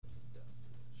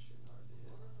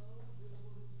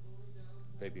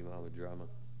Baby mama drama.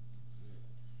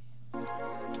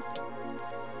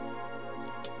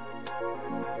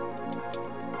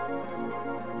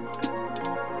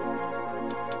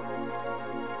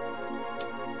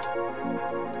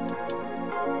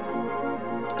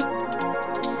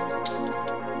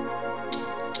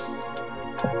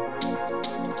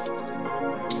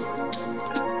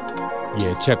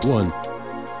 Yeah, check one.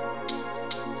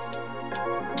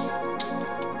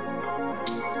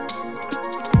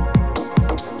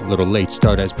 A little late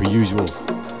start as per usual.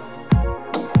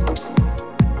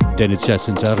 Dennis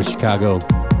Sessions out of Chicago.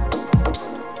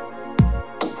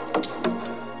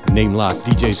 Name lock,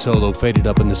 DJ Solo faded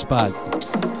up in the spot.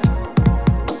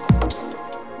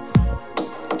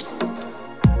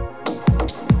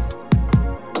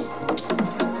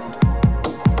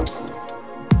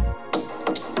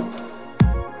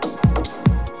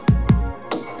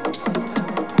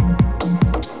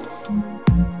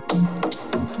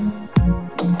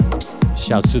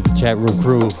 Shouts to the chat room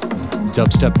crew,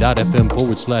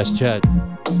 dubstep.fm/chat.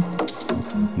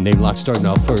 Name lock starting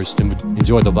out first.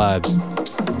 Enjoy the vibes.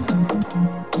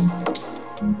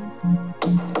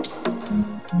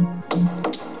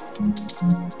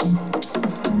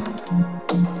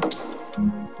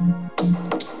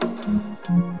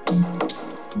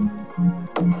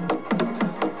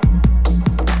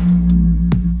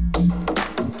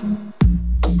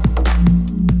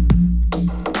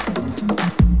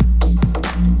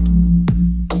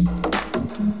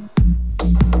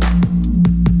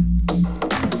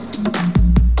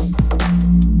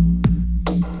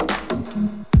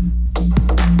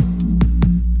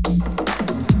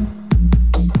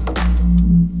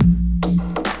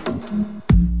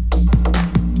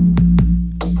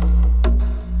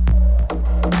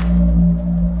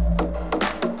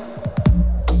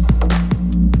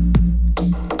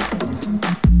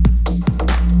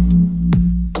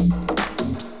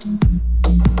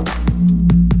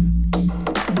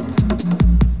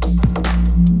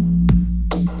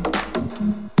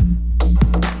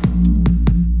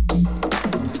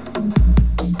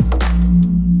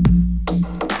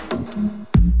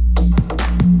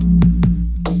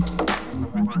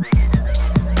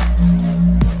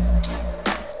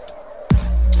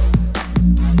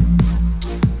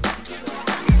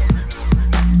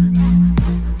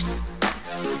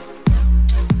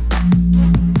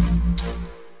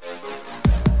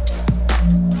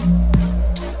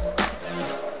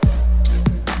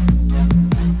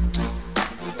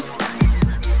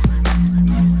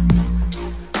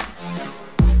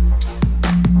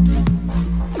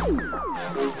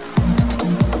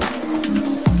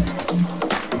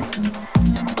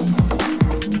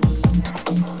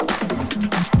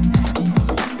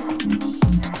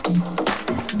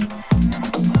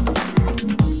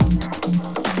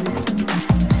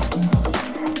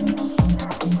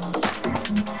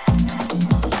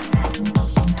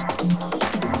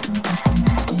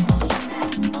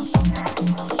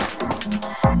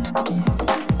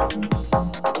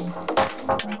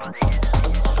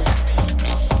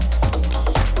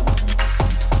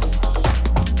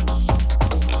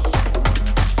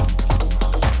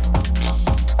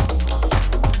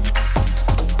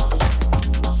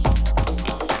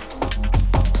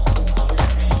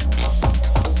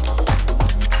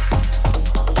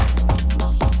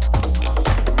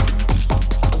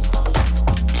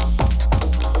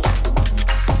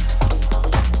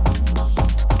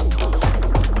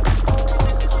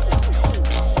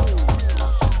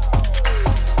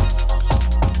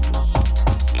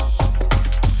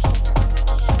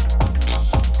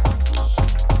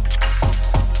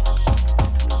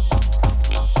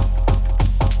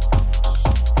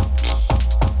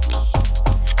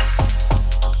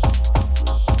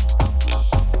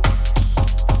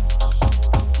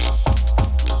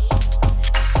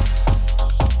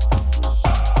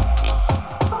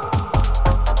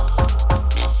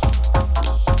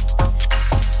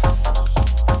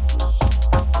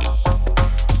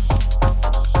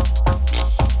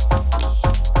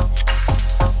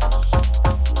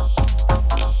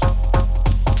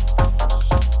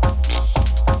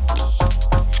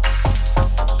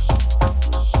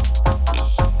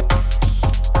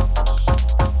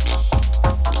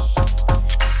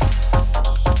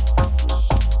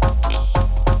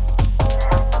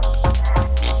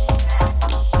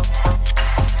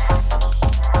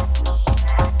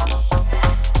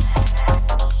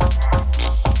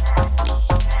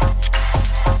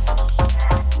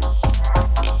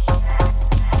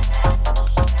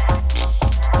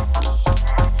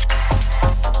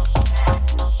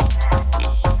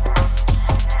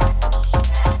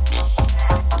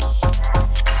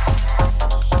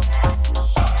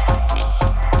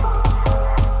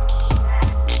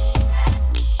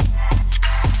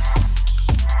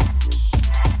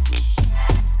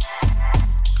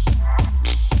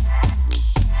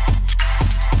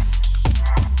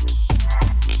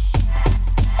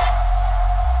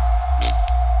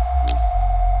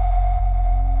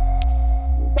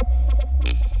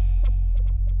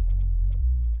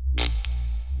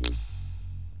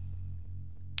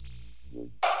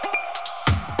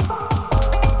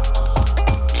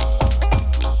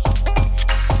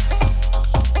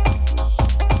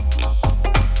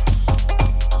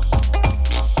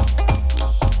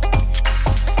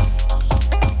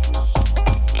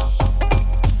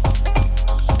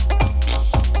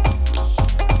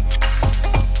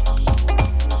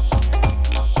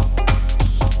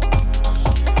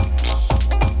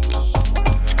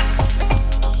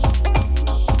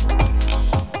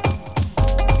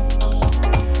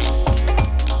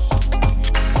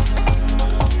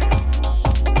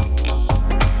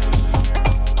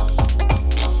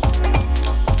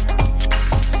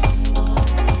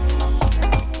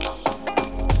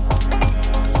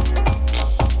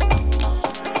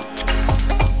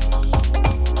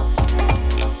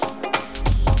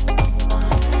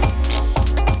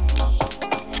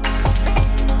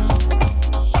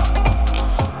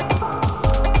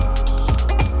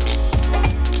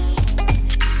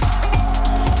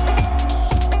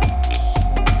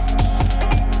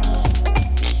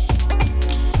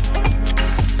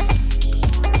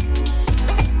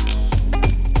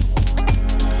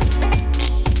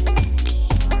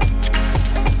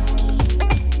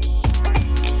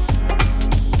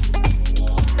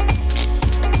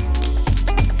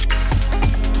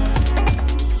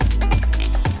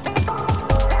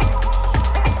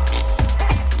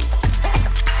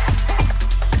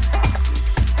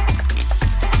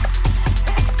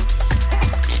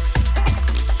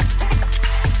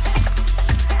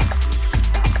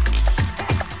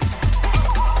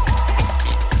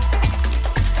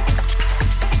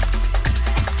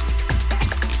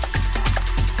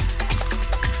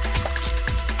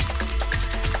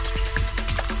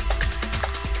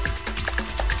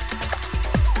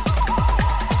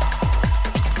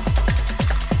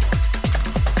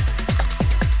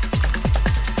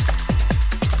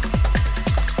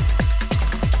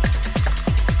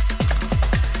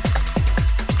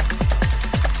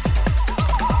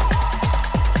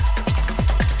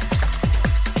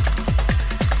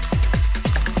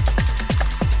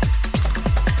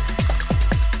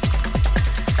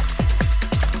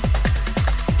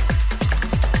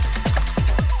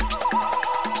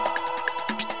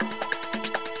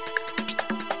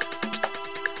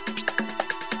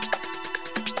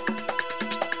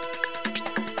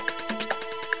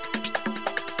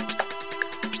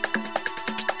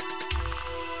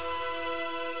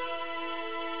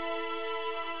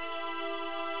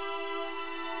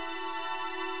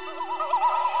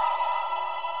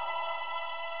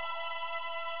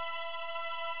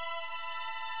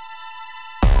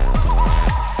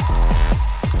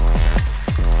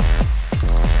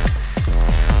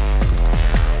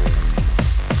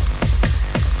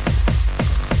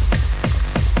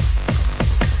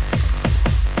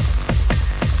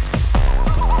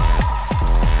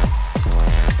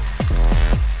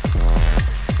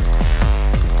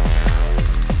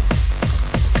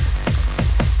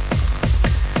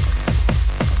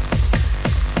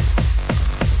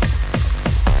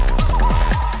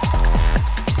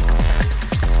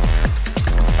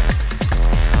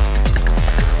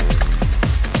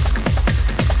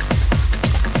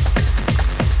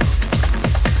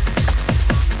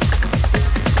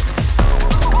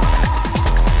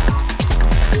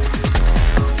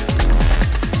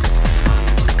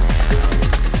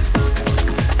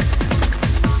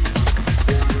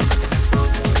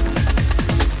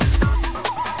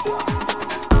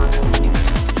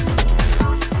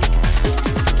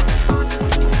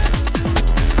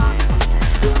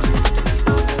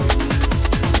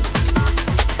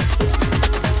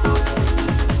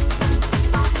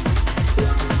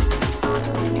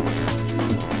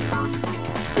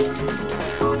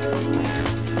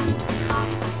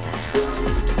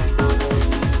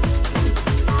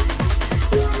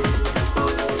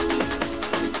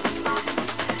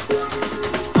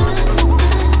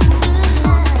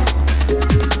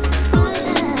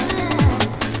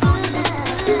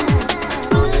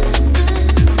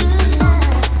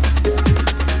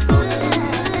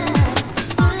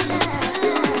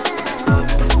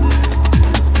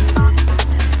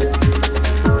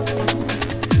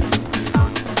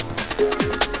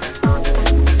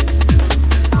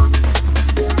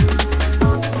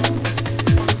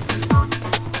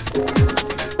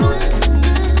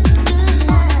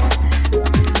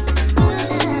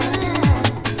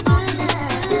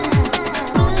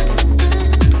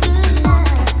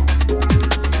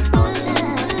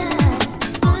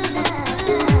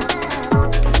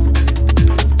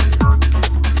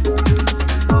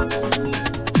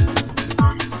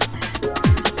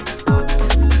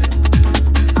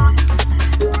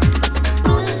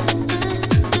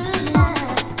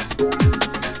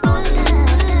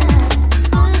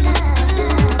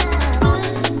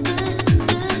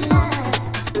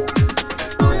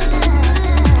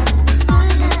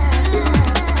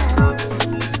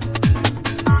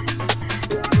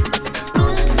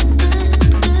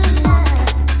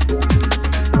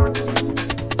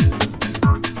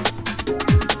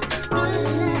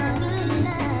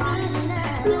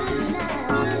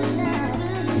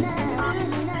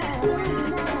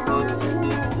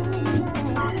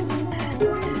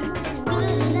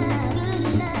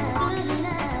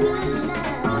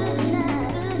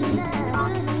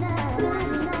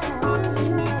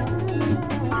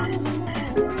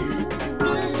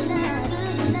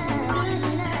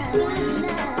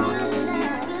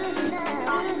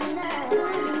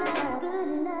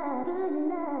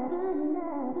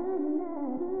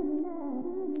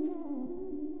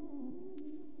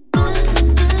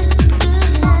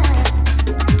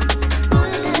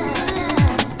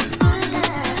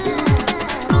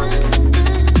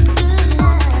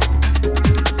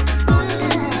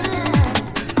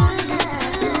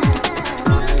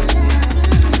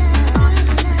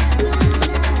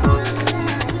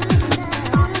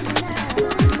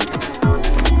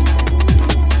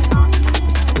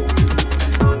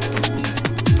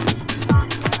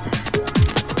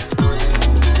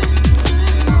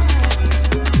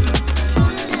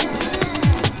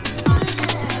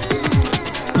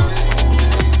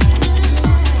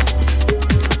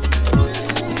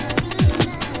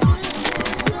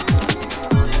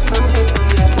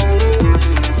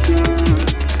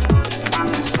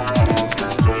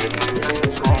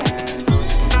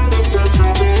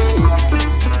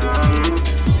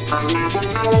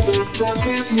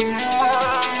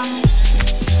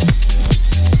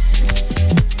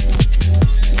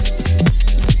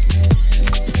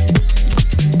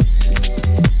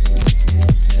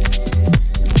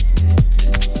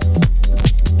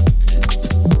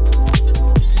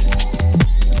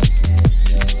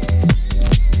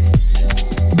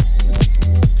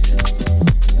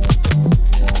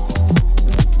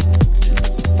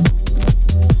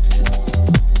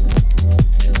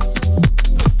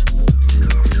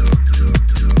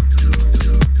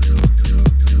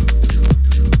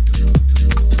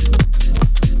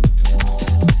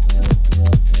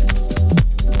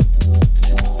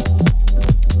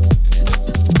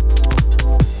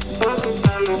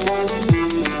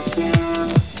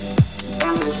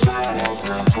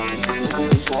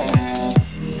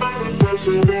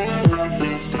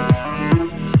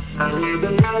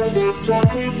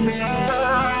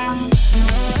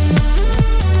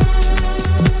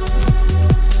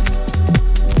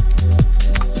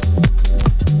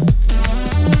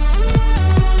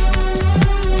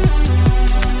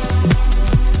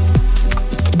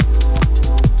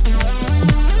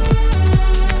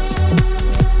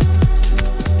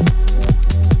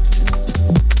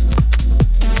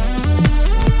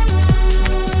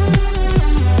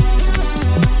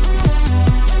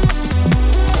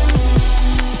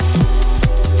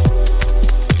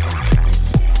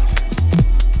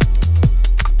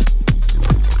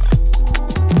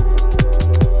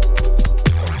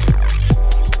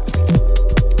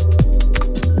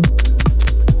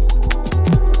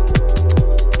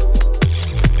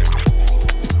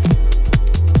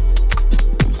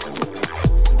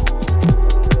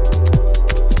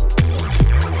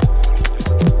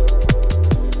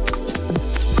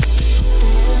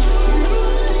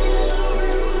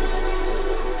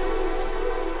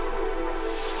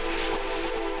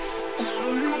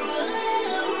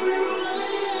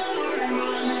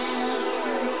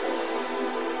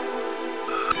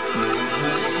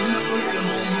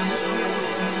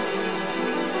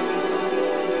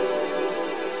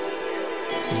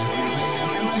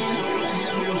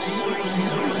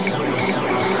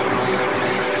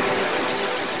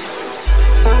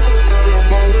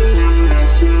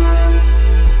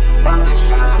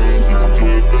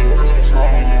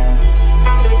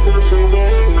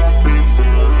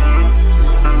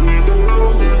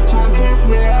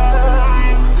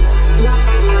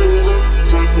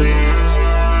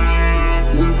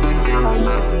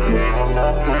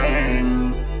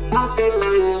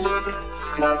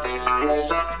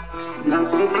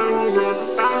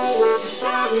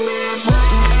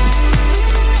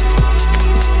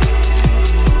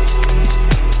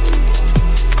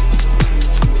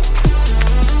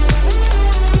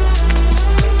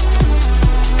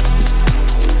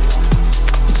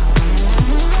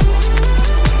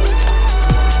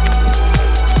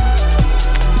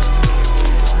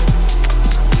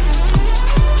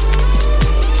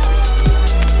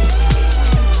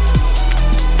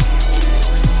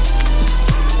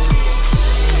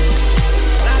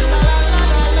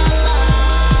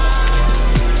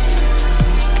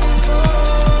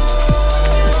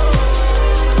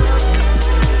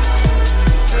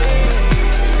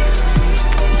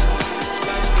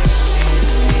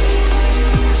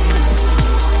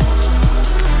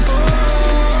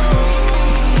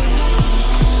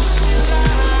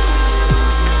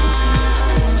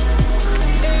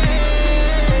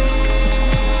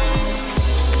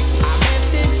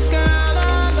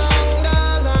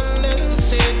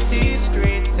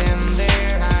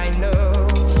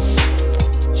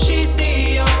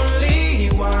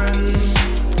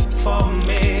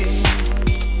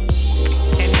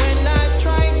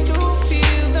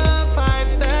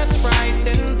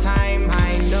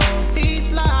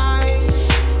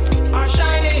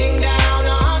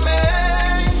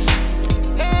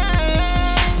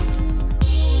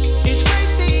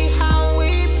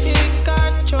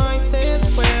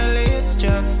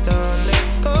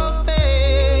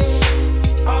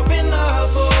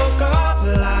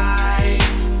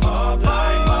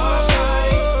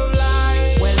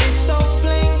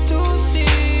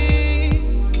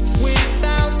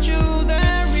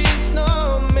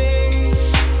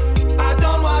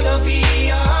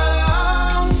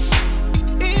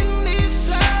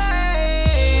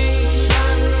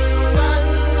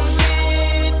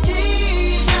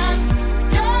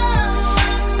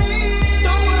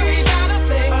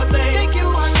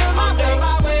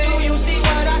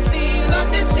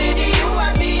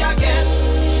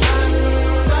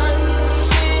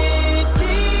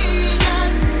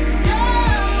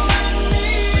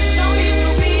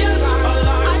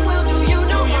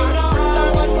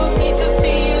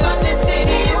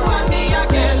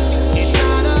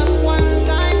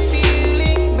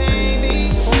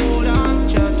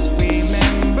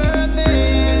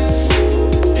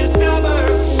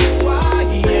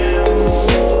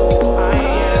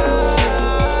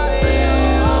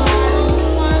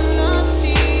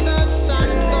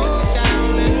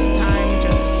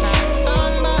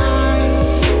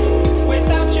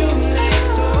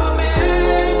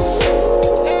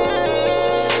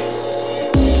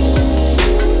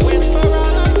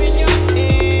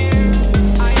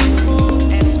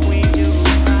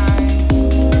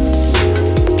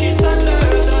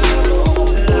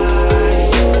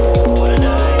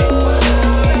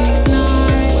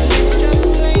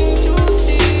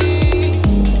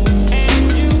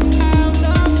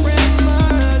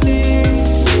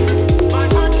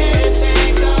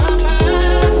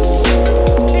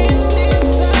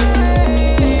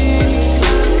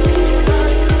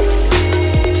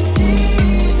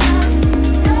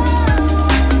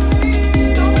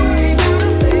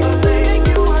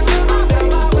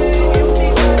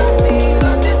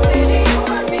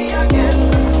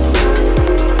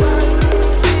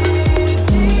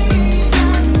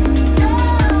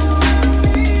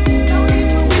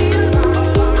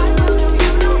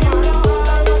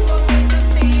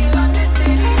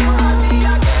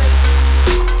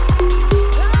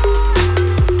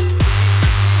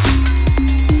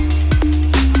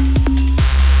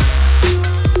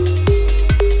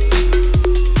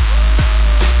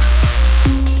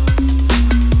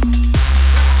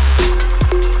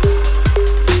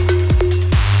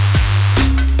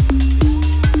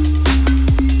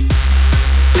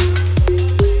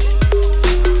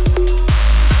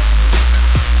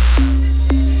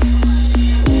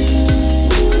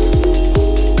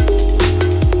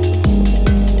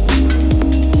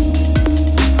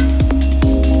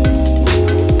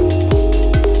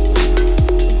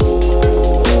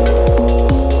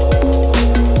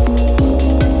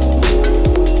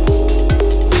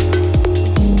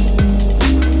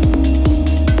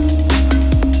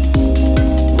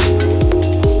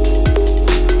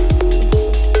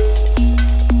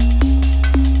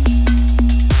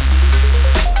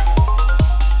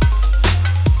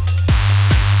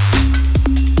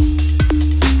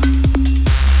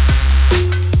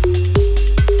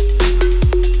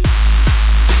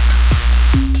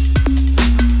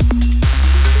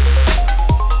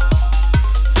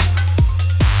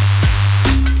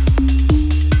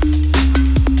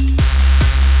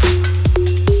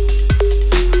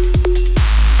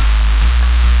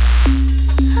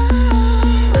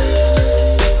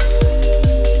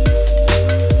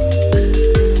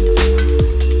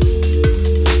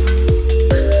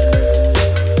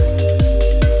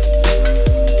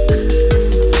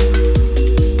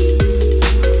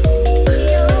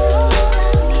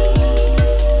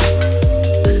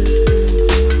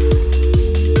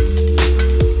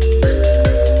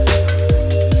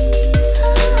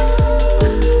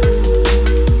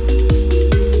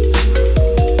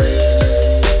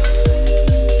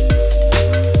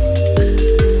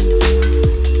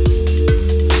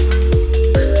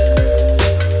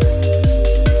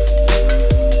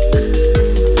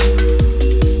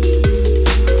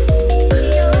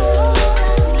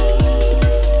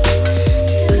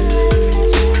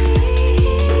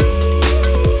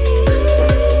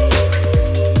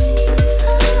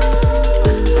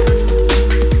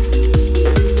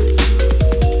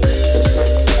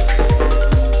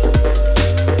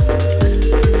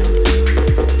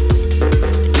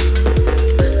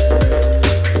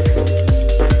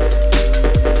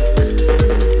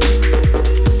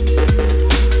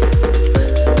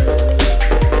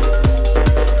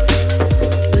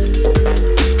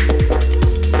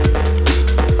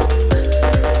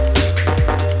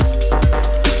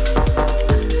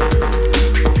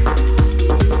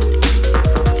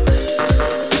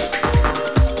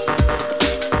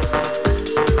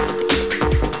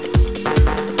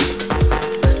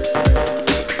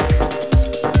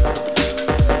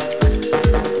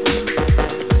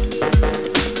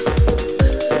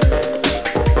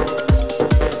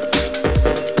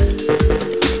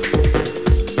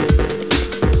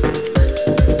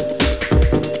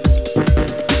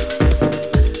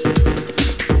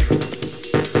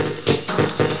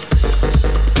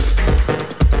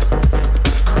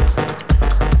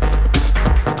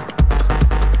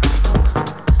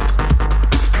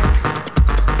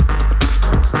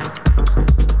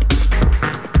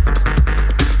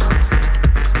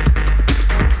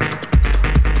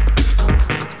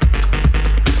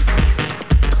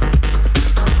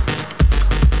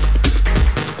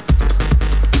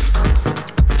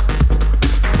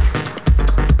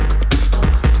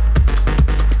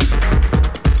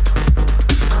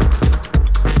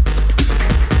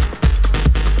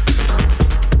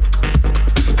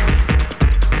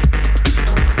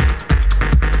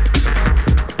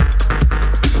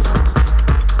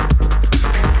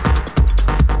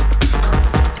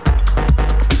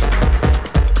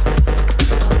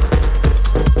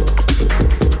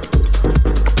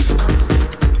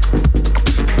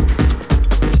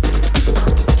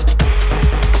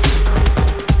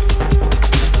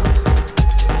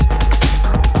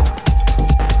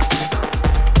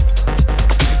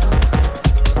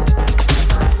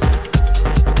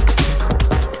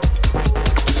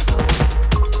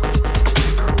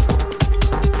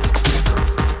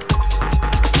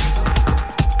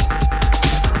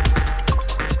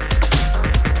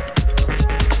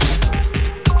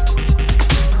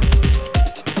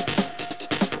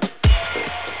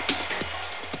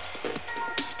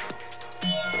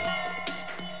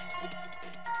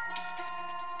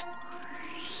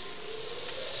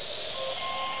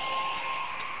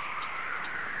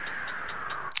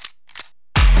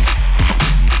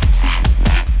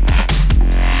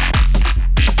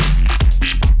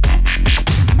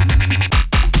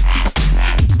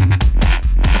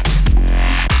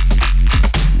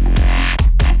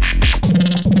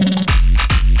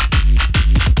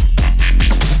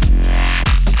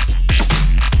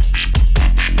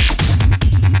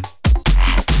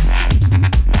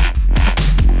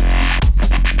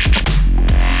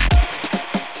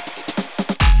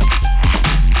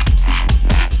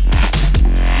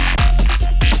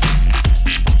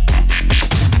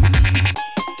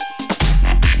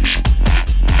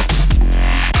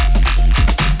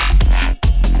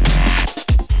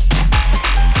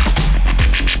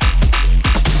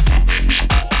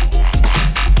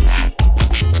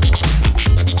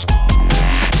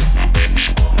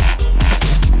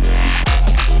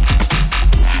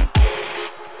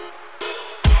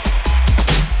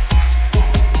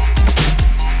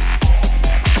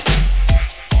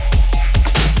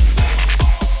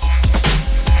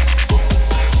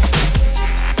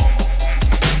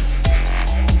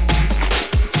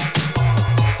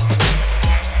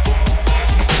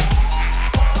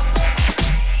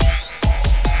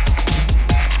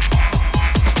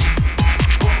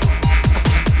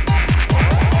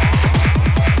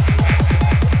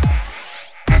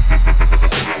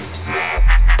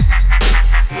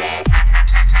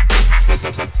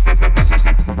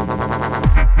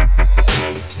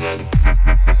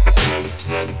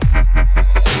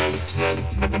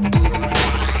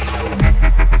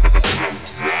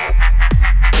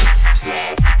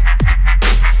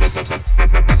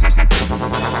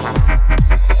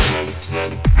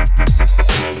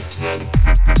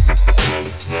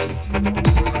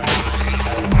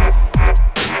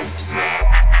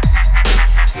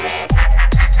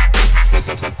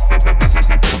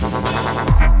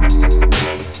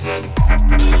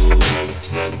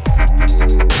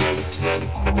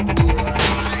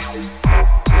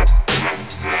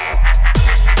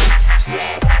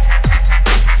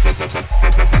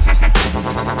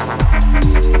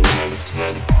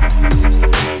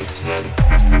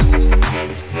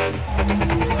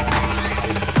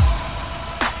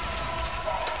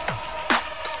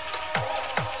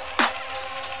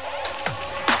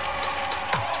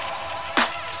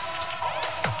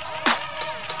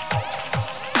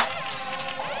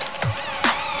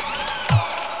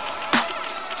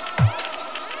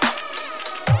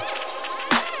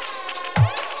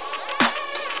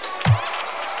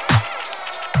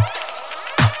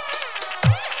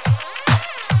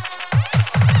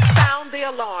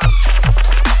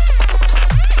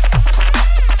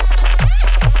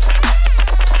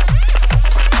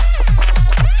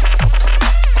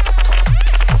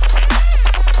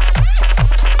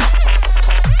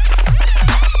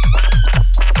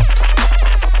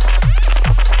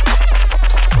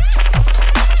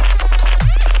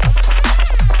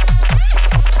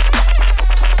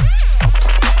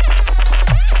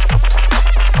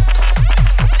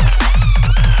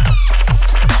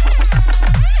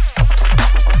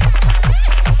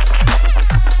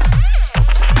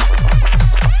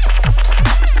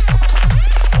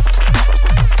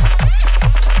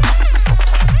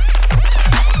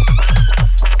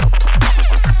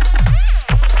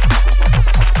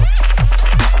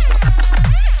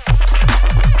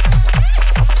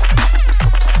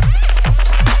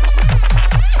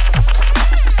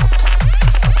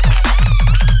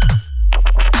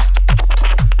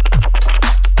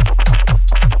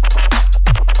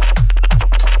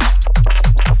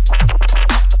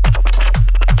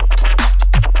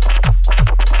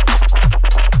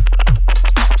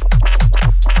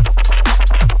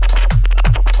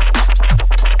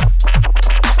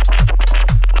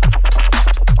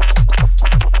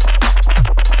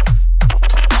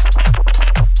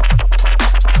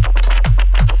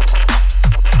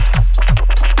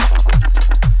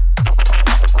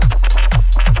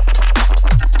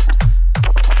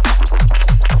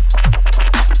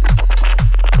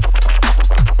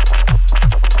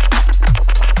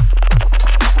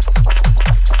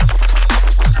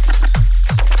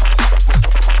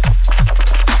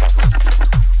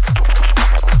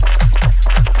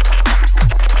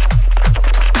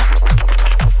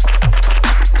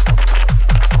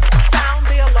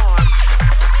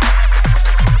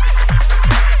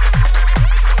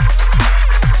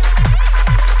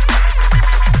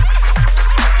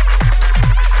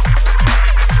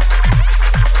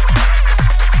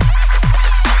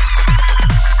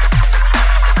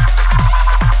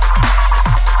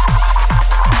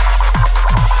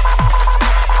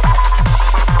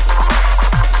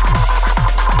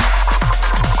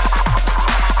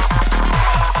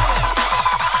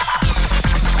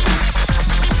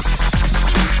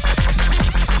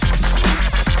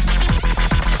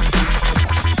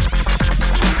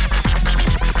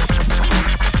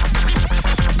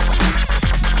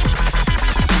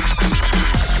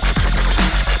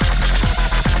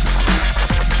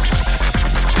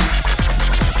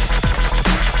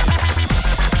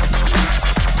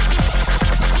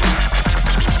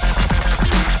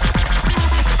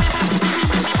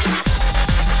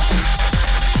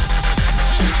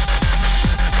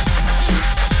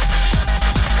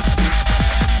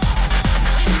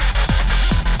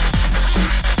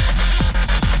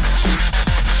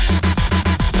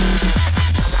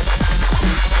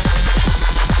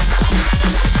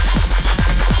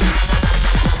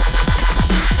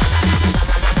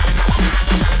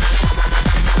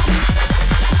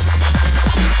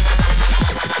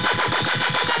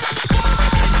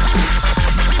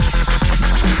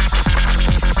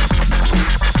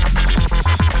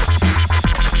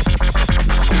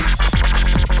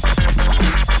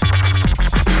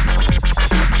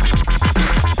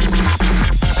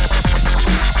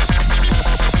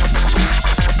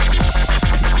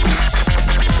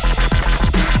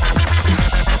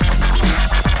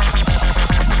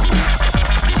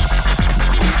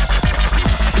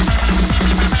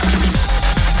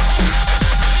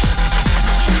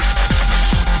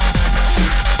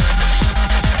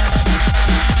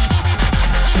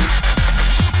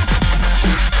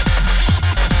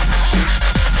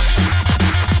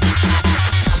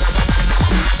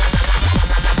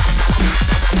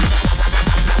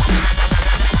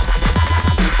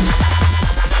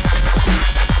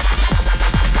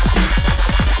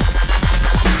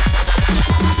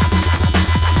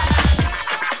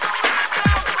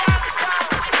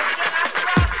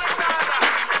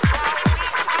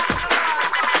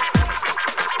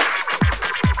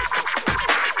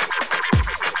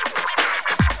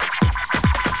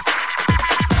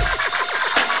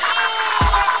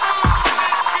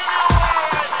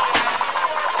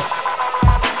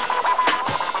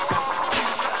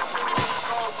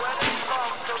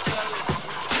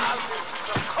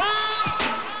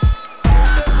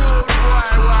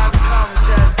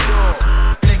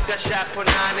 shot put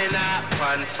on in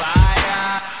on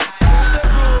fire. The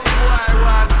road boy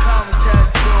want come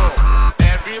test though.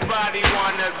 Everybody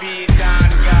wanna be Don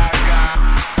Gaga.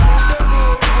 The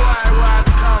road boy want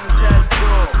come test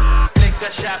though. Lick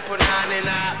the shot put on in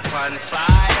on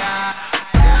fire.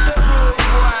 The road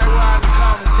boy want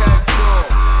come test though.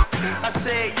 I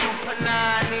say you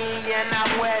panani and I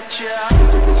wet ya.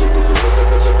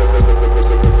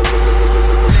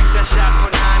 Lick the shot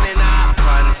put on in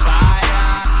on fire.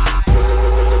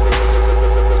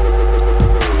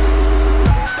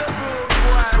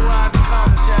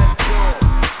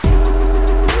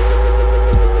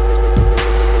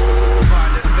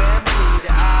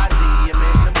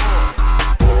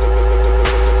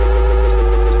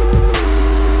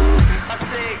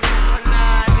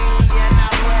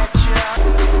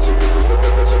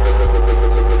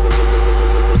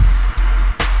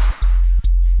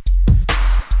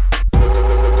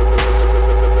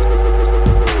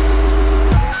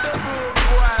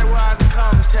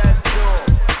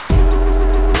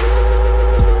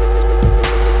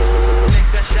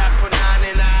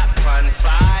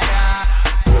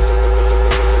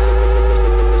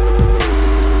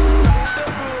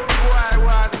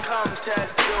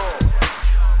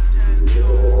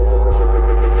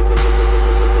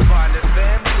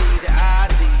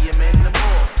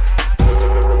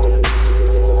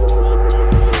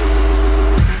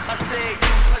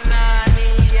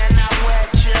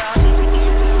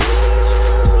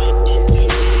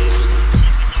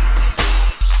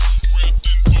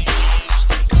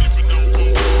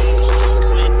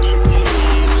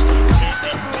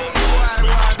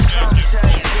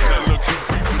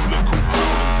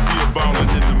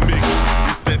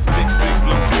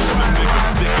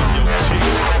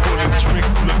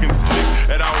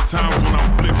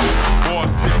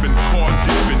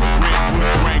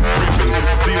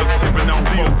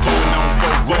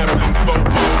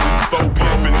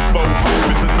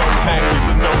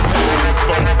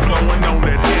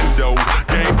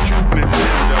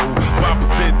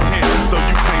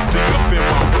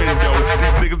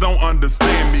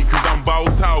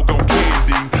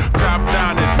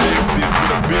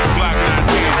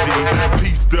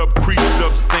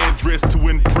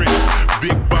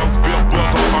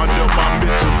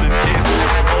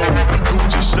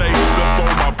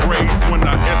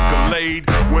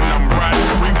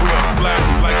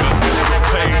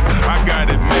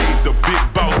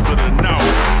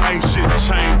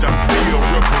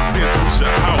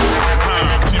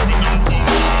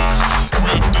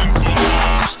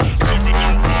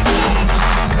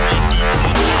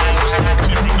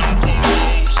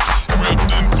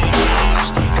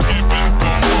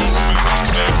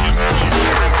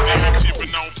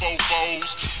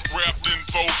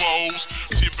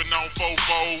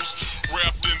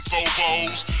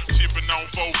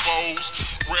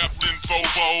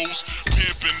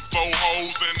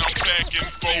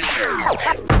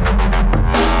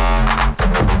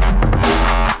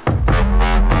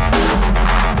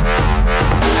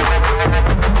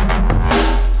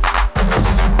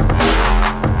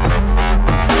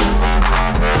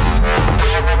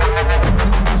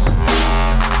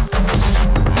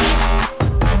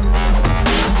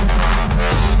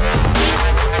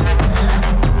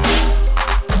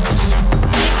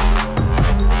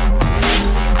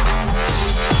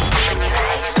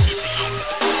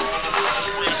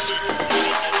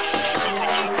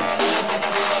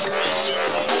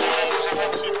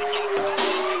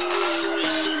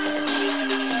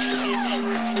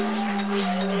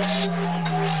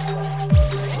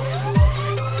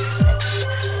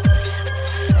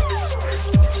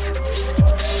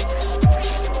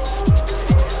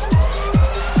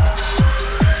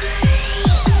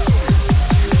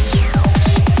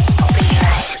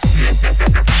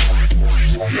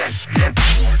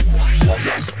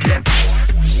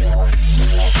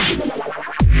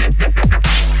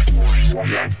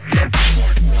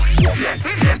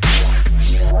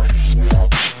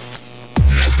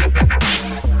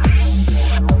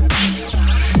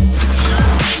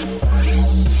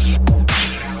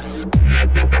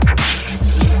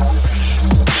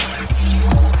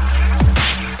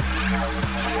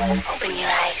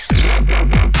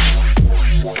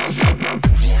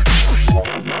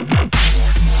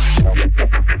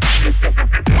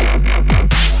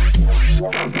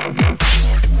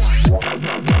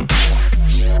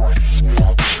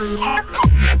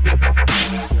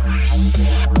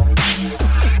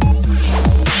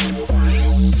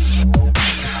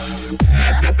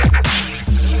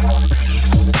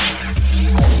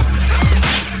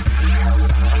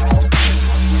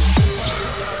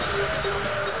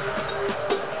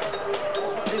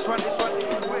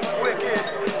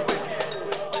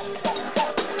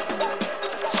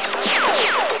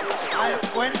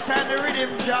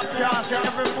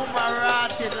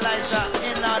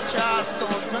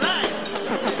 We're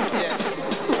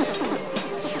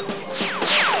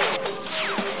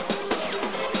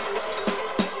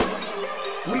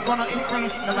gonna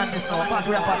increase the madness now. Pass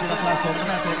we are part of the class now.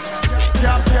 That's it.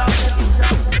 Jump.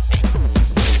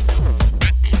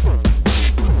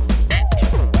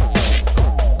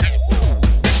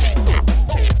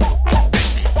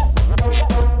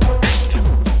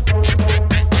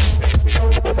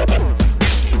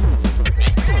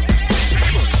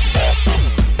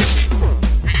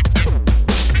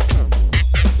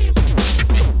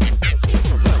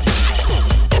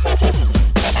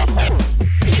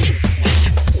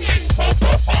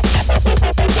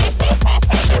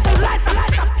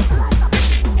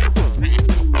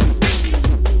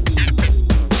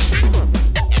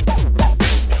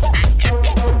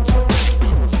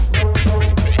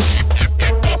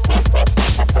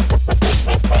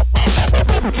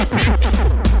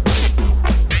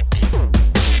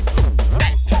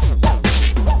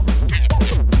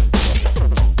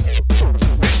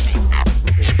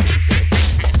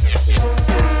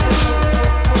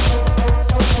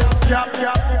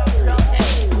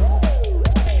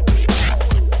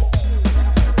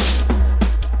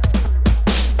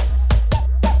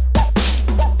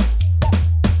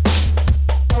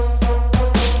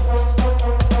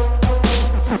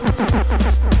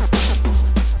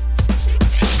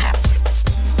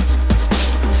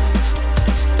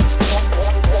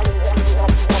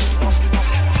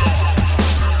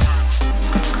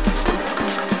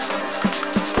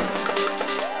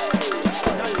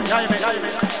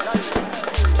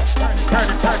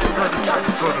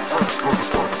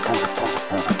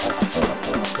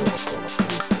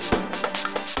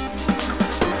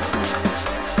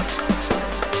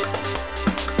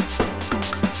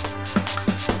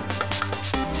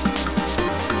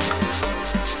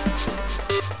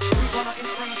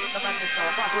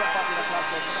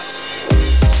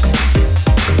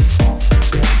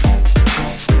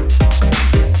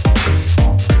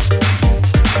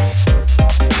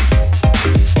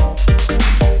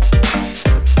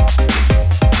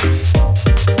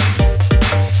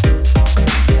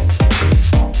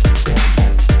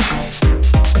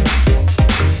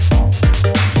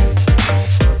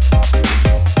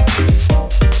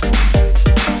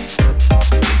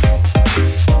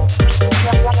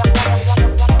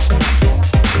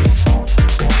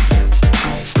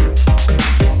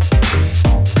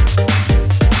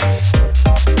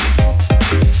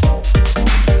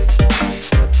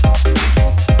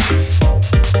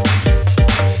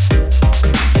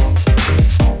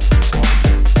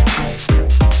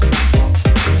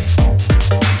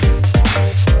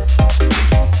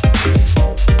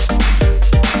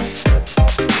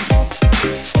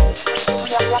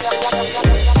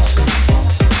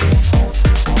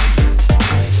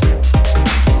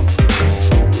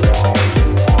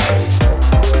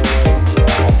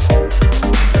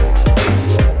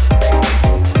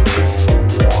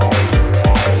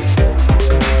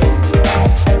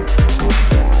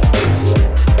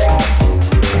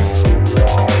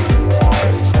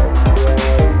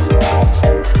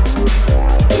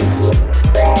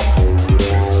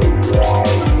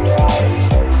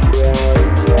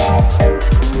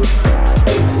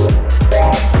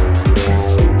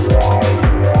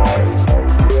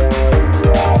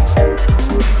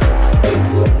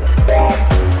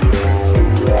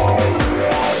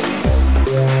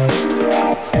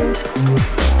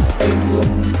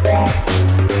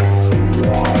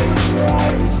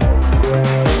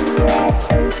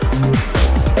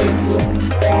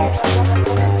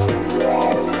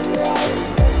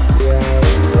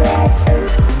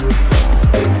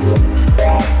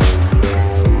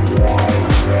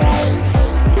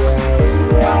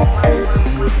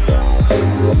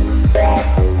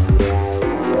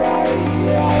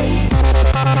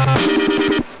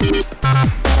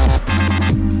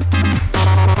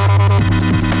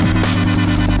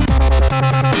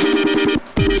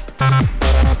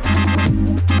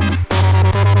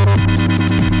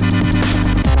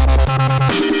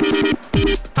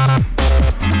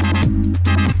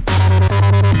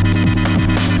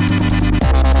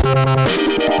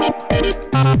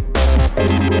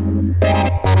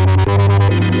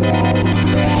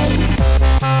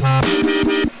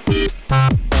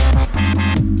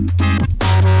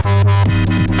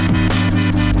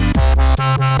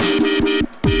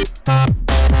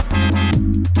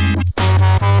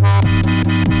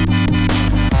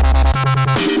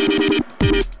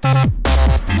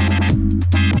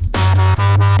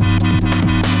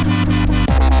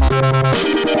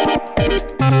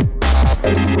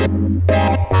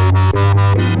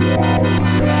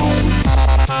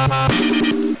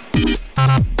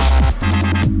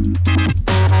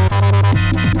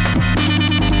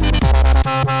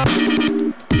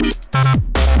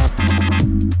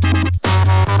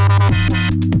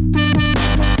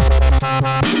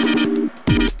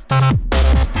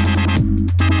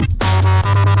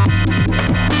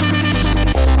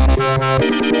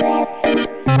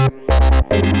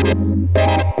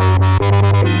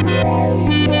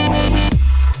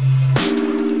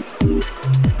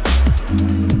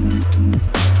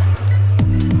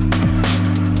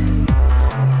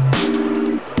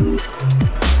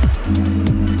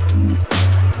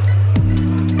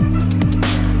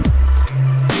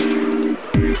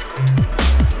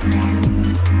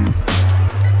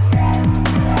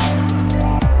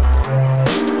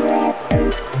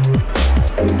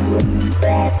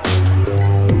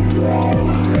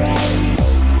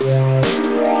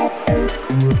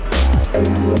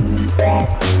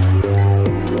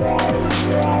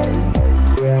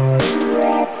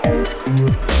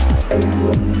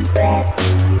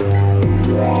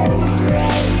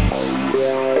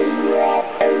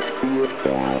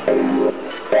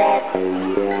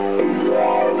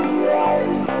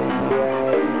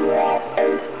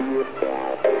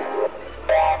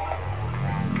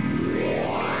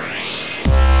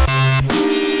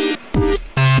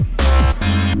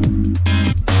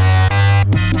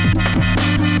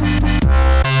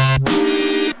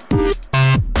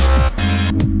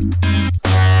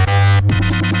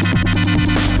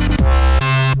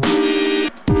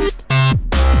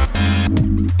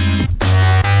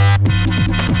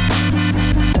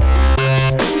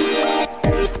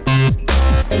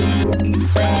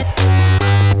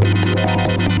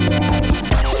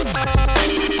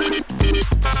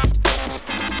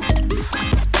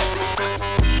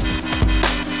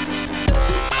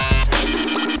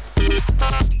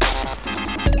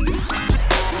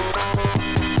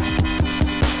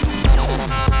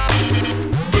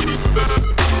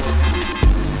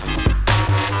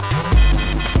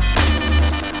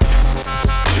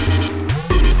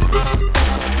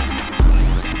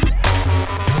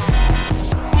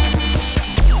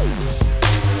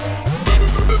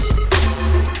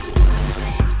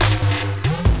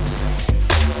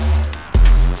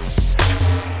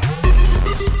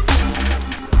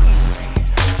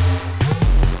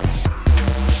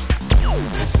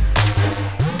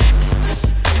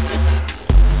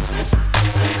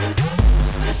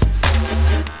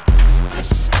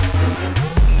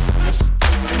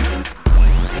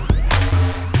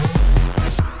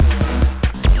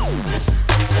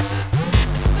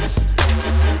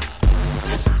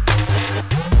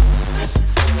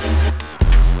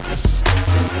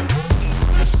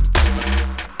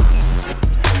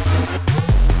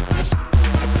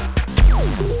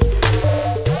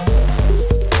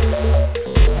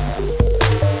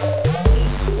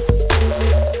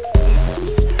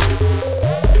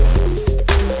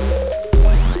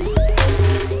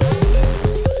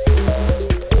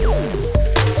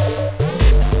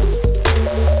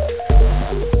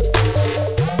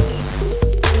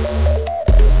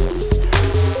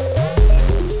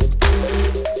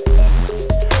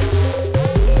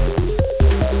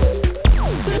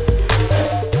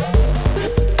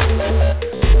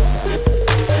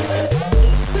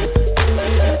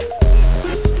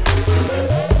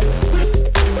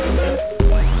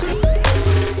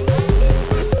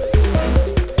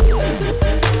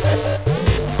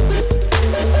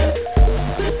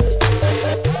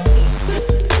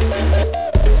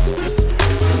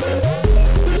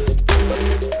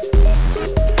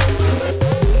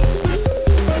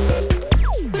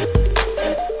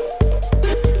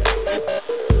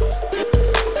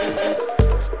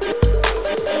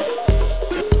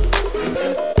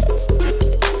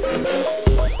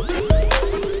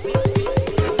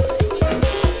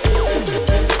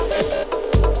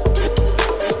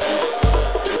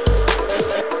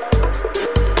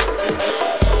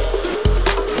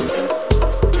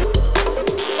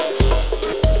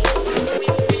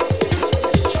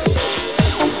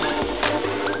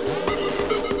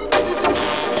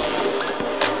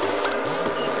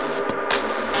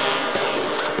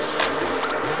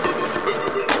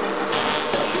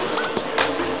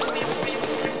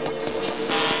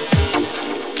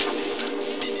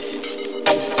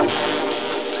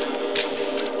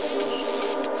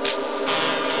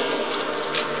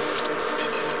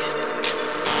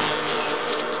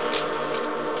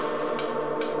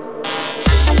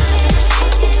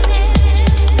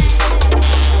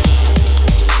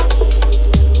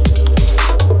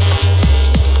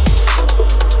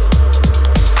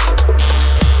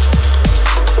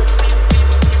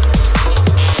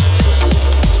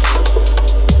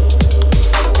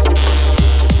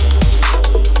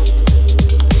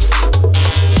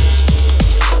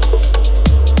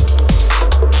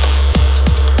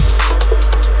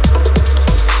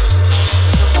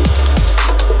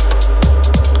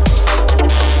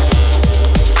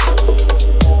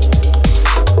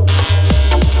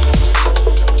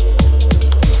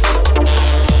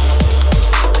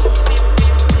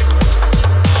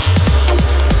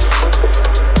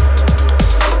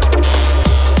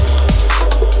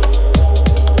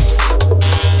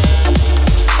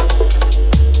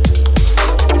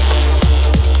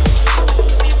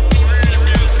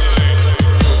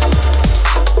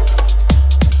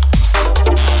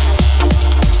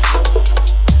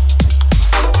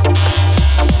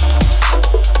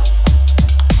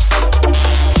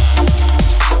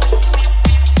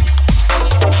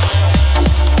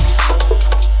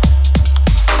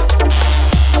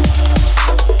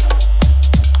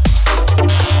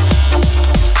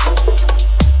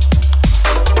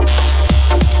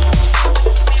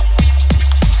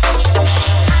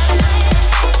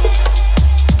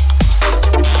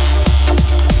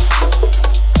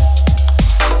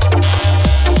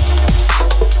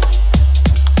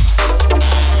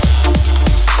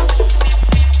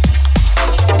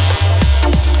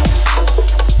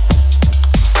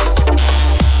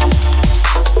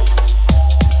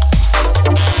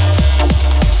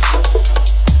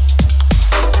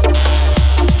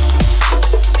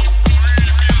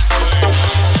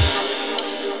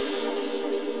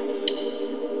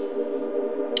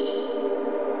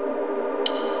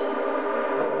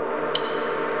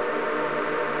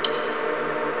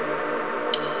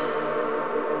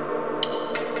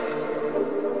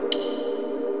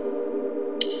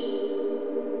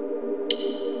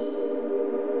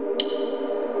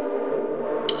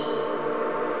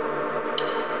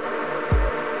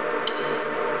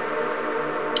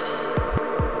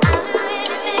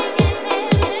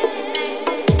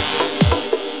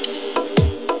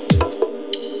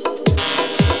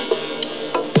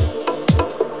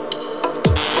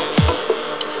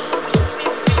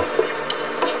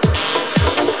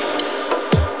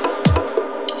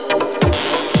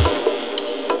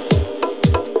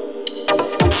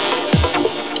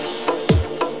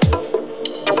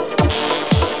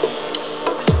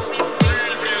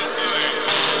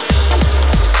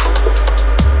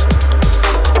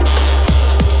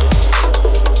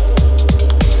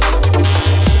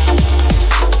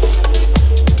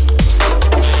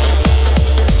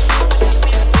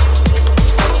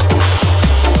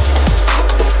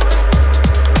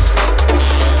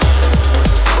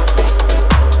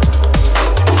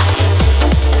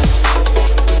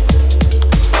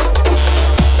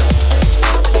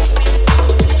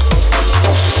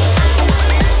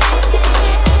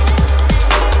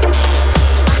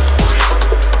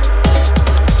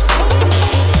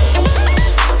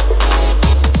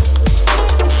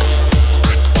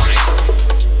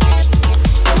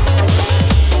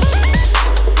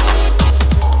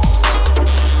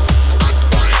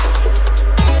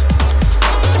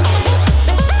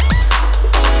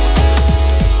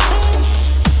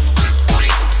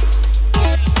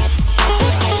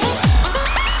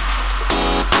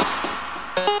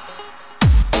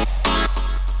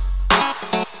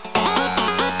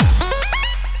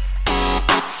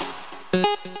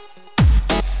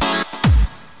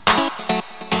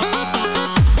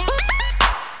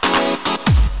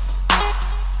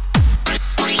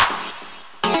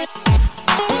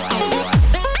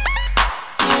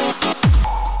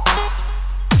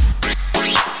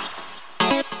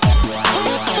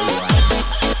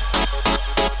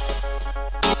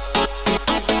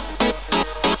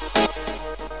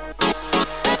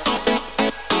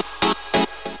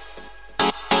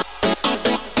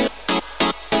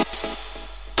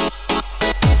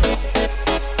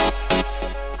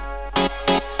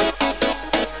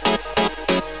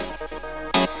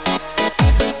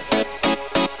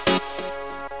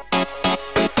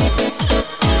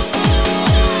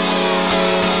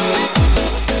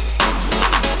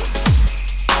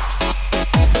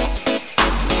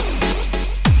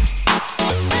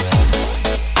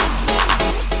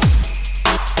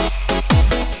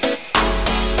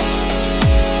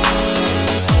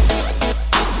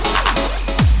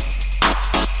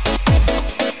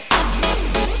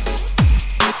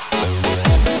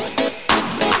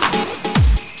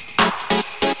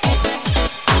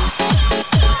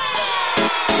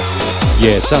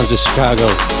 Yeah, sounds of Chicago.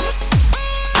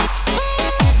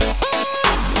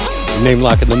 Name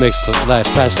lock in the mix the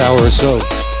past hour or so.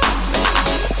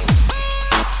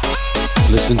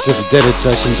 Listen to the Deaded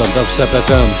sessions on Dubstep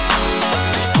FM.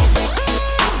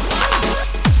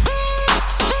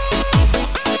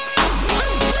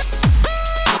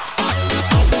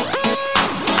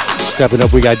 Stepping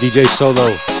up, we got DJ Solo.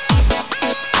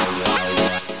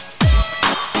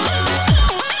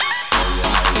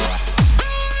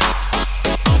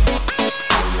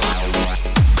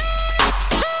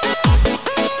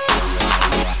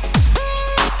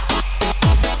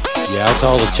 Yeah, out to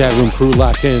all the chat room crew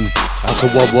locked in. Out to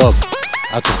Wub Wub.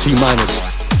 Out to T Minus.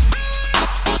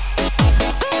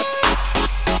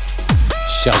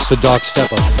 Shouts to Dark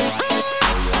Stepper.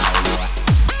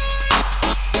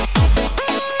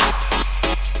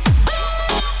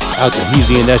 Out to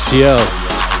Heezy and STL.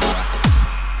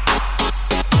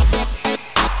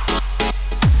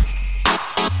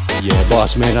 Yeah,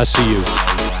 boss man, I see you.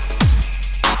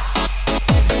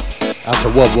 Out to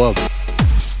Wub Wub.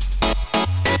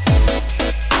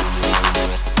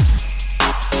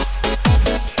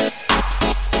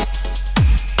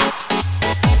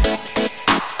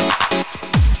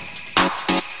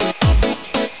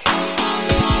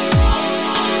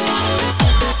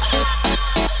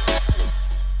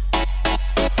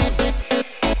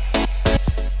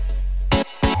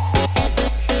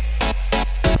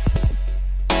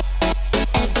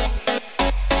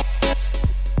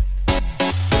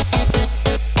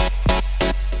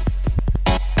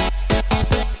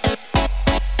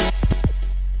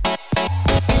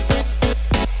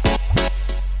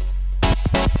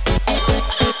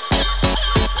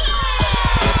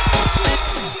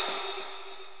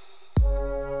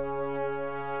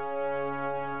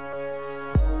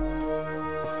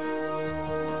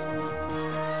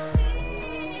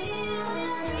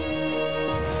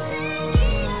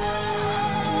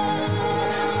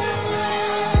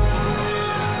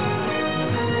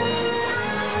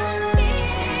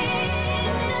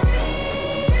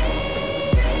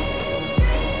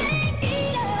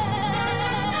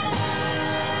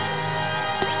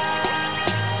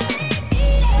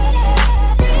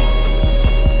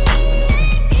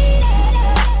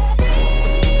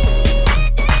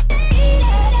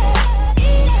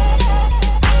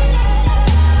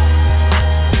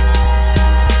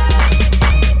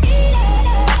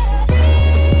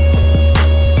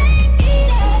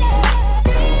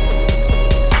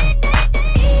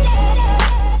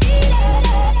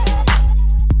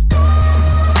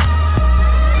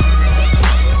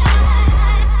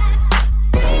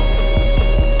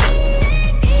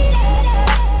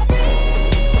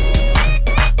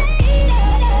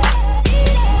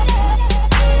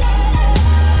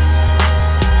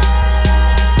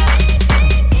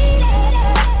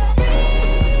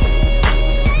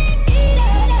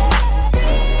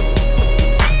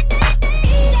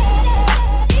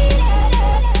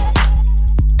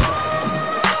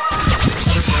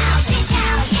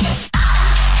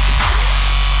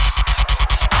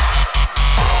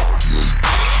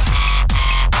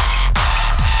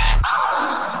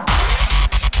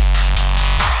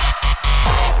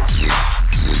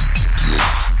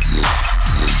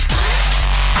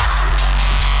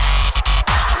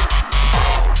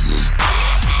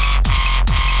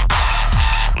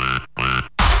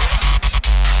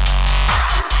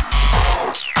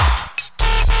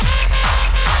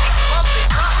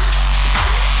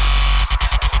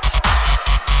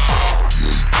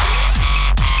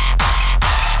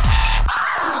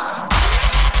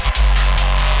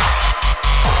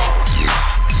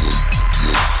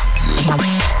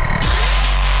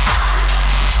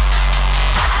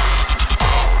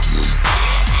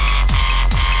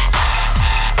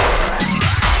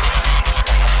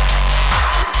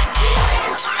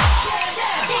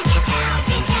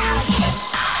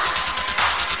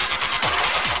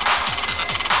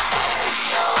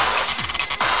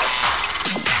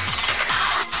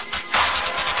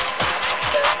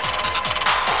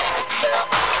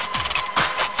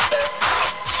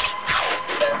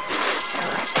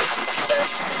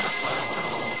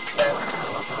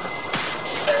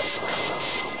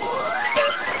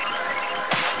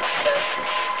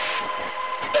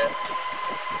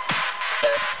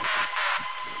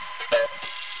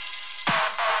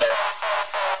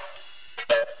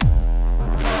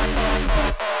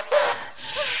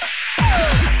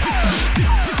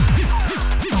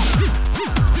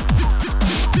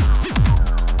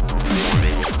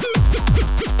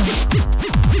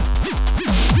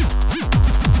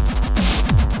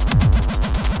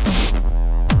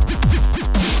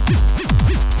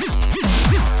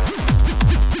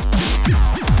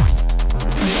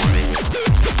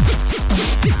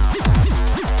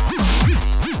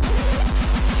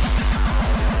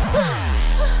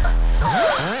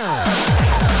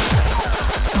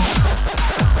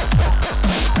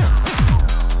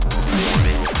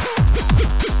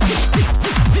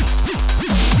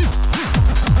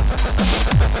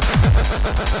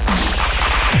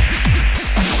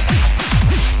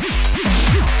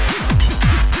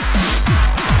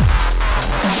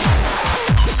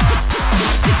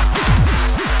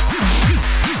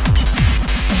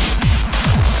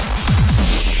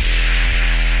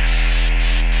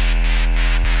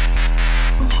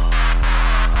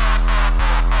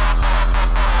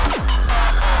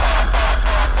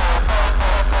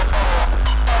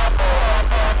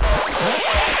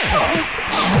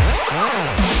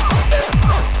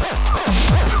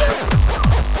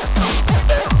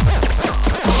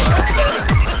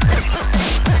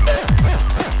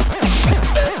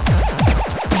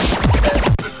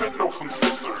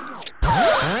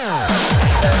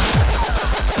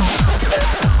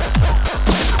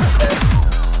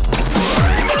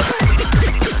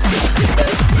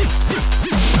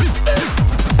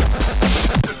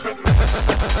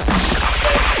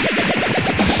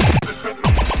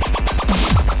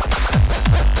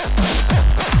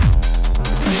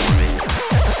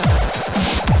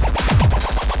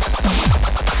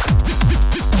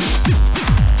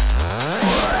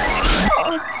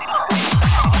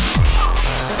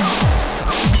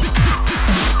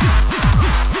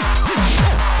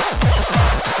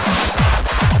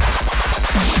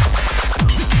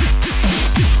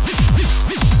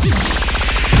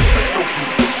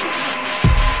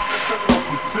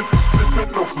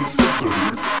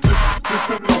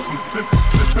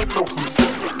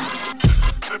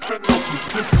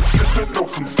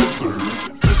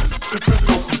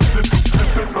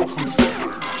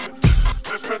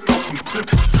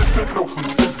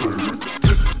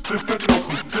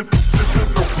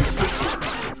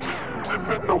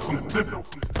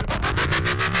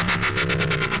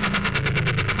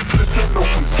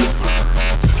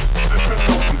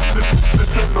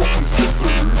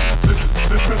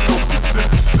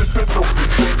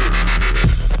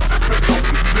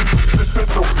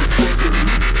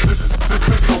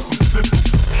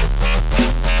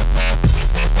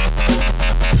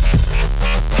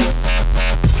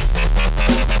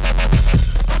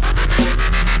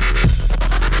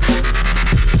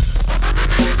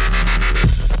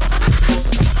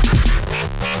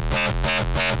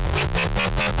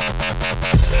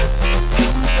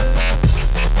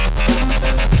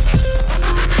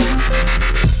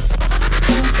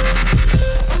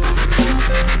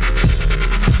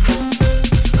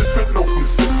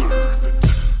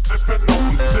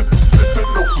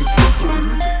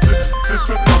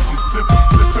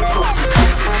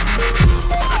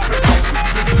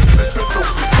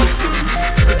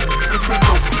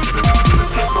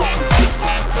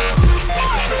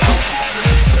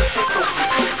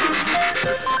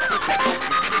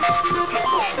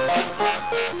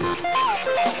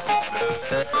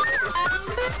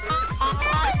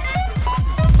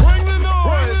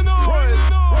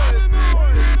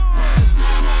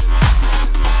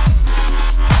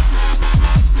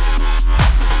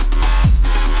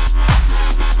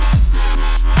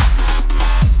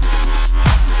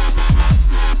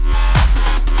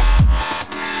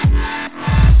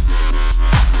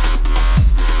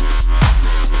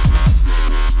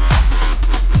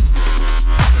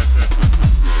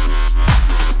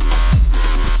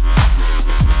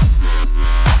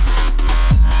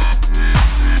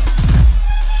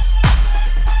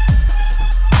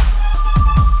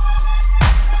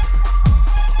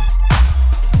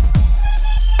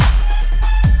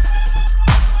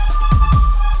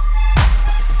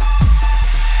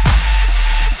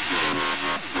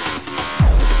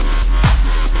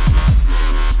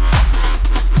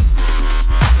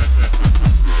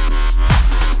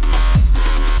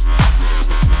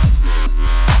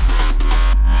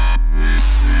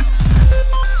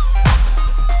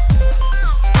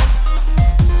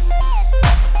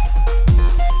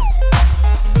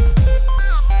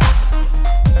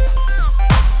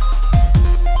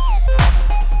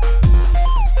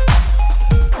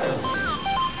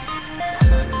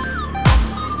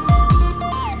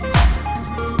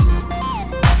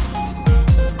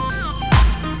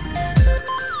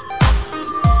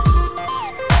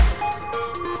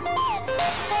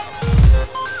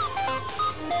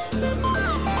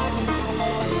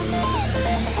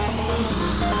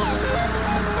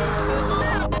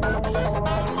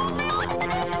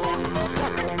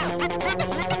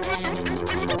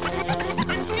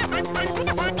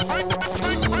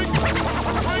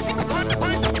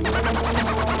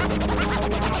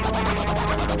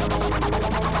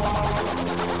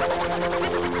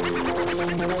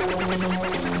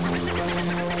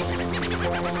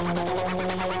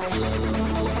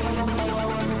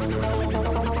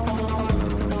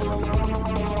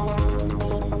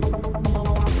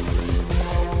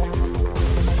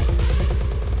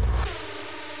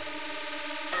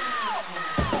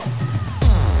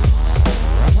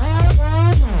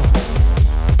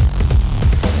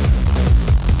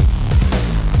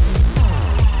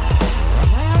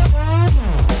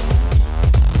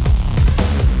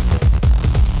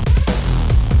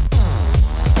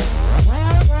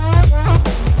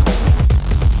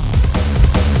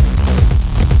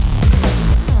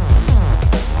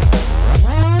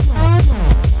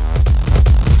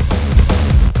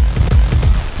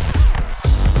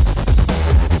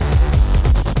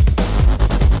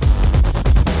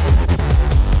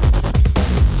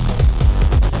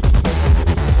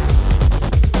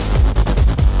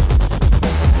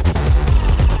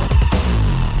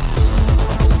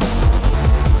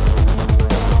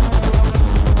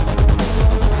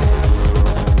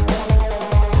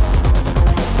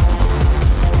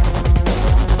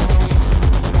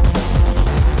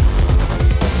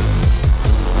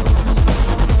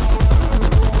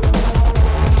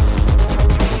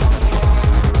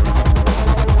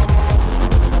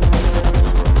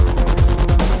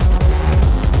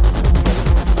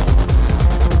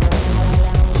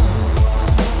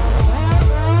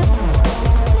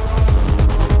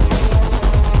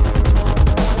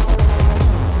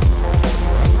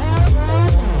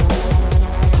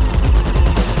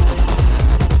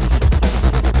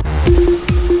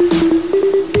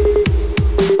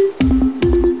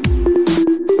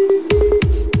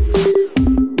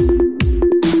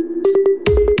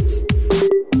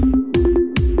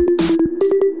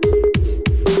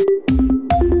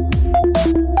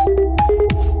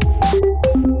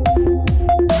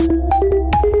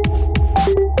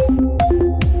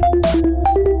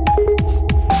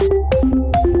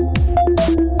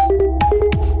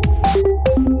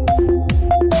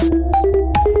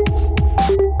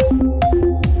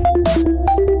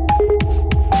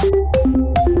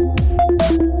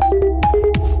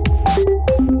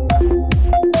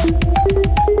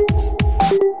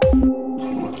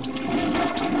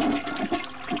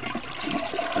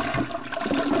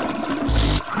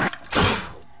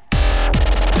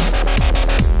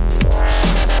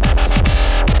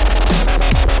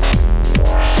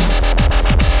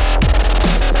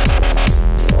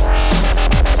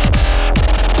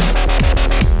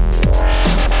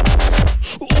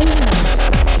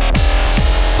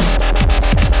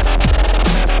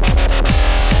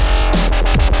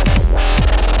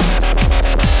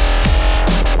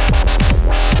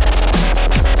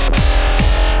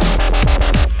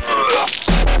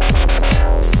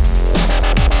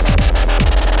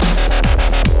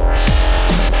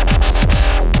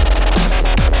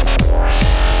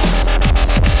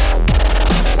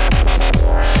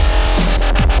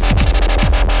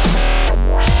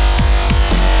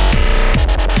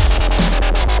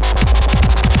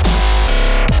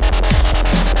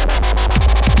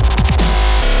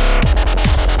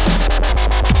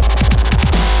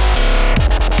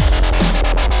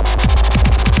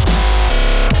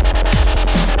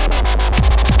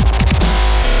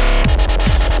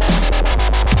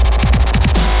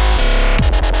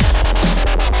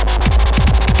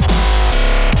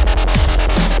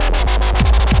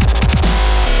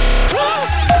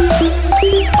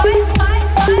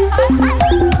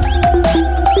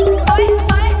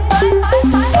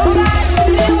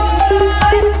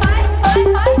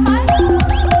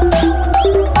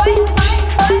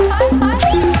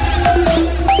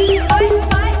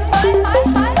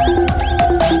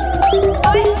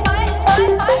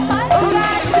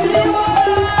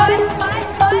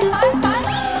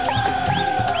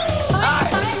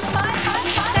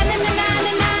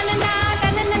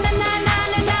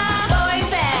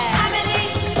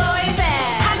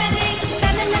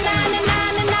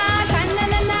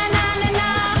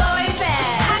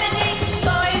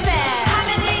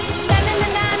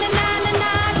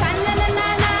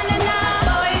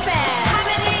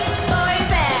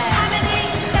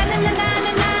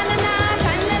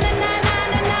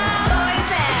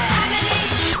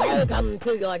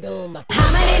 like boom.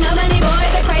 How many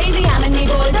boys are crazy? How many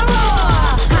boys are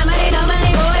raw? How many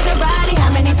boys are bratty?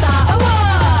 How many saw a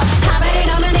war? How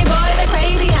many boys are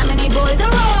crazy? How many boys are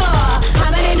raw? How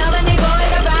many boys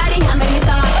are bratty? How many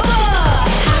saw a war?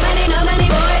 How many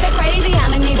boys are crazy? How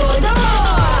many boys are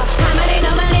raw? How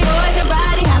many boys are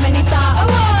bratty? How many saw a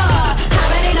war?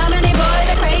 How many boys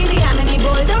are crazy? How many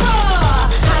boys are raw?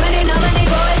 How many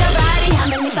boys are bratty? How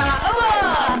many saw a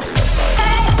war?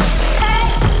 Hey, hey,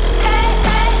 hey,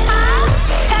 hey, ah,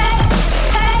 hey,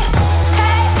 hey, hey,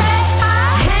 hey,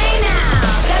 ah. Hey now,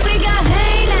 there we go.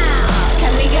 Hey now,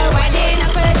 can we go right in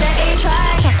up for the A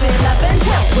track? I fill up and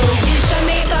tell. Will you show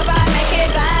me the right, make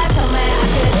it back somewhere I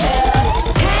could chill?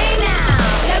 Hey now,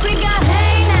 there we go.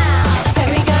 Hey now, can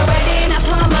we go right in up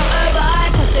on my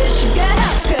bike? So this should get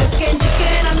up, cooking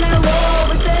chicken on the wall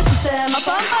with the system up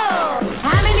on full.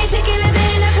 How many tequilas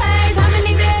in the place? How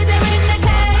many beers are in the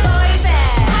case? Boys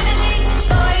there. How many?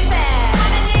 Boys there.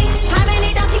 How many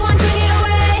does he want to get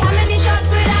away? How many shots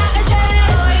without a chase?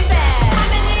 Boys there. How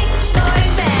many?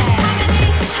 Boys there.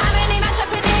 How many match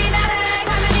up in the legs?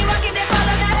 How many walking they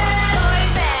follow the head?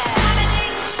 Boys there. How many?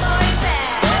 Boys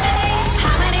there.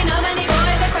 How many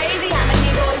boys are crazy? How many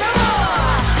boys are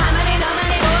raw? How many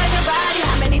boys are bratty?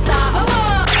 How many start a war?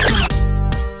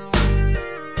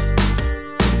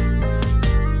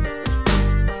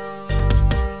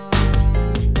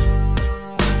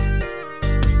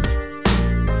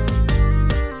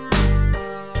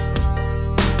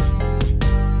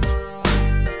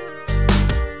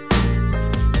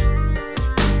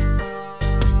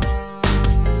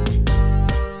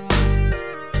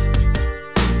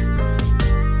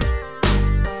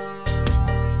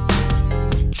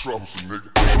 Troublesome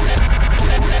nigga.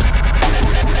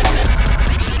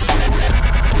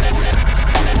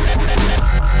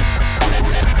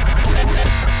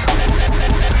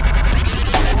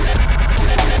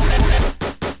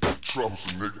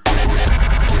 Troublesome nigga.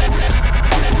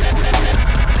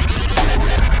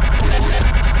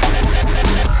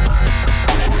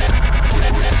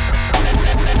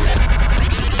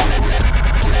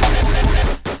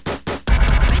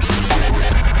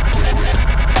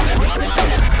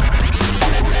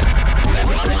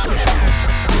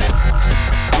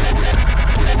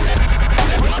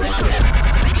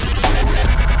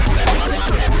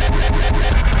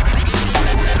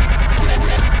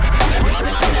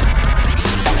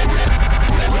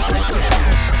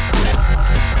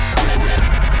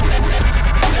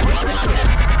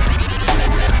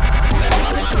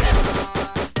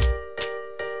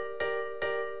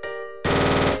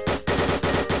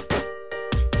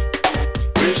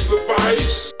 Reach the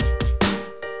vice.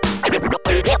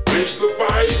 Reach the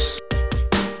vice.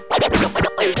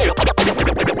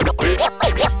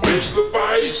 Reach the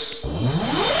vice.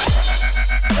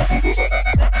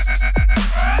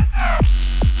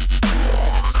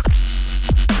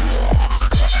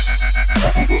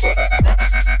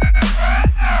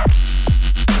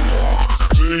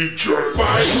 DJ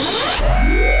Vice.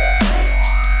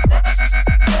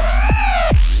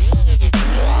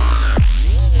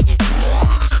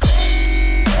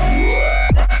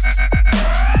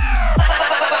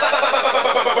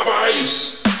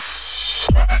 Vice.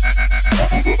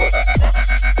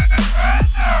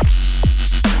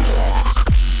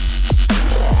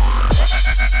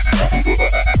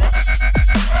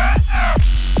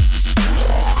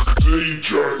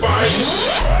 DJ Vice.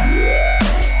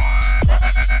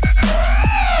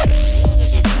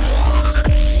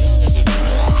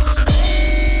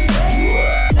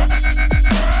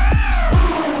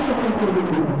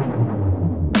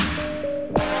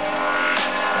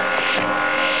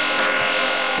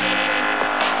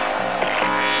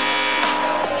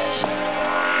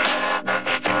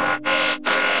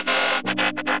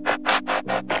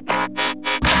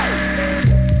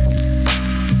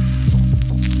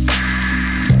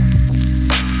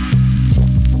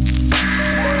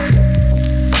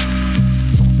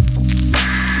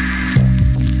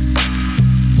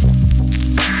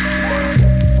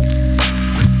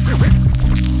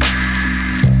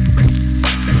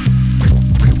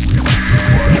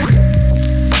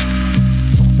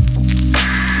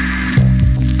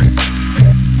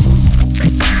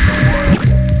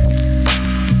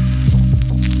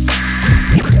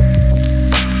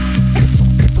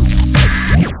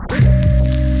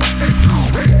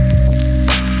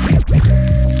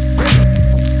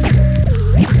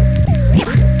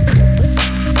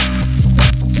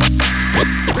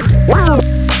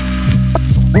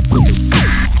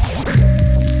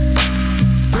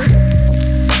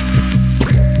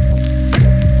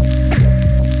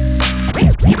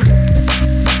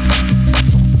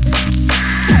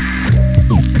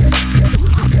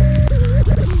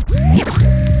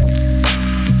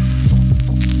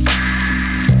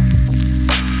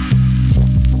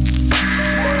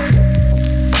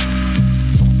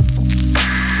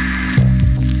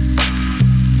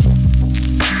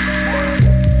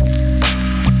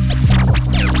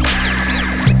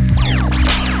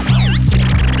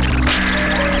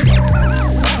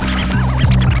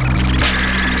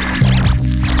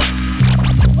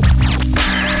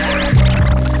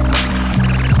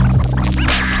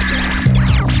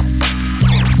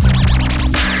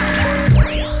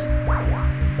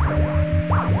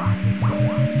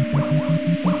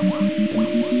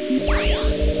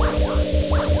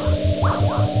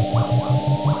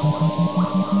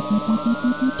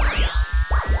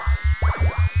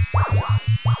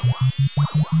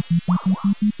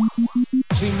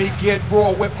 get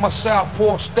raw with my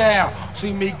southpaw style.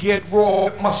 See me get raw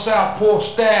with my southpaw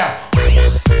style.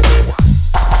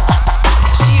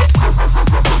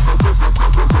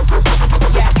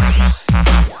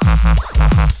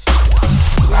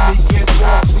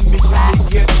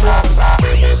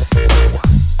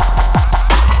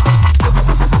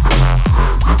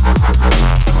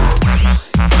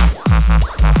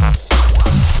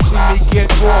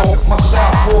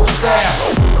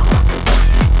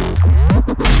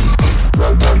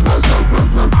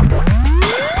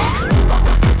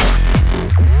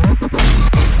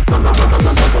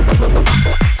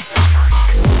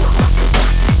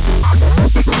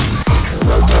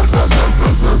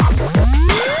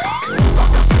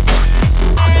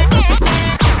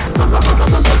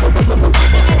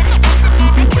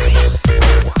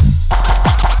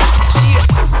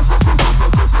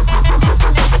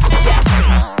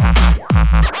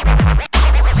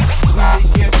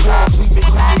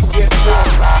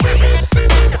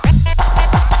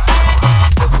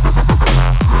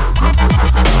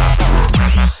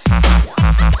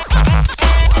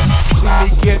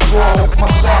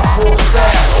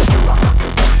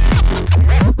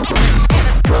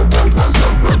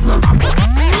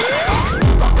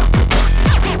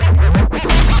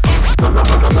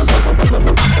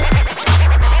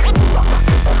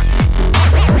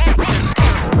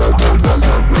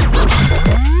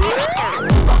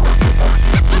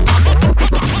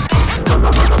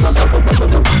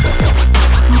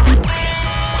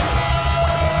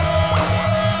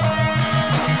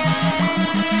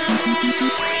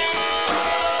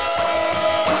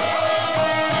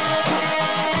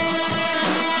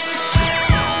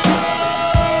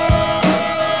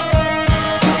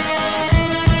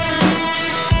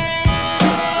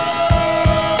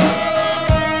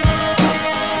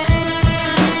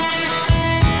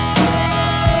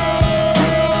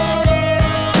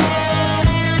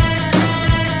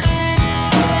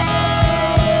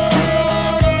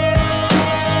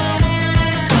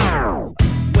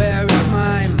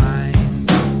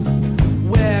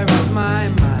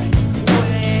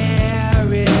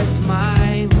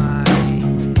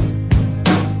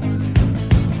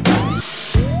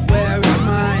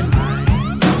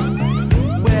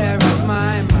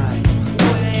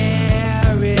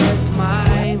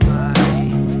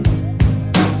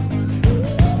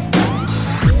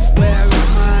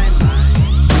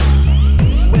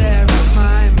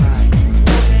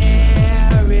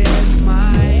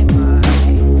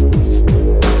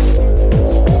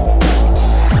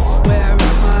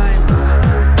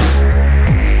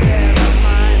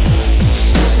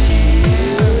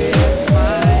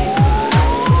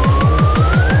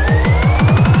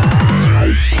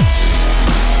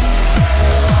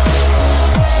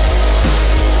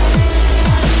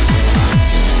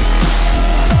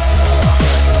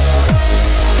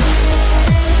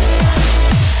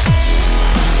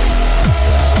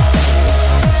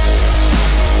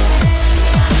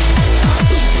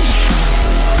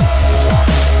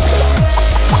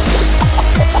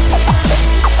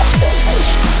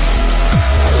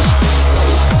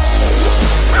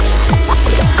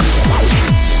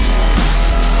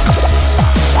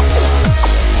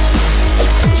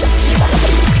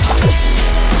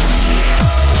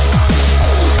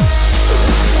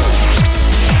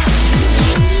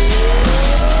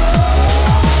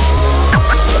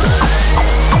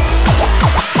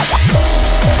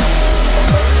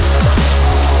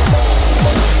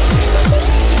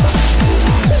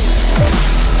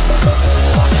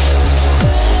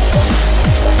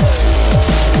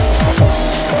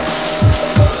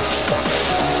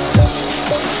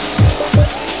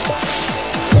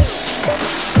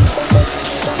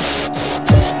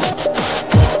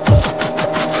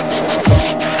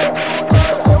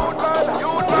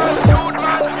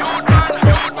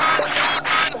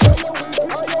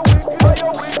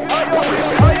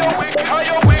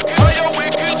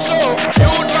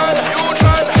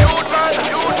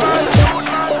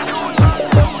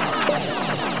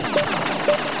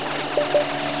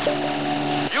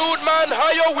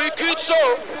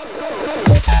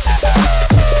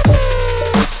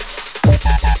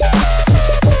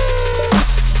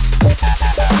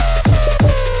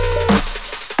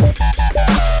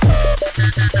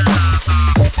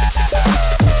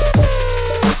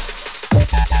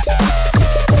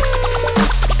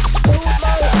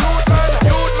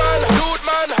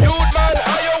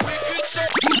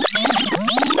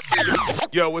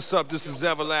 Yo, what's up? This is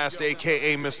Everlast,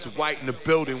 aka Mr. White, in the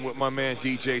building with my man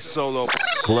DJ Solo.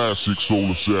 Classic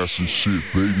soul assassin shit,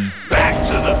 baby. Back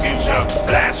to the future,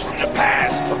 blast from the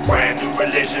past. A brand new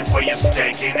religion for your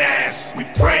stinking ass. We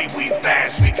pray, we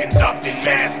fast, we conduct in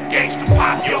mass. Gangsta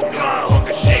pop your gun, hook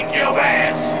and shake your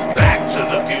ass. Back to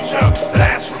the future,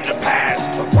 blast from the past.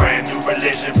 A brand new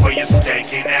religion for your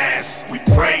stinking ass. We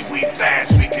pray, we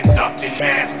fast, we conduct in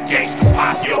mass. Gangsta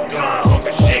pop your gun,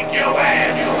 hook and shake your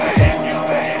ass.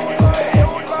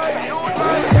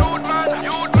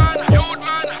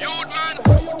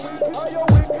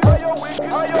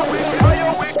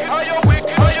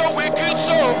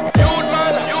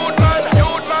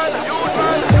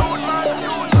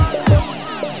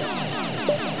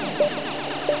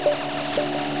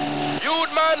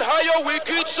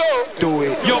 Do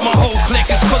it. Yo, my whole clique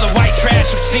is full of white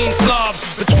trash, obscene slobs.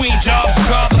 Between jobs,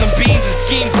 gobbling beans and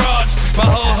scheme broads. My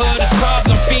whole hood is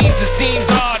problem fiends, it seems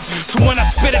odd. So when I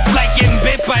spit, it's like getting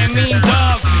bit by a mean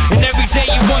dog. And every day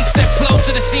you one step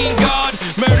closer to seeing God.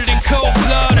 Murdered in cold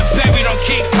blood and buried on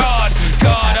Cape Cod.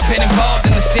 God, I've been involved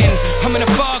in the sin. I'm in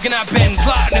a fog and I've been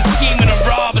plotting and scheming to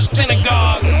rob a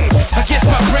synagogue. I guess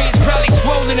my brain's probably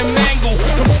swollen and mangled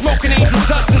from smoking angel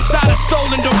dust inside a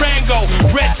stolen Durango.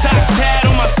 Red Sox hat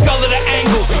on my skull at an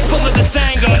angle, full of this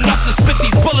anger, enough to spit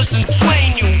these bullets and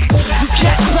slain you. You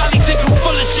cats probably think I'm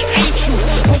full of shit, ain't you?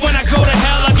 But when I go to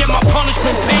hell, I get my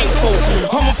punishment painful.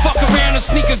 I'ma fuck around and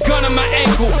sneak a gun in my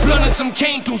ankle, blunting some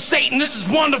cane through Satan. This is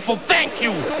wonderful, thank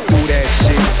you. Do that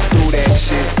shit, do that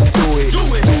shit, do it, do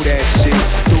that shit,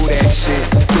 do that shit,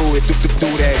 do it, do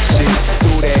that shit,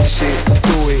 do that shit,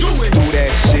 do it, do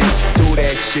that shit, do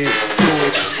that shit, do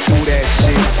it, do that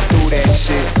shit, do that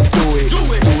shit, do it,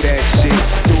 do that shit,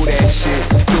 do that shit,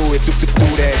 do it, do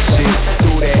that shit,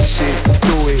 do that shit,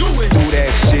 do it, do that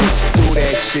shit, do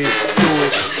that shit, do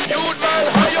it. You'd man,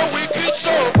 how your wicked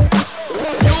show.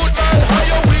 You'd man, how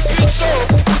your wicked show.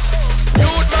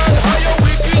 You'd man, how your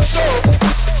wicked show.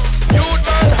 You'd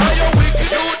man, how your wicked.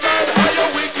 You'd man, how your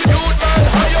wicked. You'd man,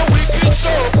 how your wicked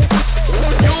show.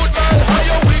 You'd man, how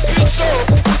your wicked show.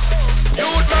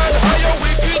 You'd man, how your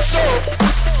wicked show.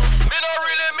 Me no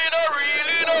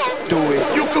really know. Do it.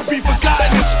 You could be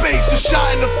forgotten in space, a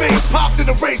shot in the face, popped in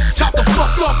a race, chopped the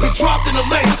fuck up and dropped in a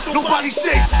lake. Nobody's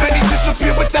safe, many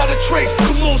disappear without a trace.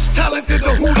 The most talented,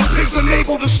 the Huda pigs,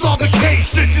 unable to solve the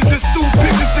case. Stitches and stool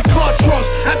pigeons and car trunks.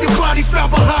 Have your body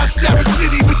found behind Starry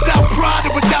City without pride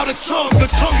and without a tongue. The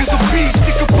tongue is a beast,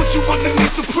 it can put you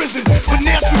underneath the prison. But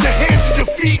nails with your hands and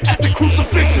your feet at the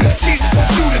crucifixion. Jesus and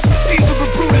Judas, Caesar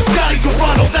and Brutus, Scotty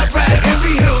Garano, that rat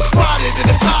Henry Hill spotted in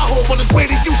a Tahoe on his way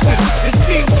to Houston. His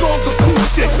theme song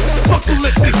acoustic, fuck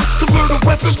ballistics. The murder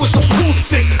weapon was a pool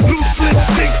stick. Loose lips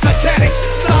sink Titanics,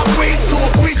 sideways to a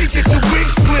breezy, get your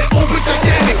wings split. Open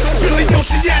gigantic, Billy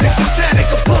Oceanic, satanic.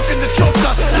 A punk in the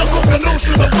chocha, look on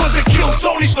Canosa, the wasn't killed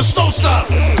Tony for Sosa.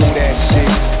 Do that shit,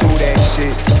 do that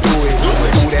shit, do it,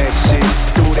 do that shit,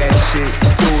 do that shit,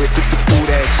 do it, do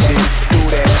that shit, do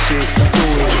that shit, do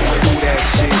it, do that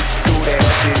shit, do that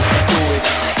shit, do it,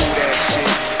 do that shit,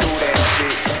 do that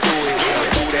shit, do it,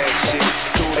 do that shit,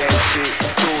 do that shit,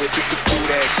 do it, do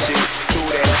that shit, do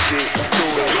that shit, do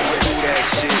it, do that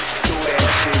shit, do that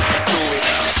shit, do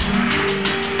it.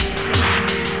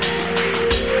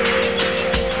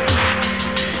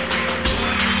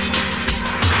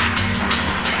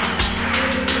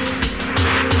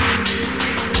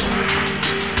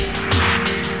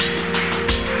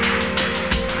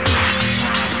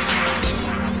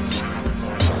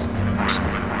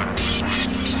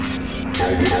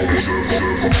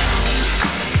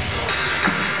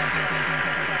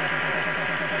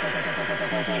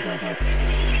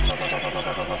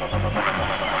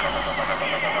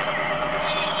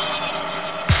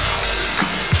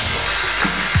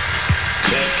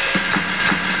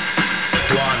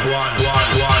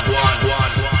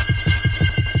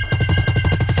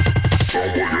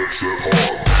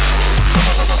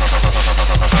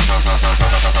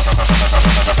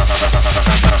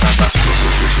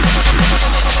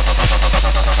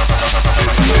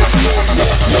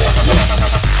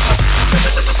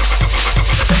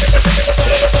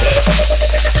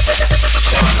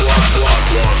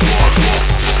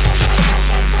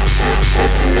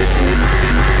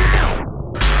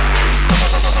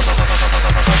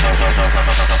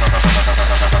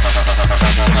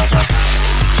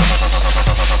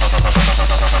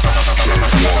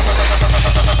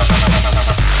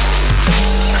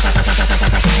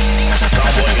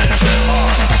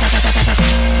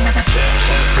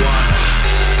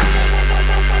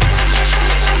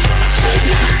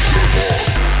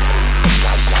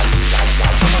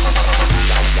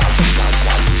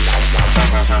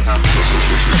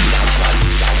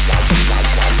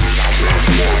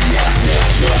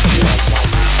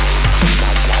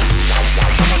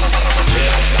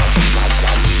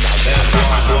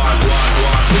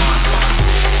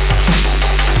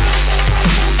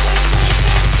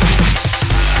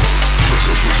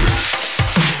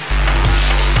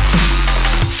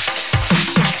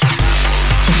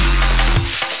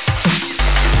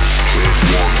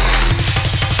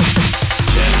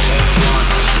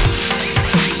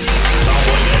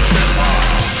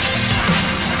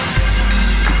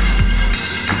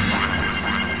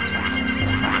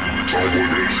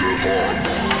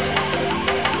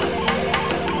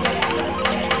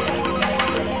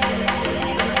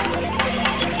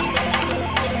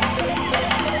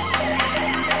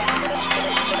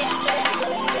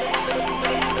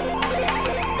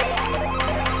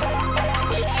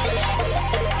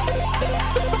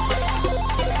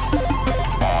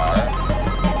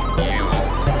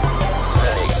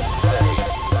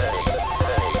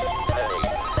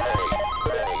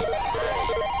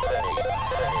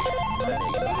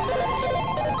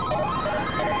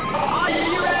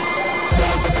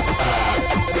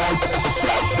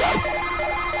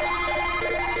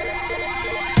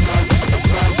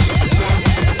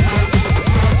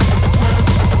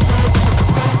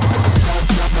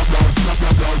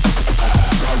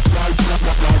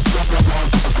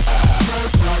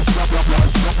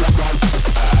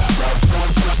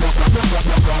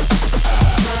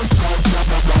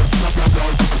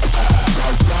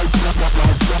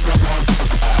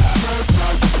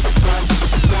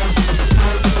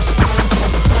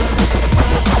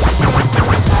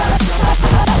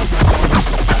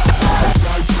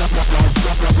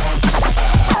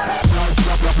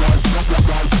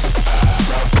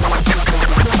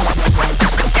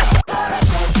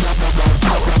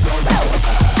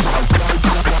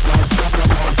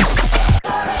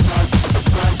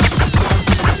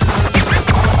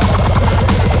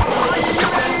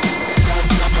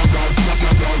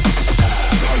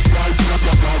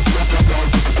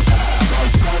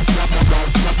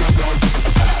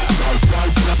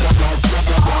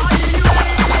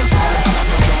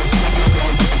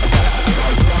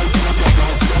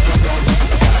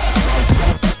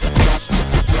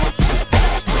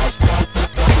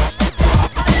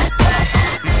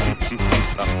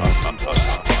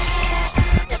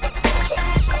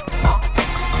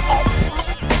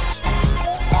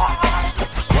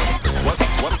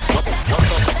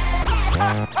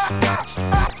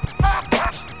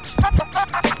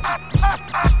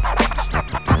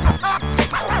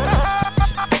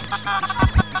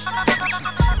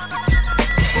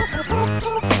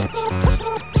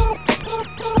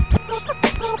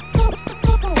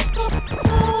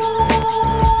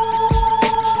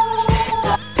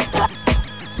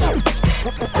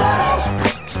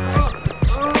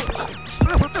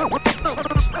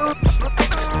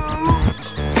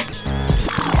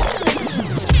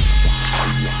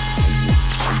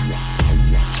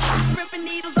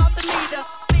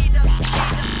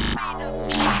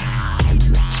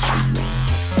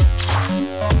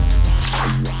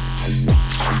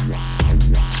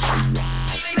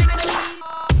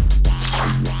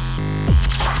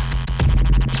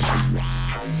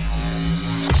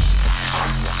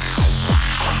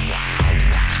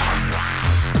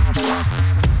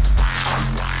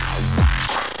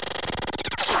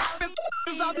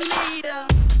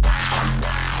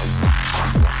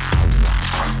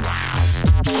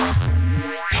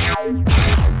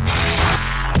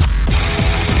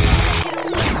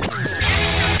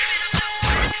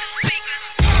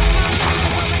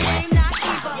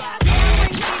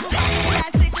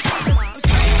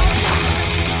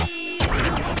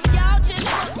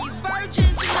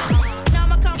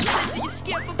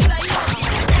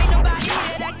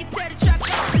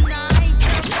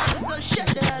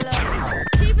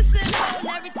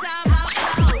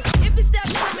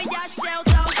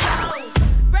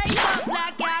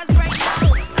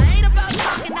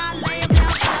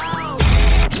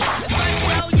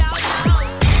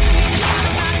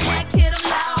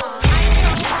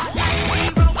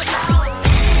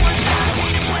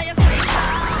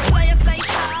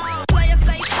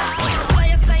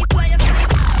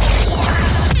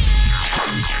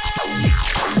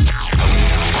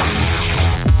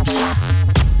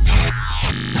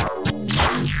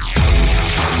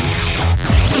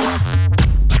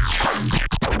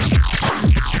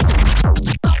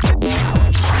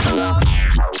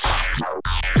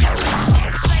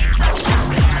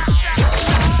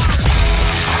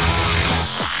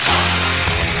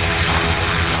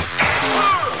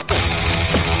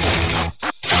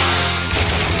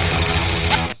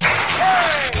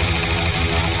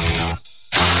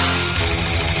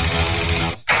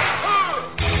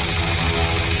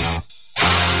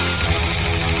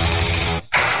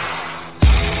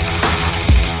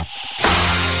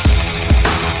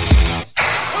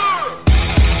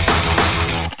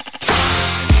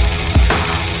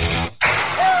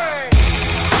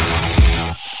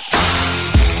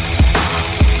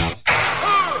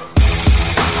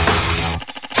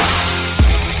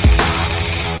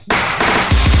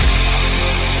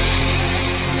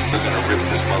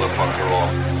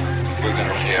 We're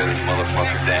gonna tear this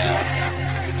motherfucker down.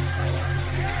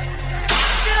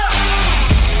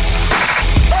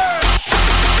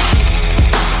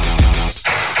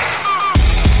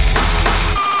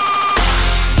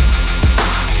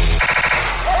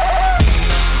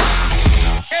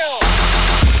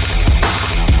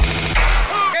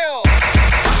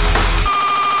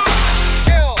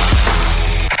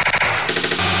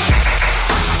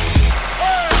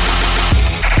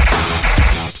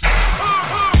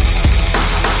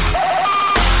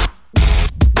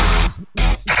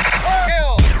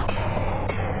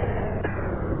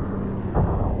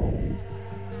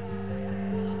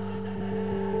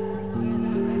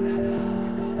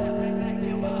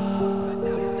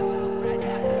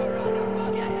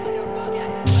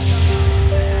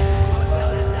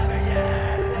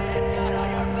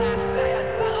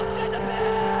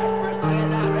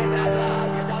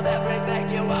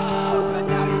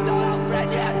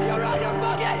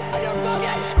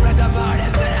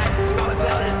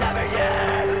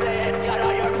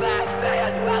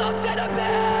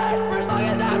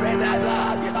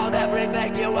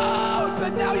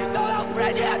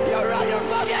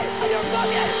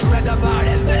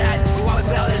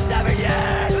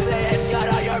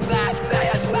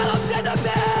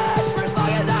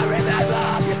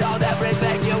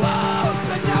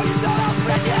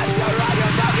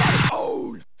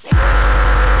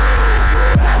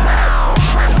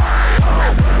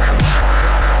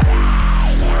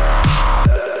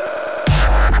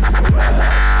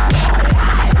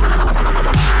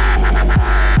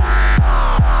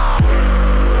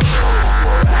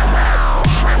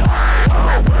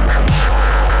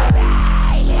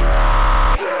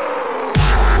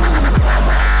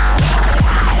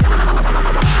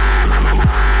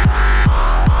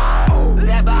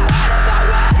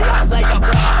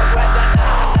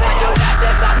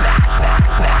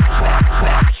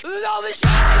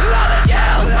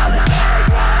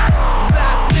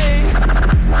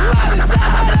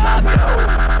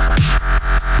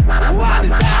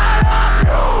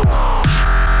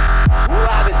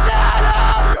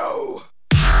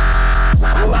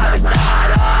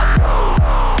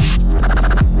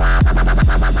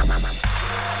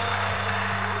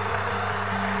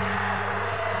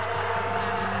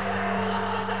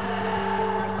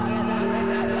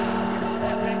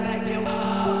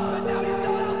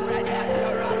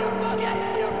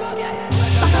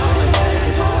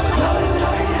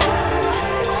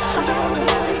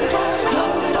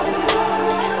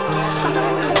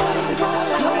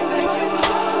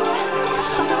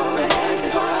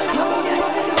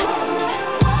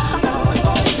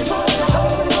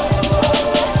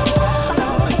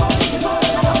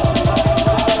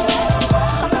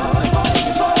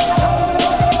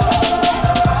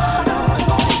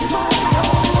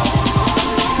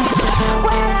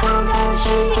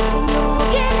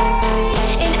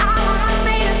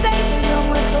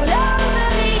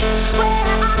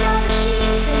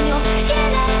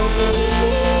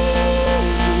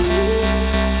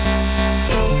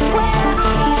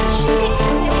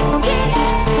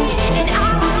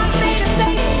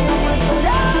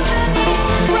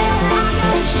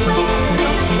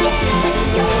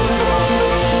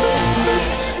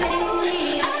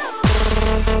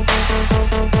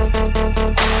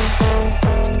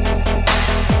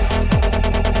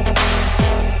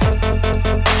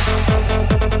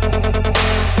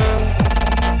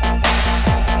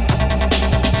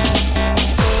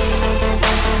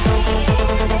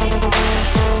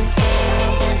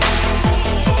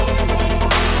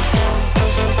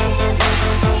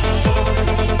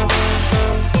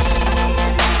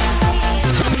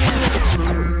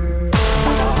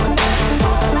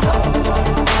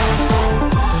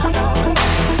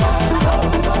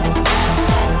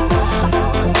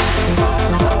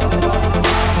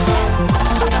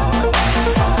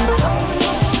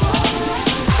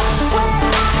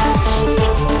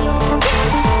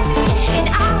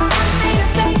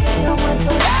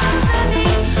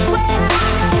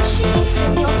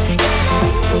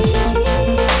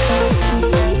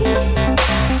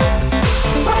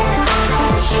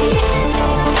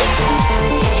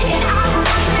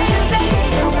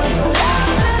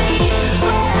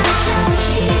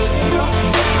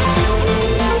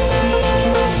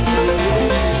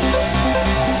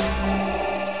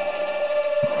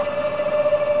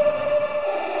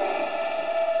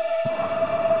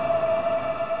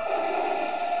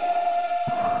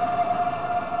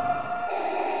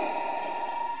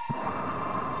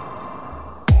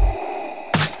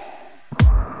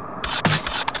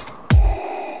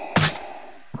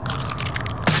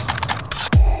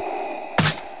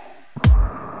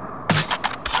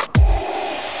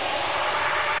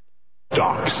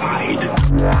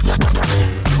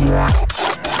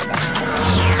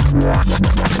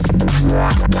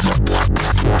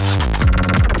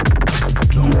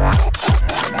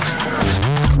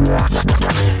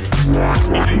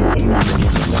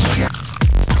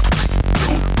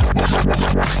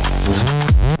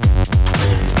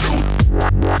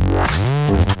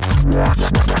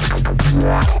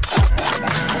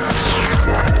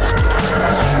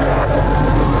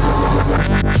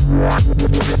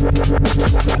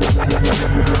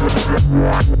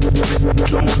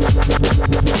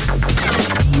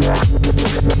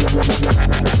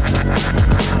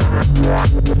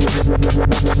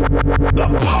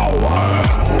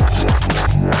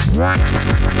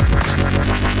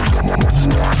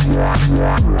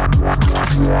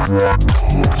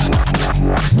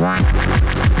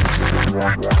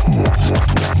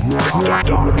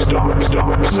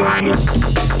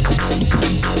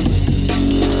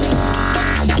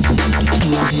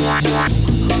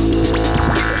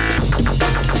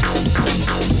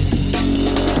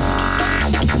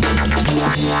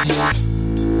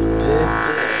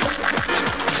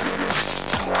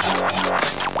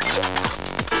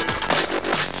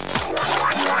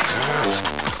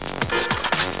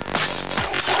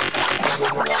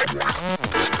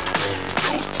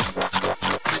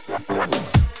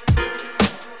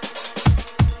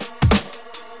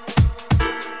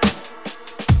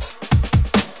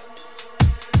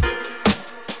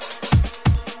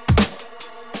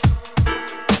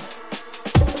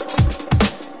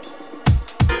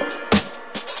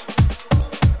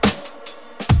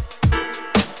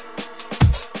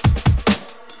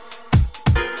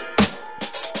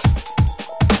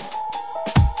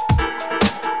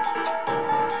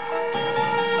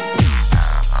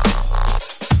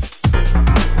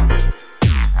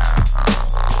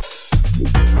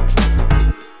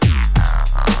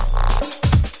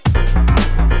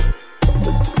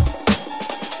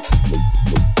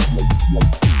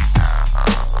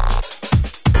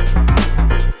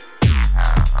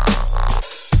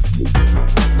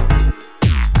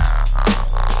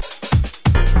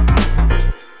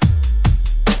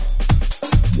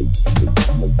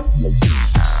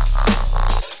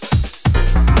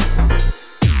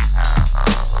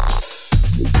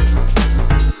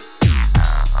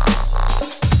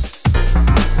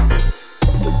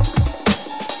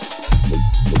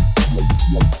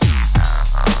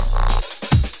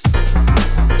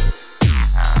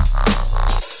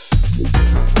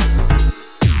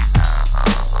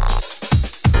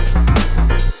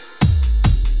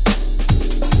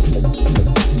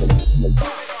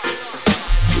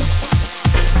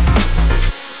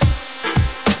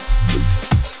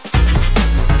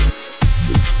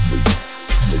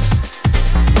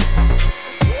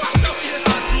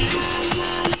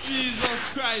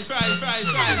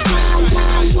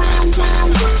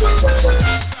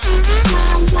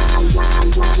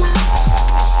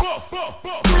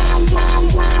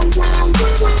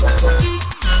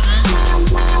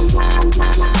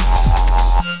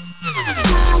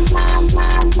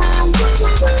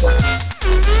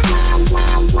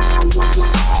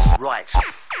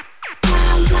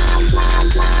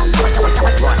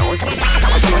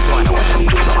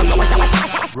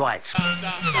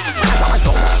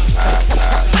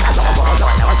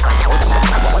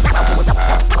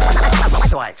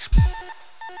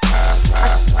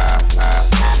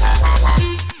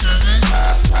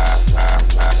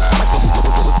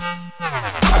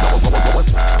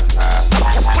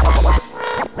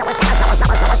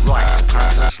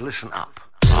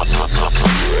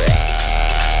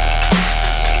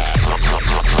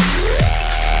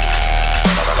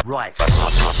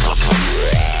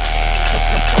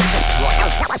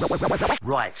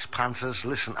 Right, Panthers,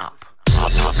 listen up.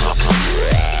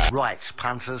 Right,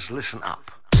 Panthers, listen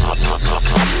up.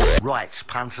 Right,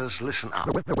 Panthers, listen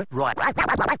up.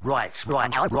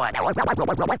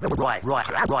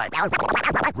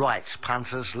 Right,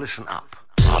 Panthers, listen up.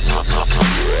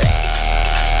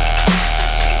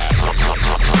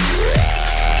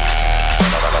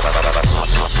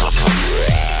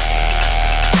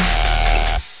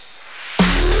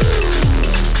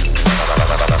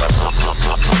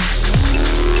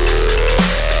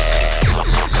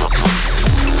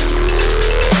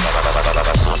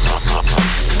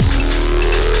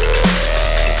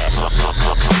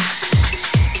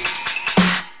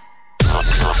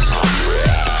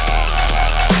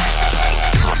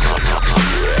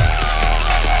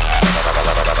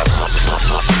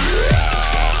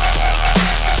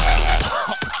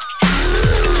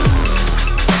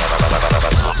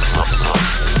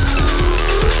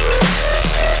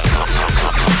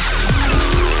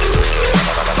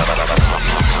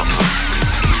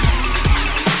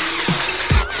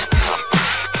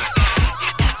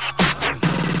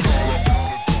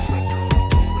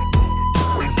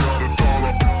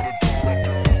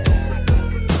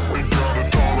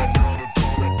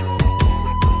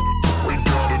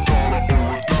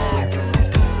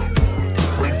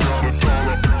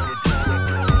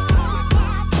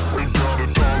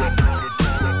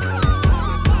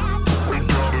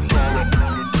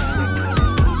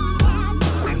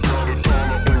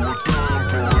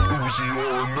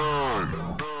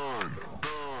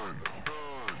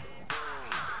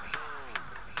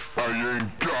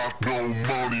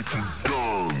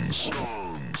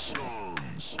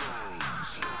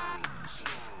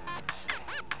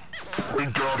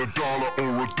 Ain't got a dollar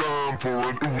or a dime for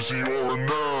an Uzi or a 9.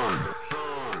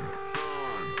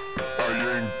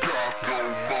 I ain't got no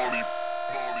money.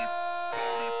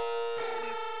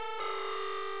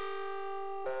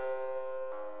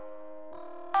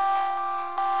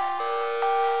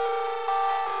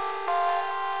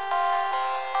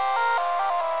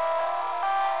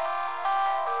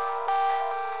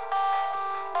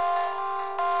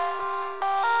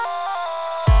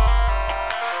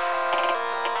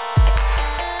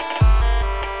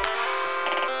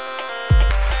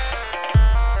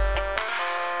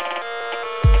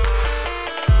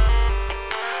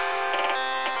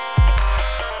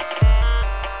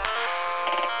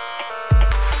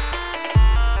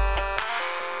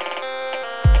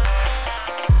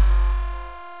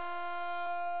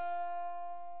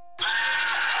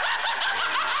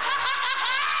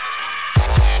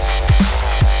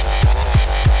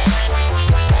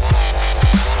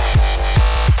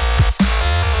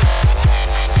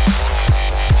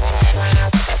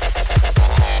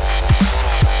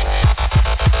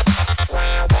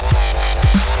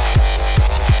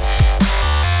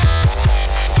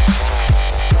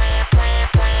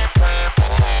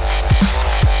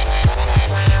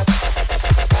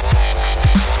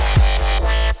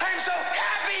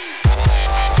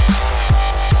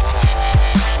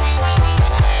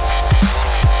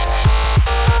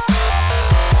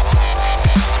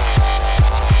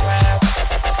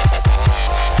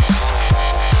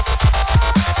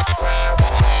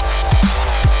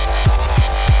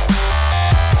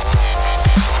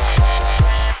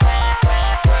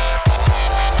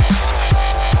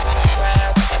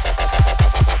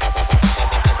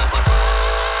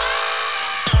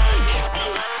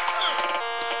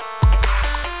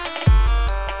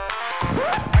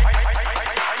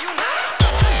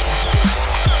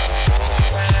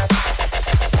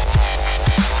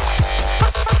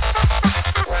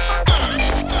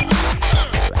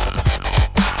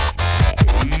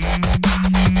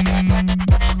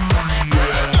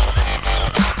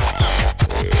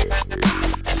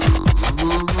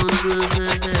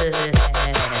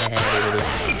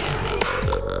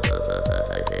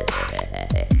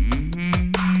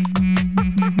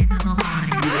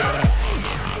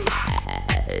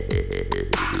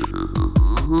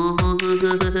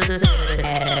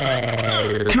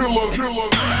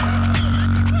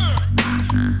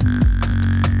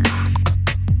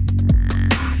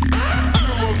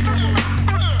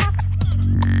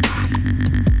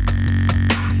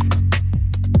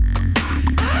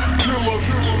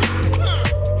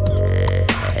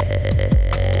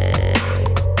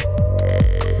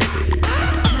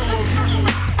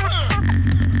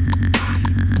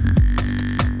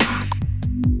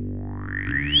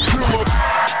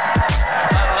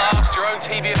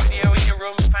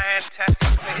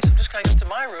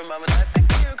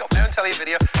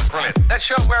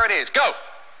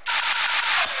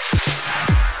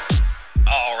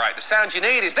 You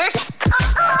need is this.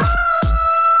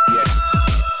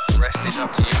 Rest is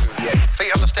up to you.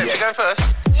 Feet on the steps. You going first?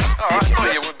 All right, I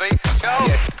thought you would be.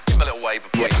 Charles, give him a little wave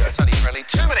before you go. It's only friendly.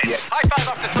 2 minutes. High five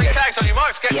after 3 tags on your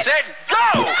marks. Get set.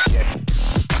 Go!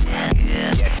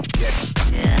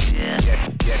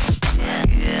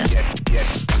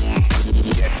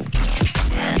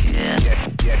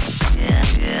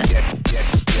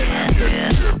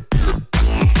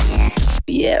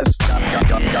 Yes.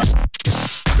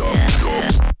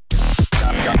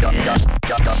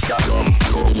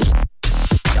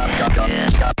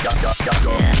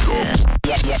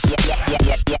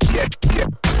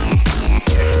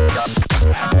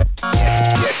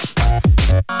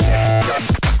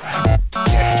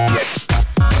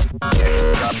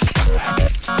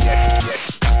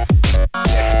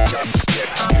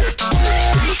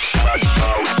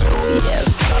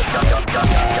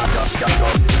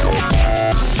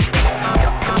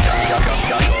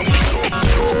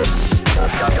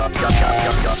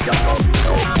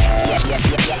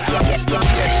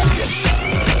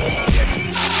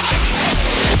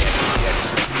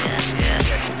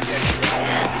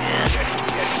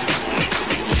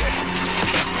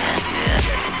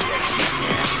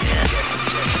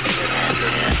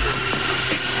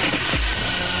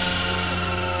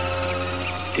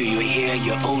 Do you hear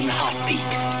your own heartbeat?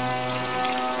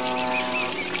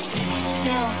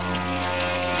 No.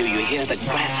 Do you hear the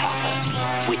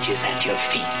grasshopper, which is at your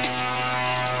feet?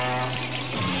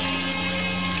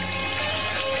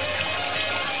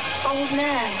 Old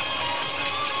man,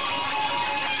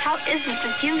 how is it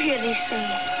that you hear these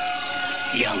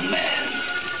things? Young man,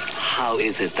 how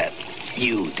is it that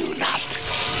you do not?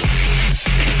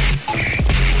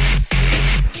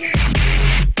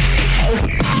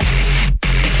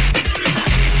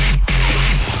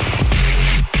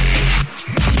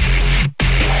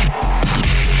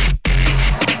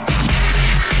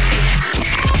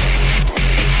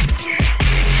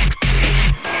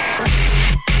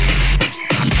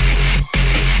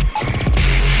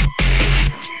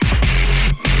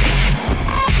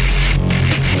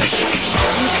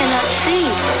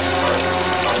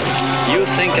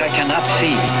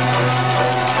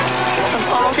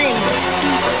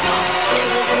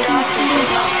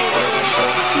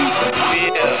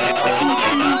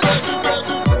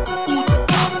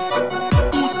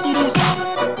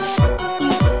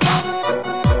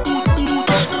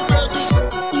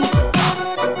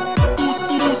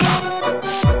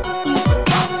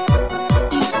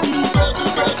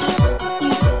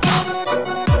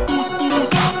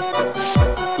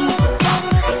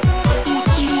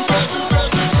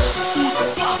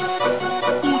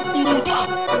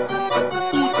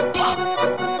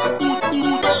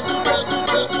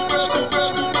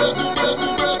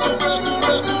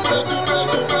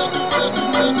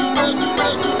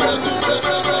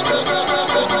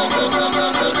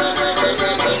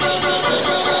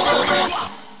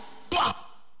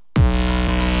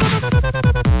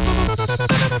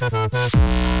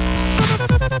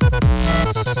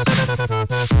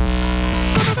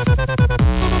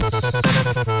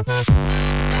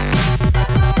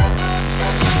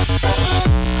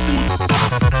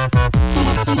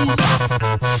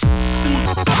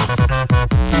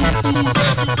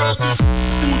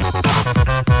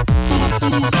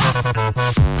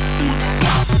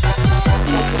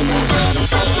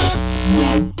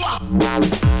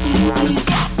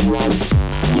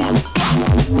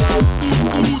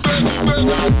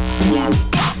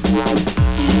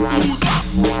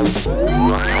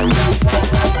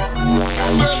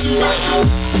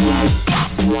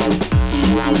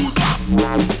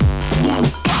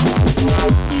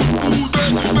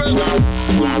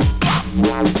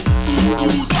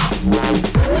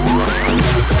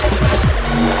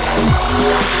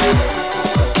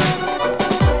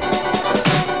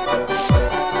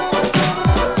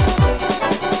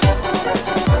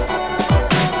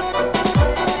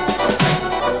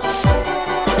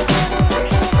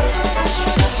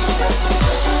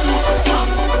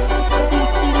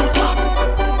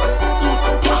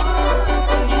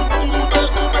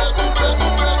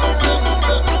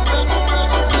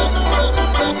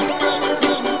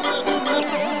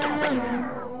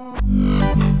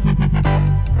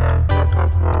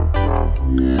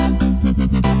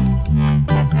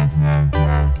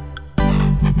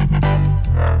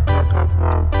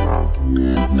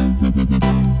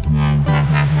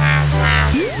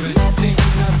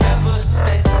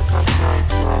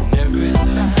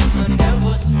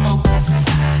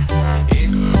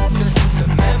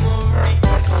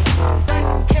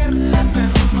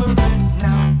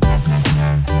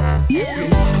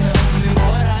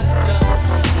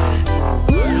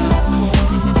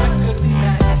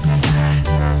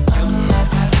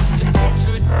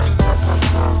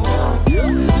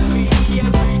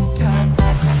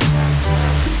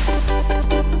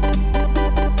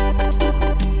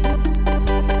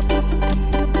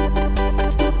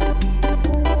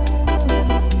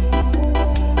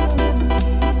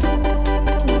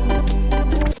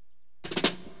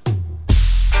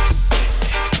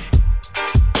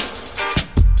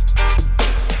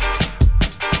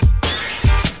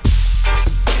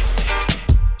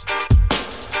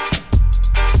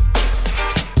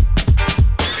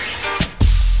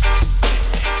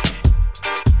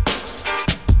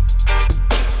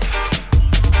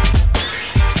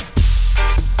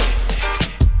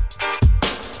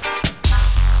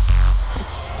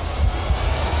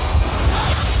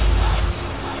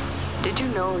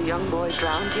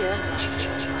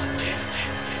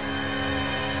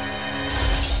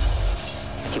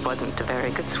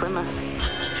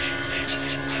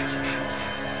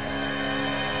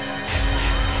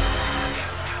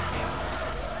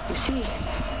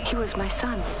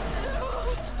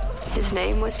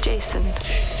 Jason.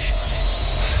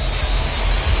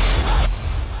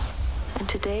 And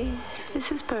today is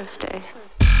his birthday.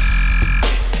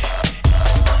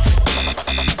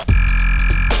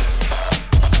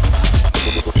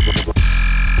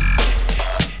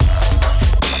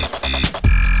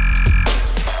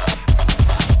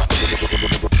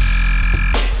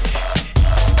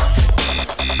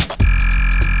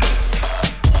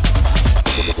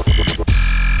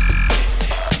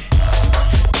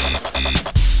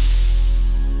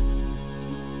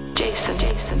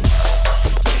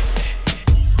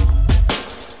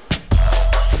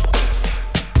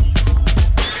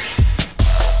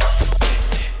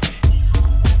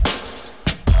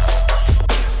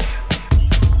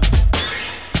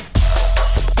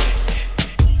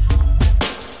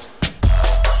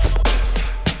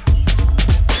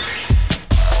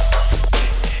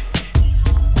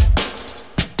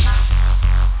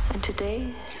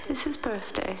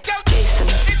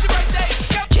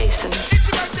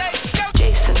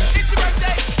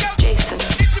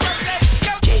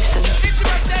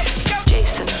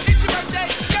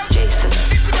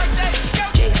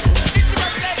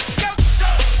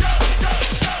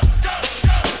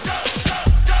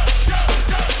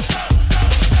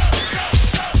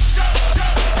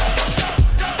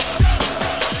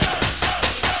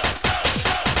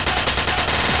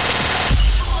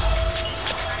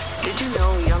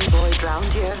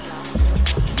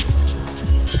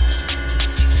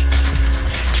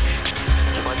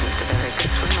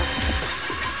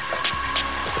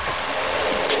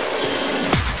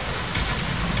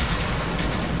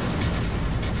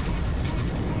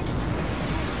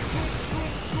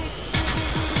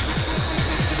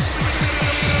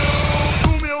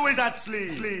 Wizard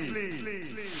Sleep.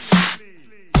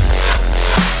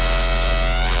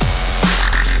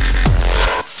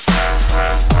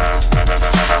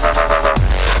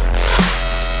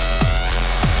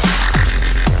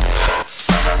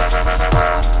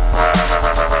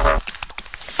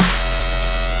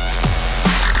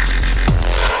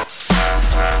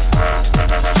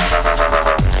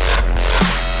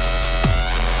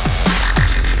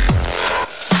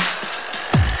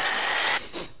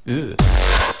 Ew.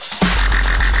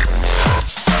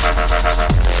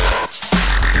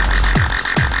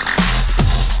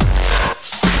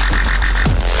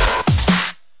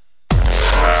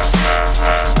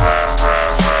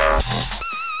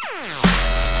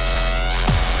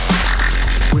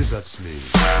 Wizard Sleep.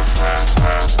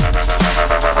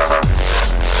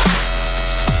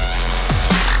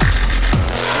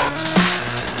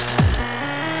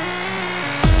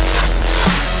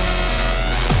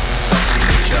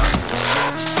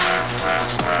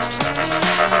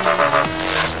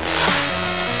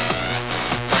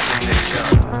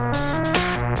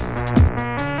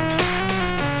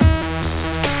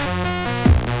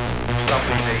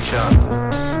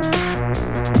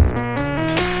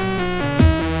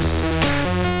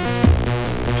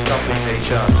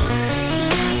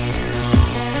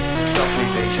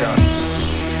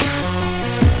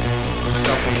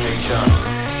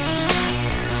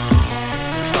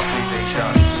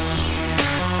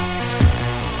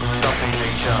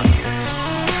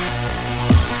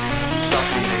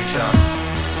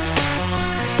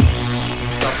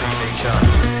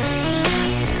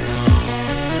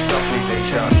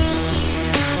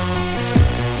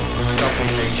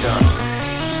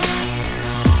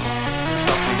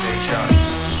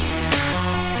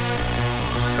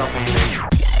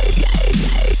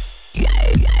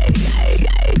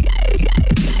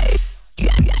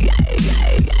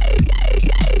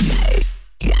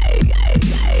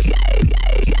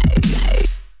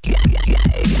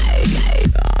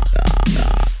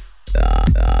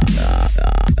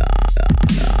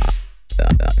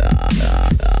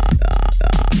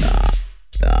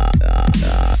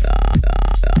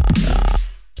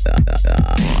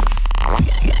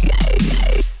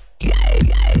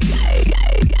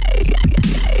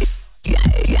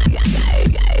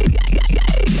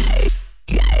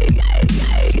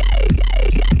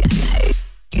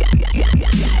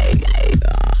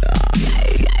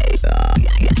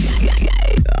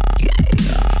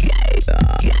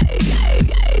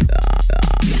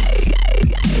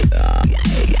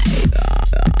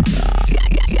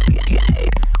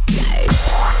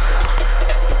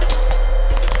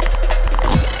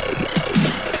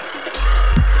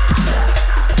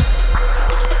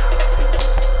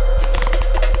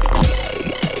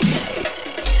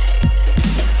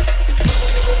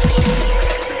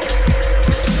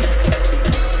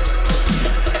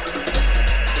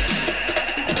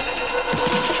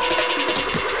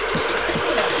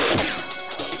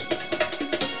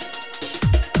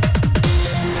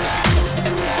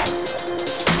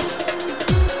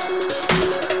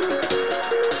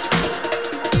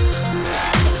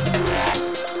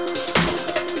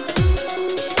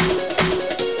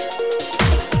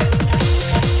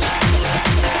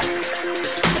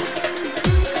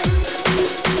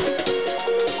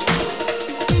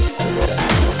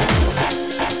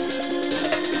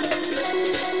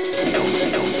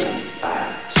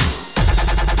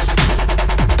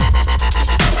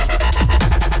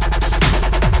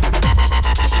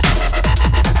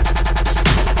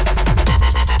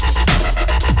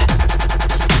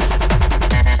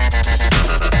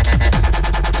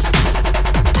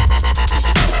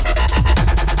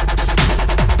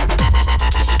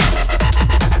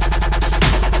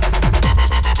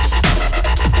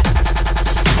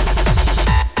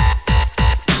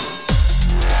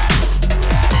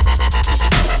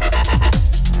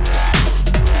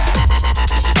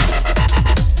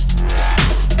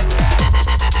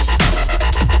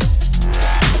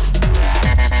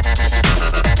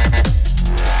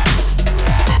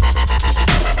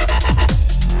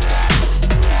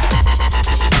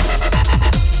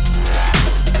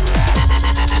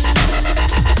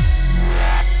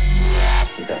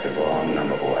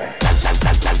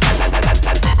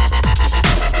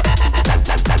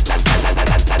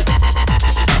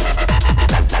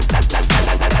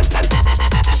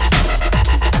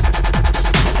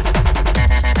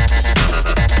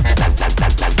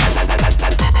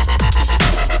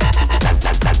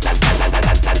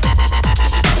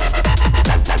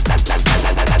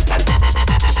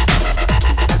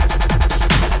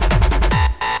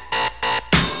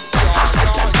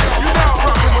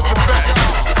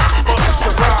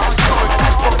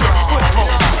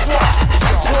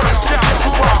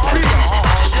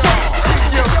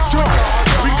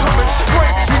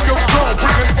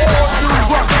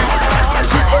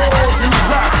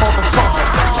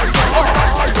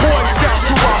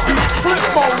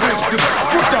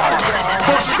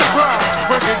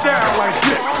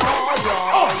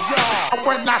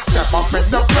 when I step up in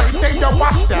the place, say yo,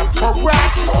 I step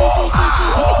correct.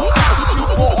 Got you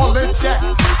all in check.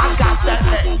 I got that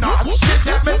head nod shit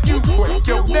that make you break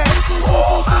your neck.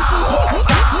 I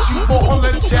got you all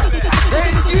in check.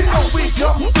 And you know we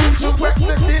come through to wreck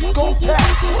the discotheque.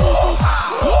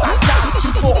 I got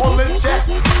you all in check.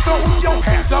 Throw your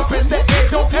hands up in the air,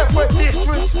 don't ever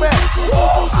disrespect.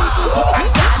 I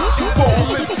got you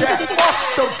all in check. Bust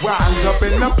the rhymes up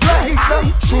in the place.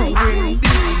 True indeed.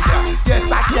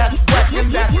 Yes, I get wrecked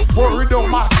and that's word on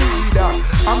my seed.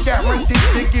 I'm guaranteed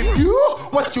to give you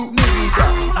what you need.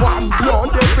 One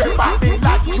blood, everybody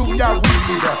like Junior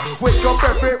Reed. Wake up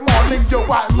every morning, yo,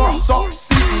 I must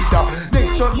succeed.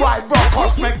 Nationwide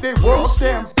rockers make the world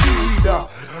stampede.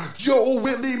 Yo,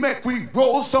 Willie, make we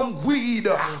roll some weed.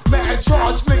 Man,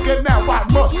 charge, nigga, now I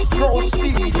must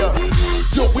proceed.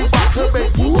 Yo, we about to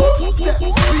make moves, set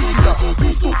speed.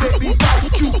 Peace to baby,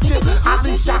 life, Q-tip,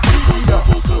 Alicia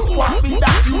Heed. Watch me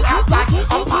knock you out like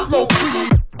Apollo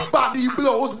Creed. Body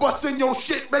blows, busting your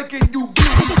shit, making you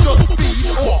bleed. Just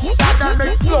feed off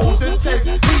dynamic flows and take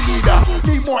heed.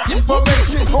 Need more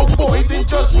information, oh boy, than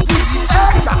just read.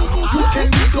 You can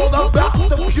read all about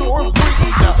the pure breed.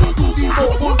 You be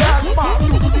mobile, that's my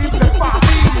beauty, let my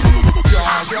seed.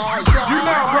 You're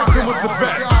now rocking with the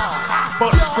best.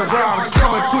 Busta Rhymes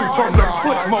coming through from the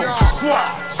Flip Mode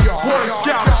Squad. Boy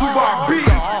Scouts who I be,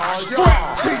 straight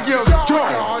to your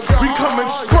dome. We coming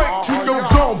straight to your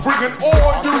dome, bringing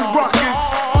all you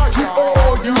rockets to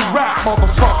all you rap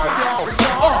motherfuckers.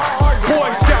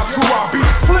 Boy Scouts who I be,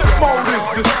 Flip Mode is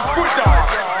the squitter.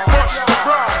 Busta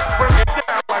Rhymes, bring it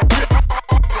down like this.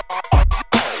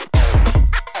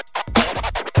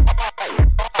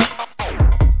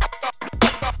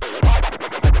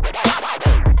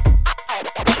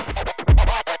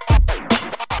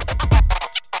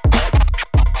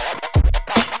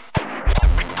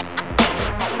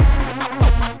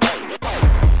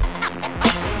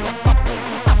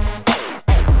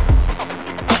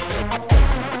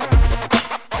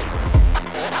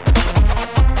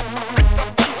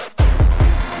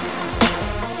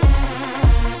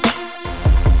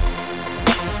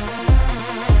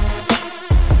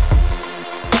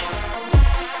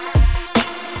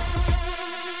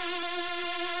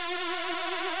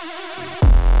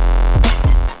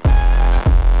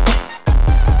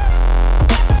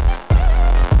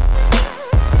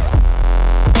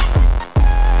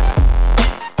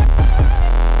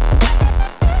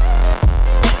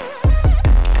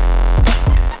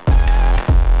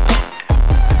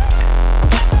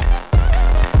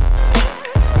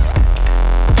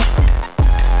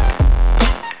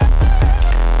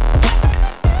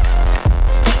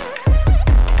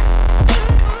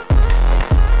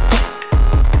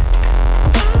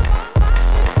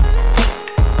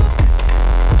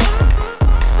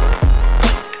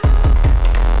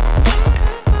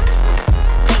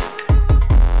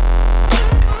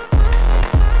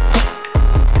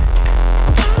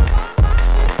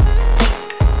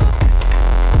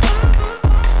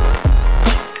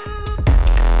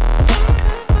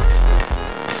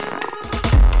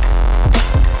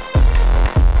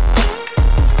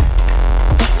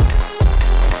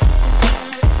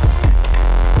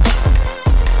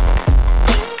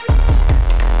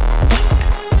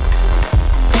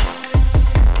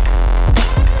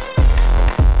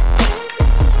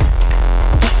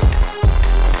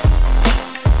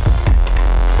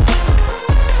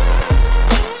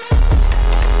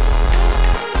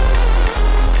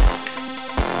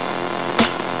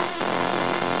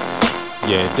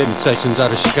 Yeah, Denton Sessions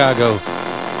out of Chicago.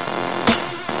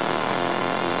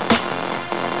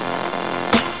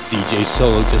 DJ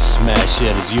Solo just smashed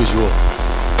it as usual.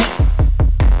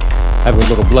 Have a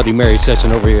little Bloody Mary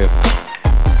session over here.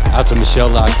 Out to Michelle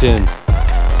locked in.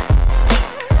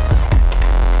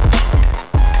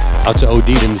 Out to OD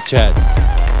in the chat.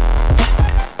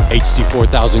 HD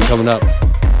 4000 coming up.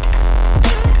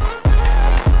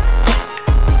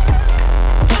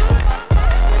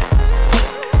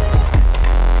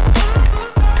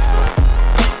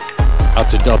 Out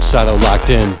to Dub Sato locked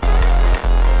in.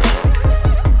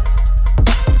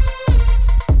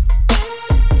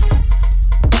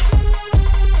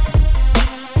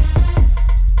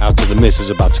 Out to the missus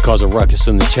about to cause a ruckus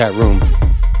in the chat room.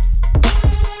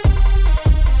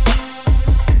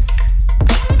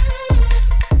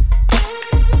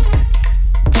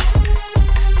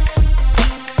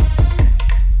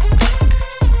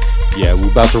 Yeah,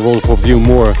 we're about to roll for a few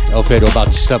more. El Fado about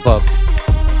to step up.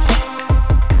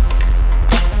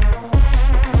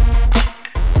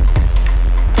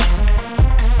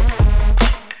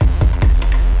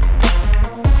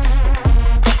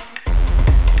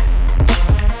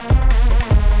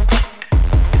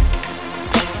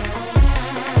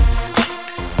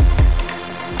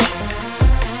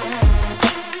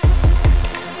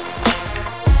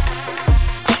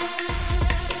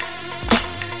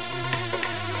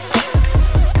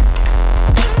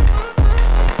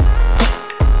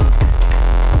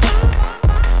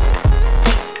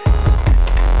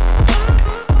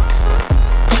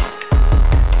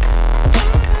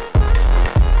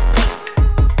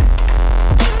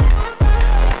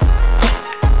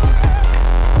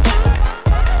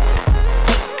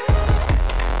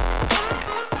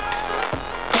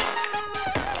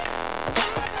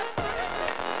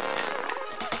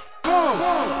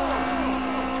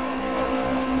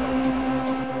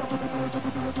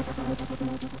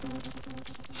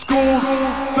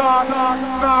 start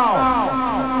now.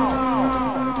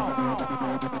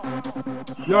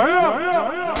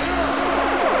 Yeah.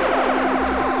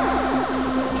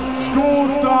 School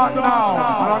start now,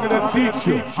 and I'm gonna teach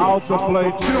you how to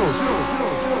play tune.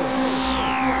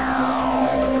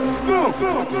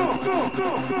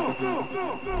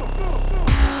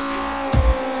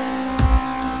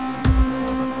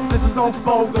 This is no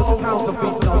bogus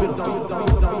counterfeit.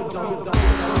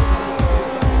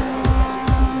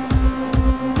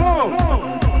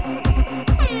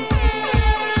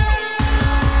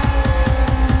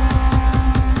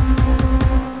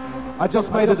 I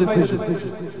just made a decision.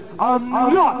 I'm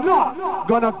not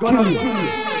gonna kill you.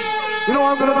 You know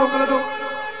what I'm gonna do?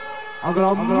 I'm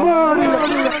gonna murder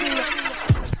you.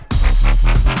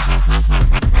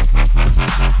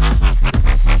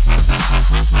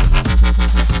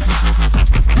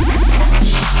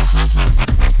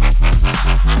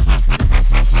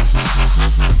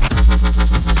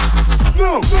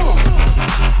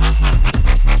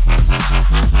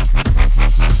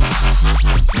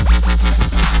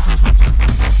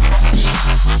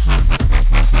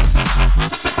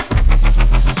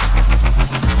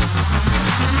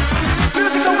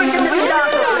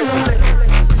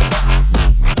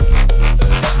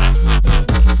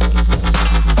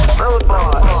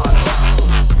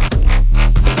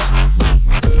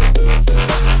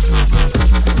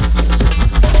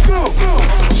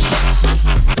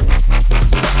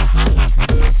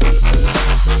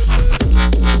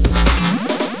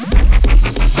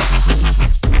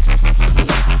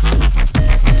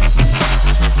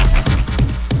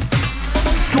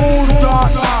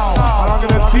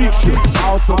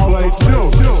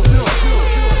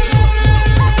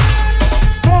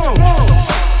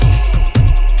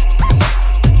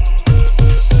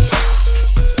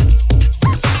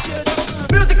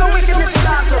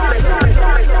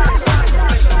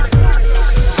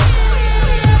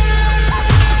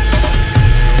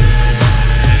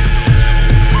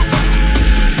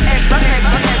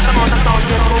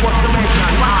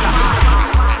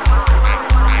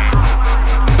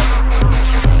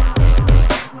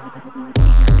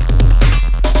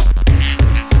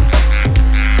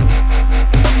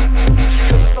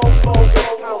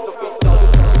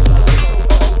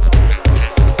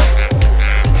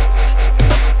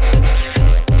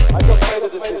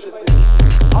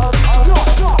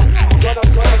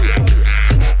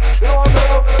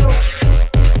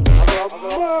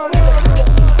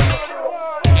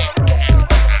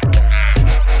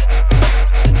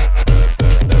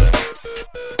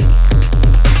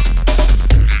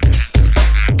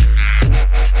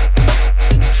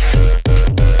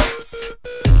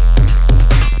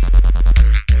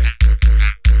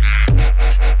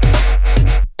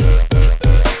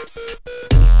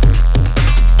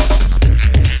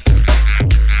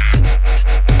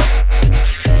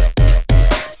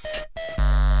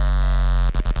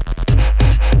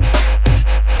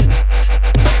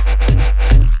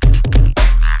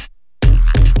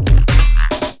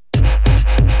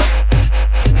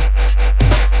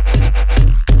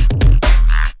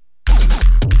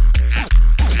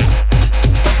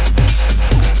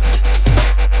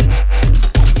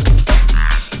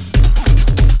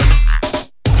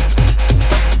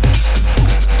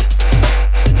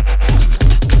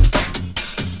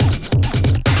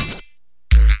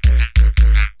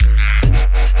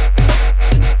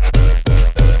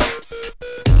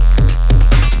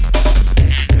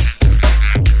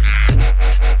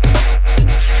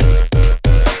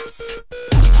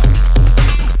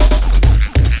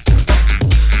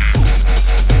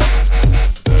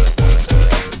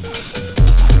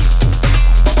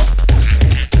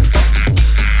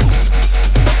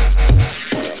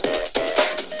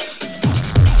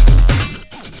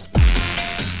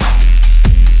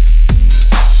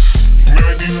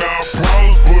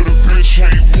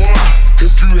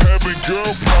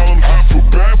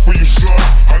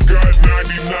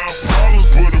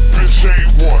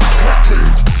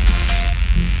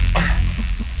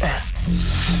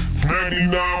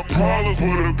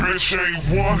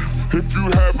 If you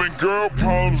having girl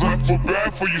problems, I feel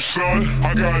bad for you, son.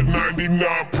 I got 99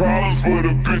 problems, but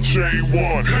a bitch ain't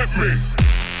one. Hit me.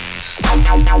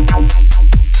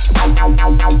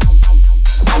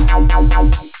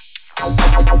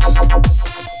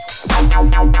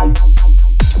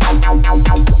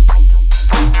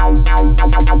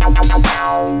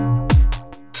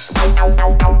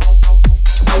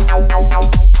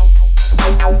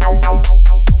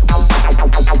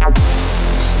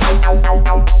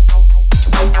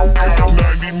 Got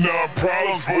 99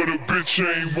 problems, but a bitch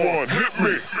ain't one. Hit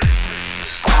me.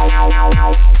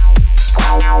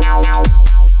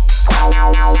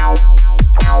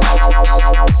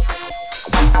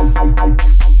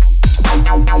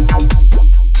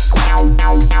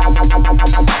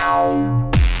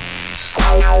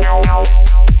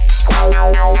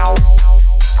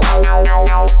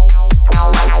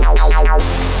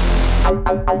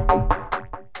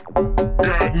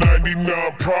 Got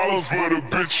 99 problems, but a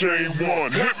bitch ain't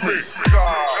one. Hit me.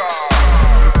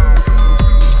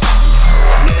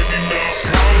 99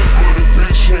 problems, but a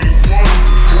bitch ain't one.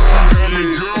 If you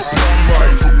having girl problems, I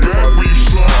feel bad for you,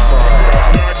 son.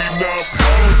 99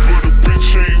 problems, but a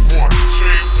bitch ain't one.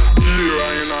 Yeah, I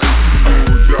ain't like you,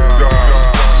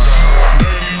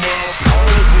 99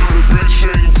 problems, but a bitch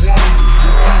ain't one. If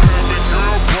you having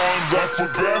girl problems, I feel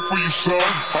bad for you, son.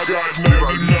 I got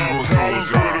 99 problems,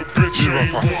 but a bitch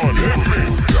ain't one. Hit me.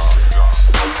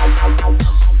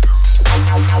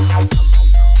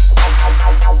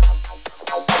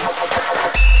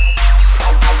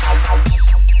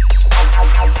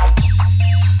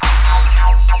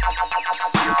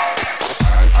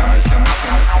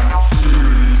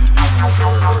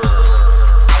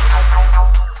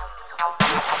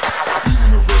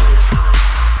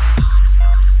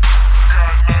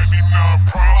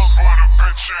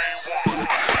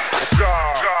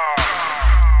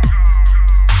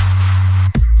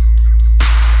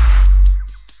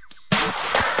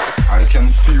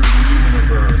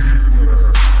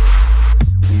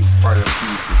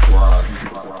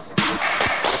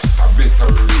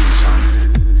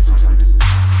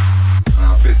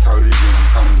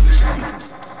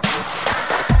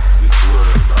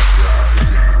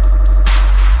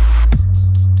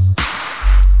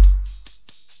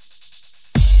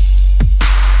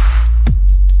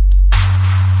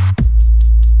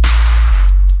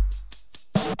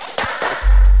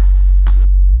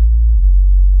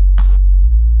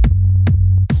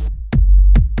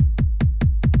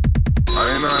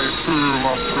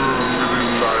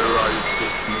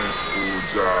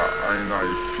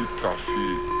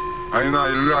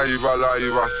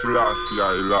 Alive, Selassie,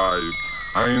 alive.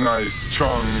 And I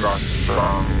strong,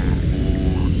 strong.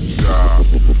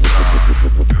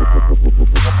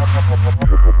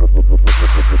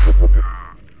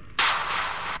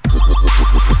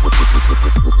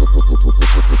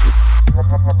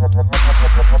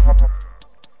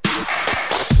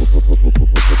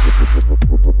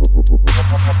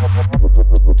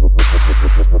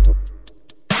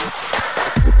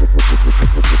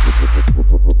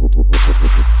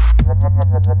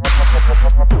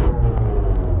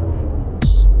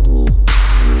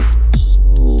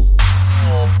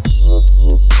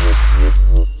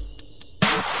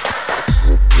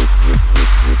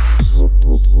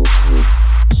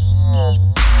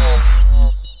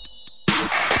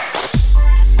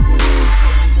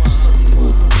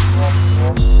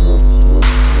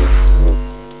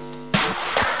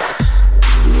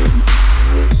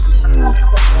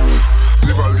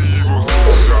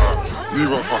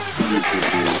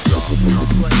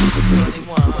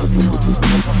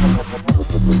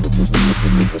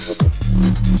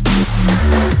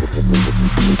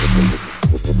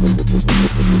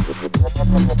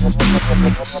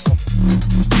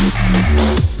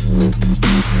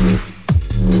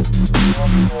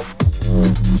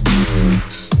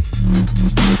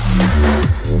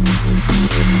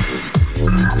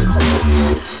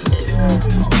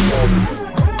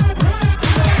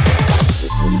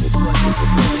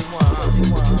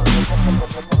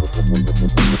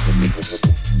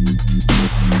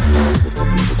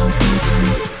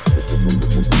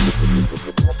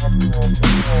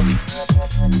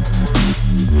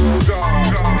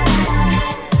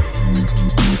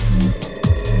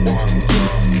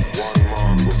 One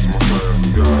man was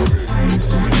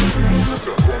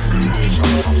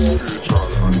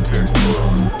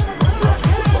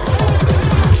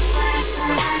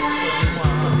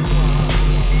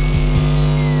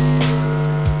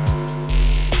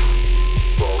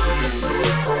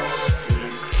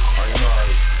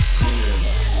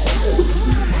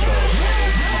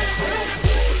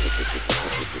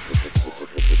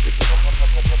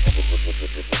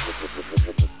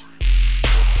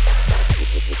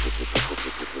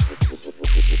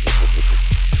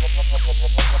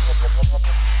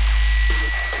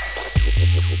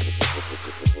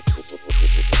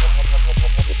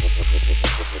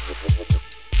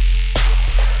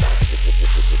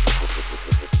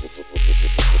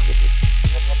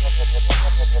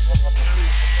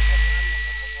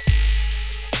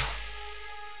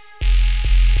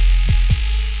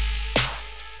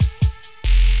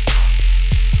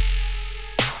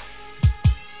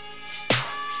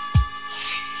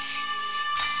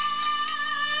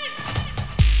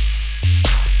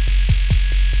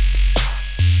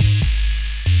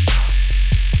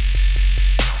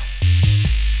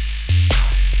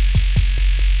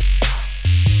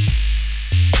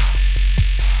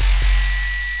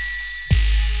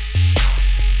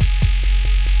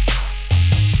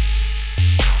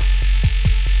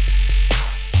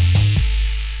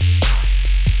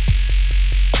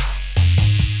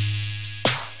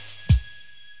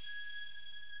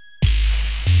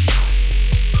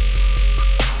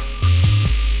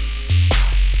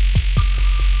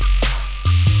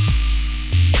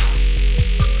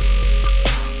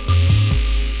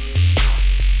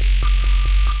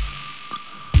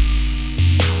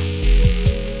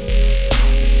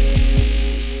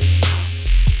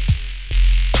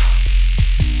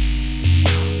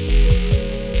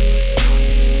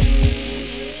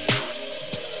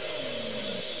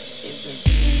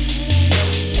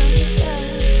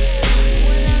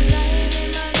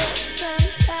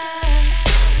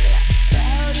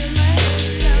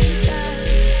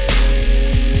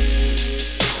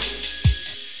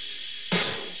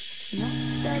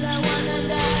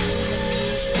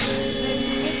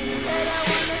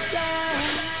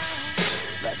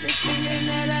feeling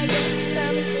that I get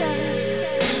sometimes.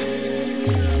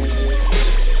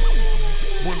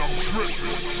 When I'm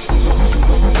tripping.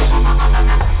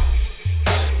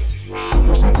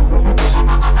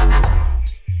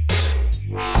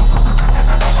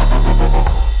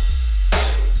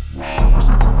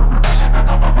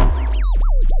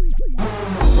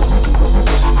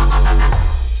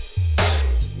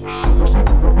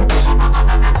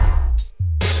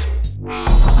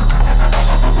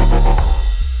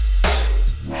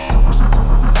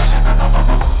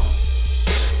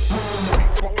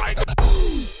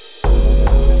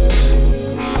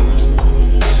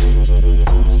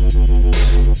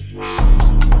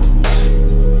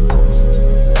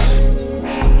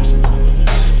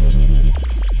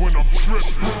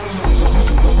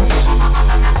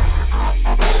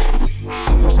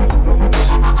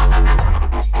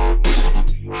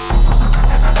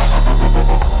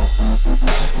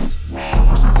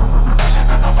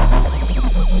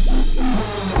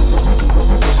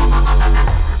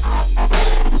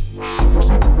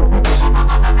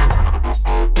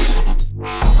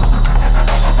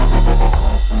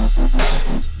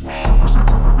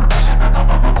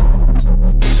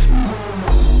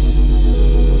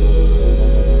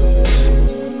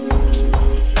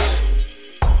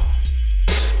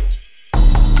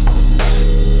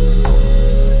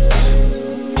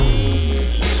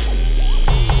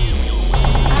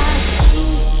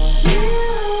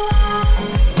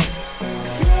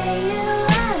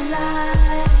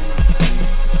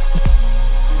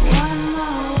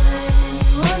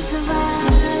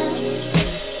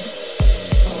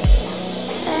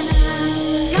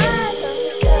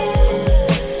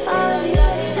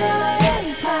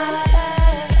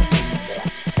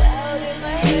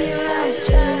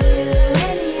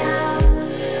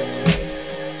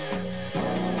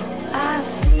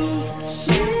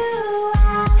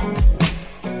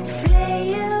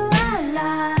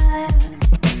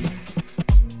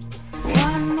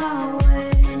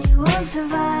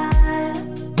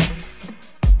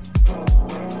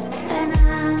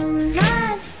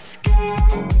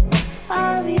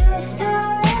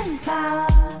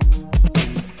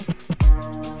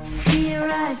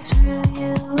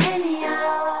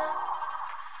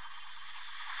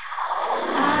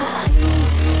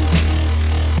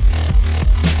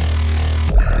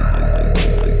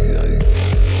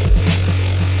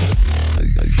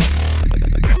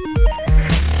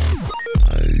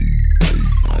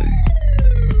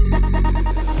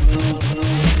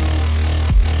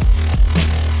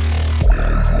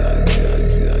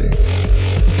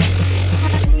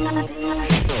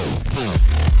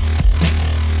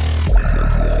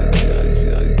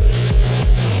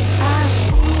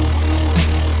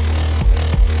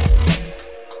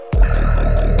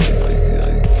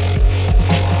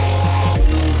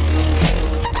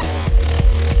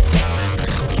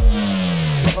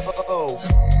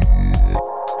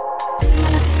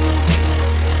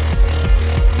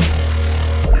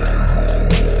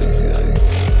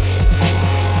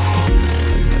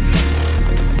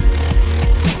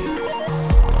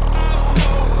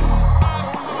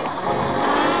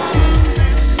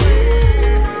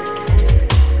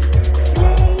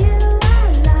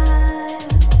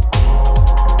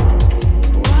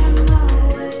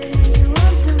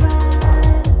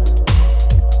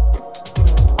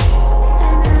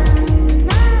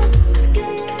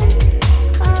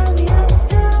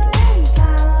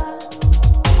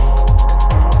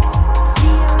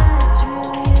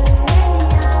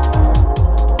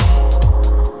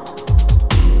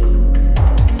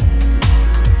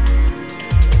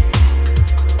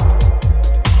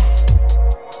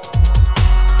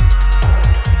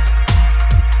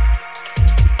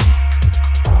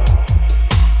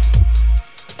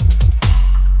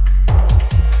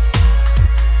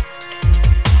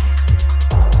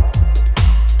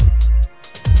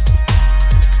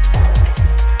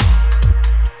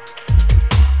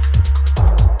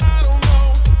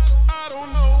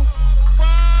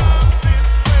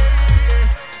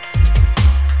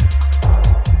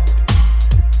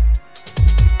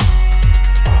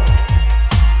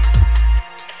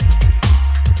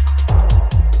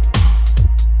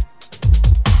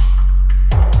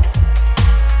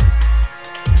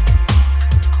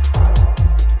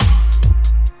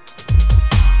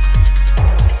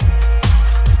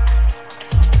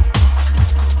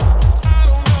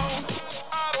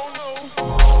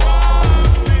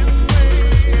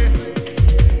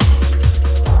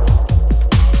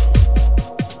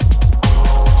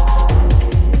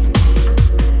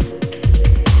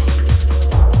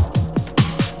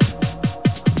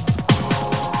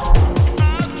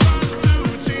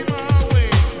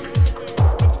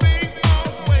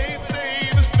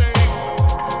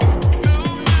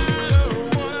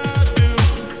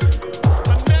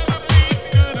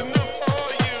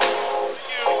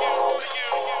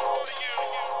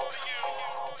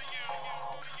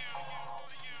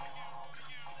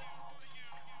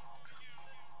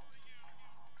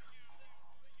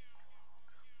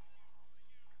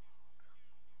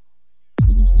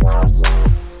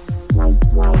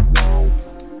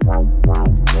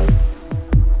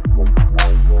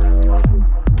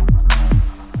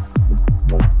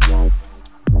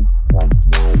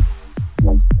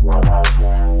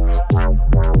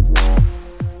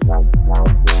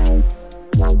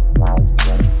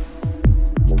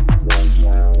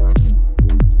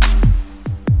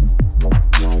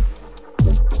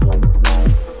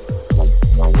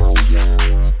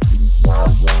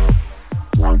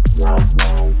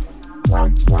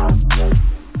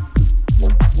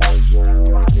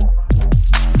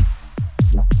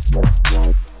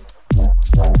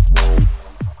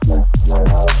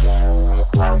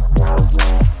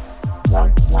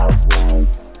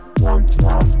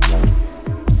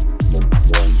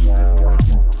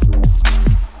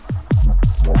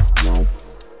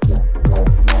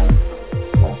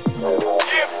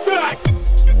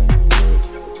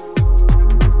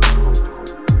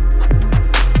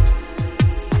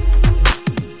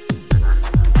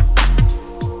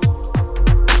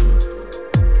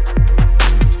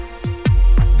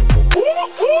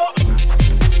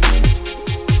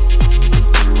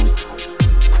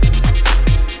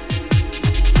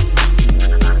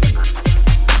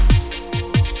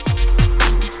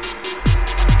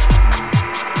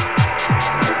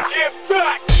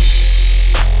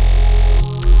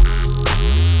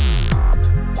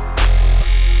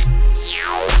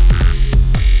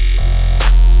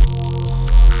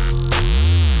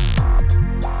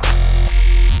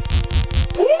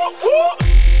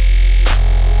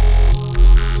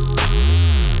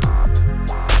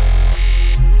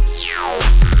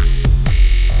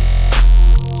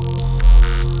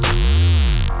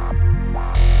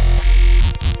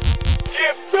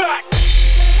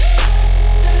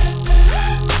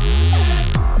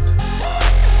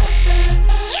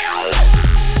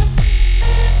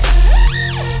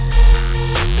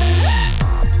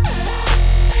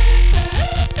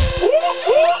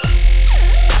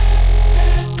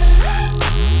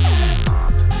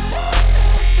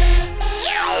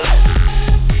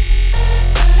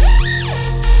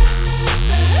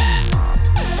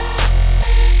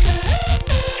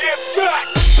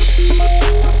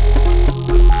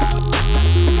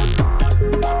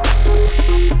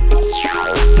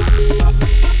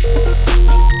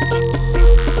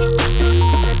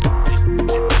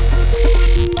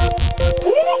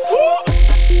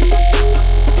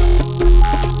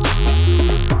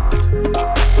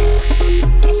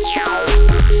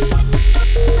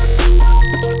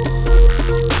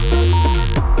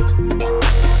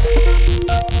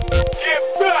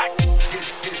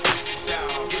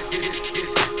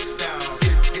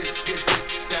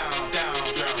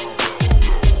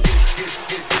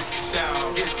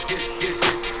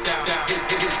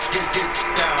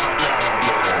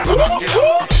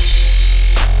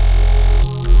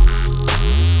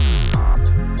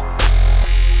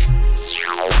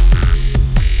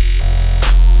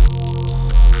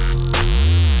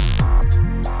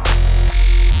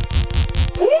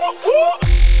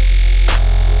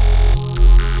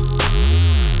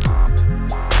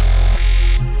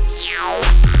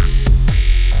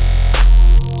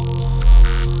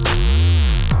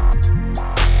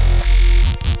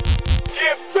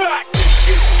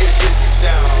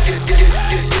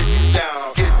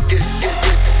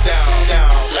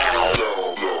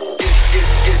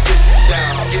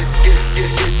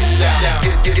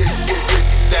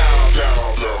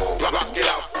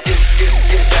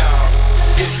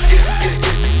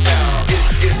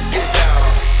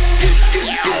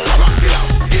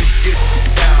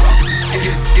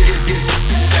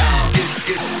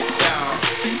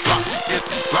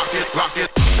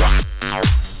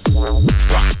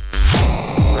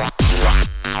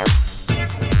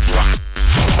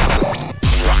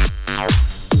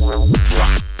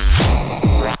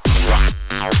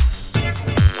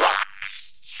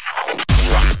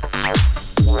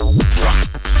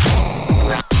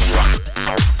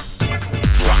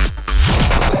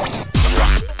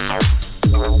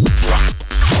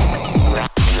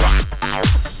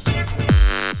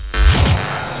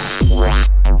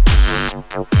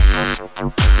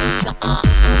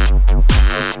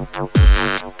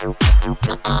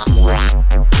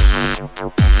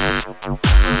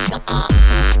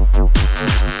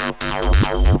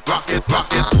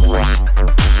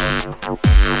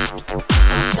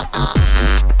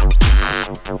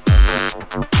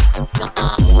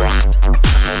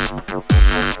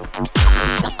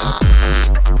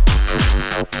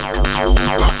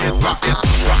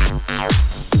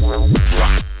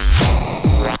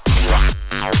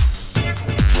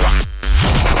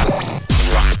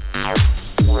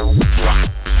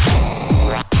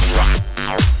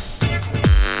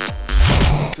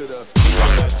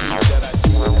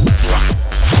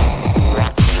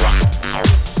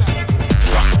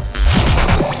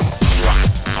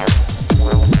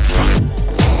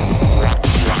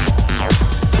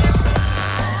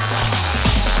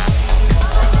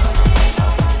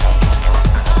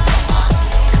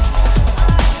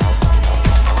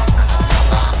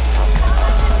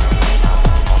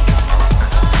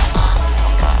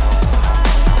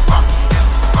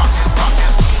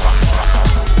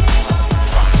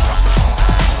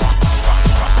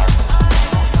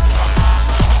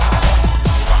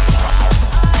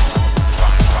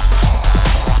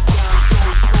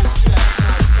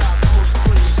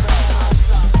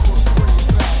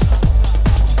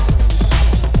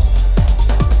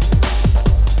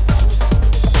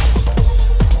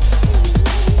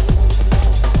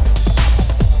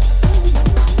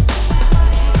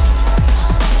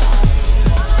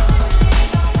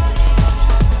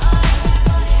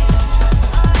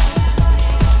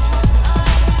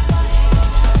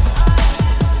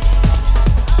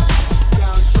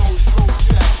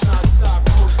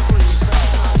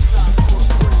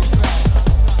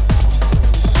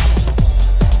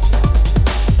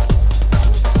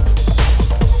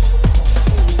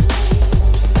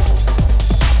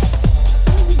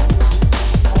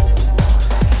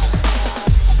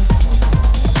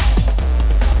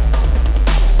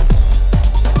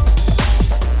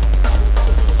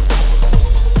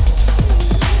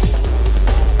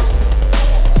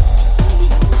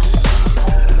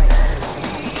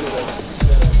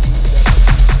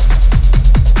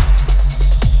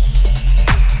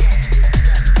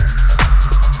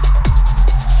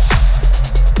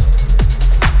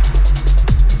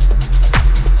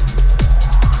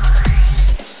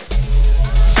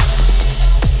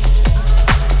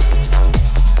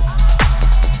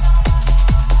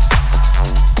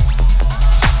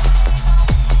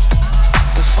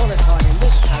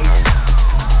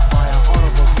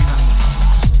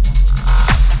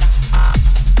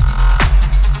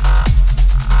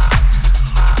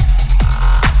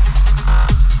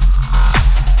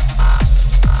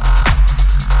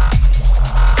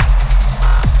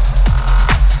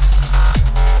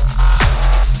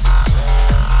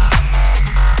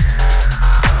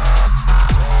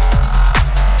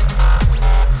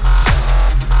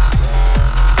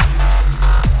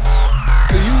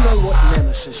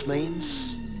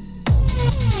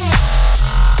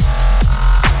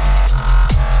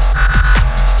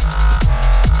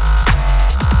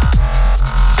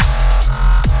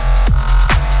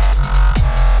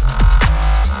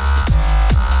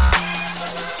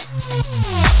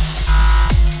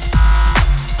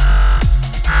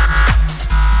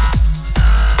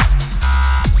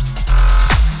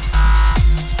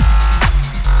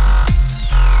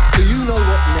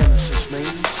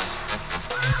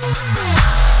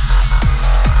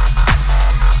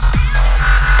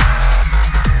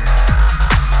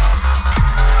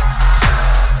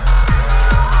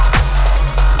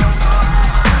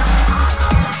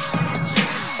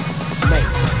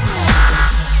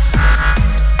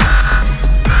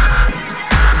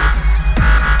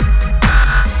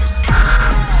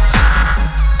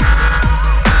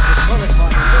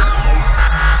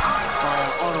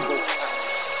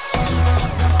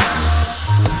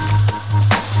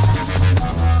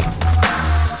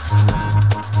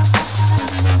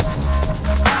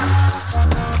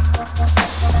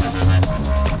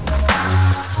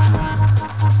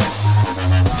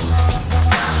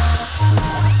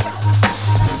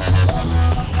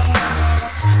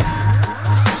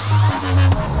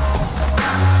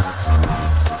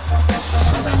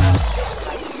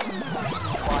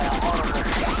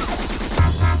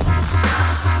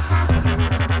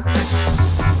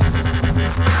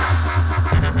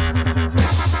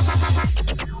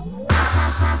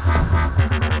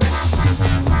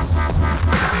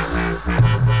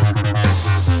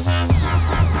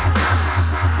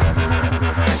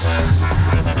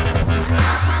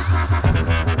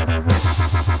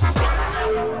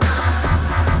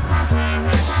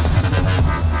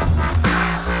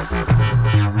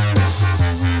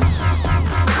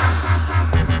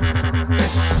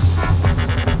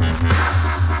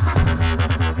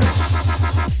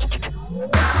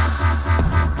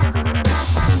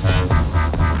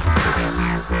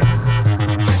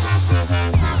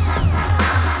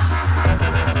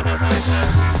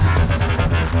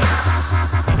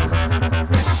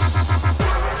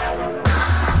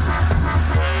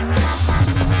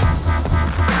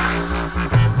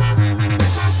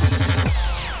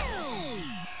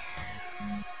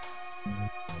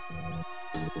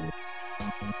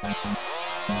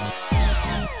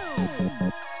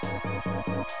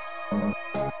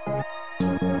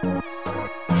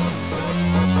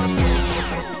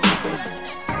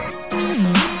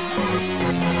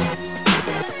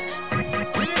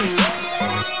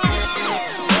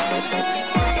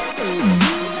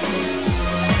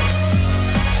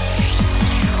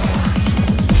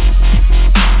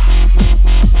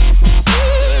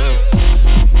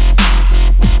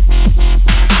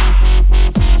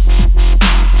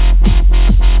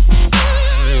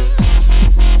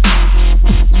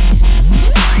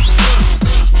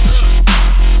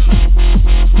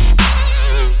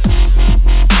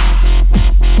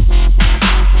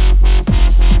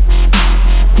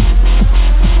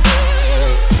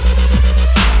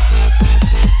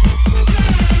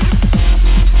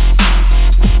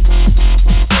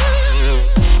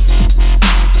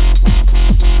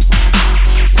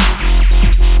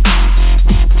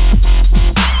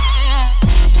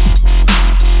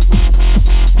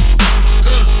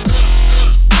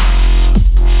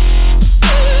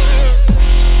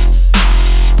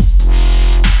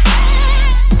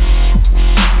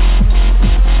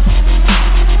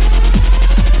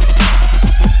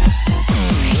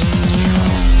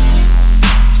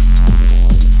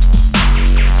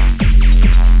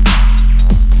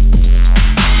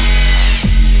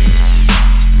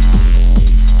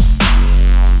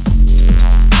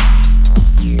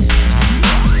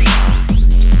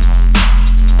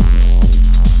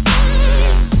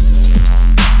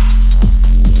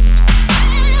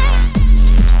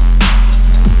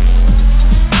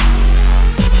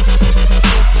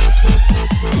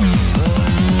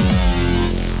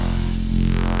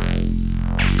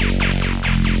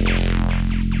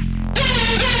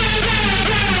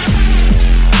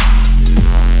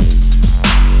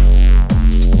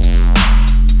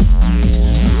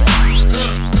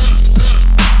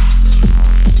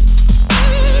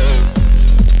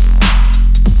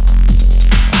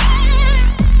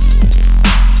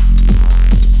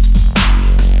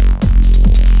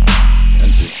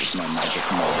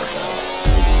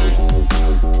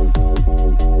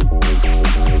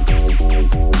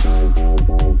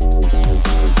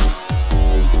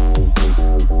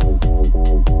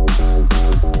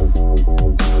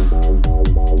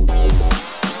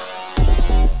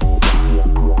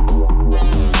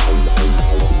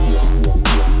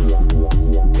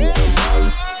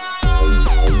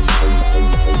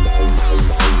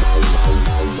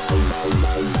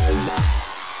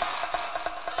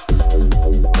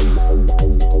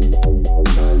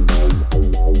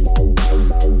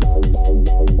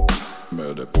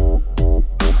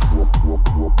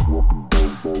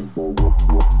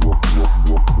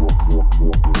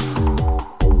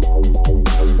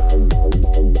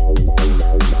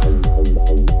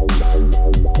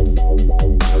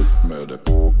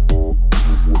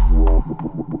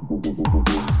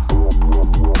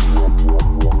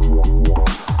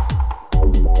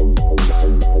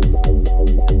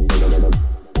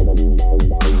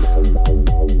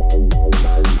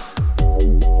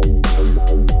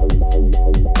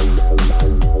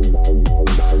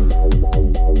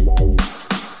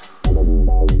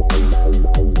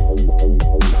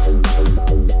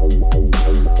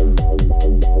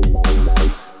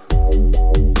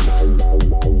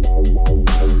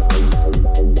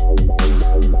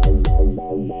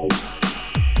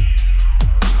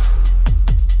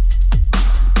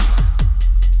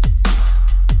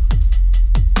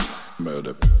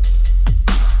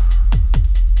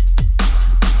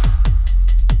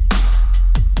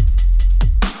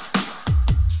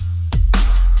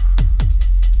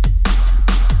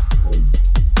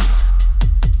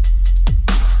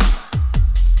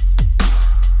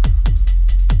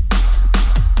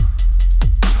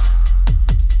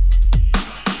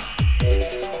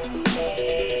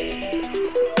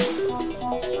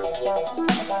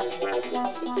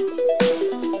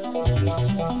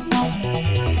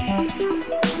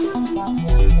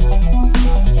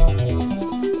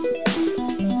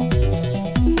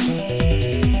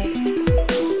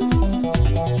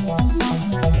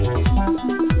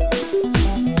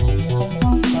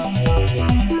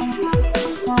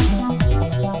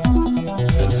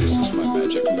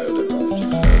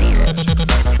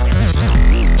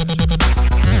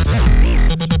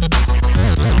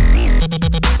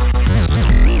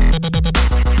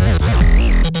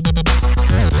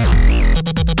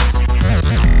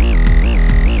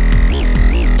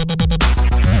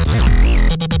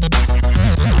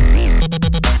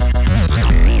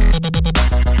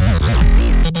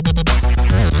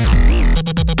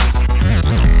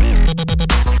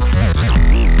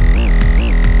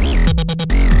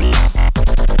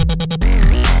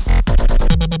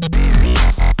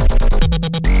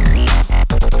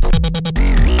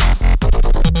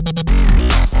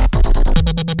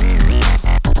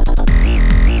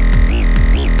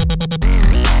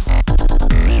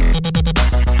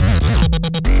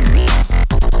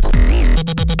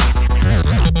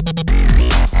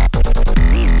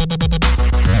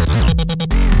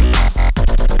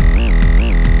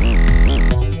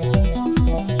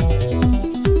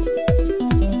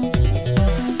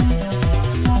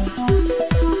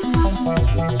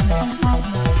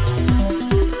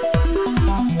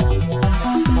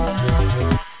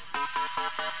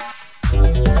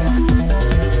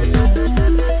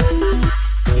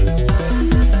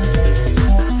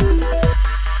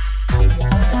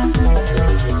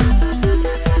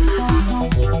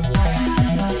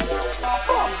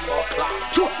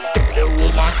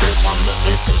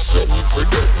 session for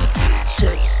them.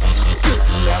 Sex, give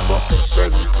me a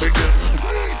session for them.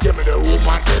 Give me the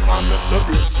woman, them I make the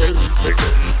blessing for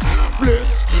them.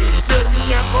 Bless, give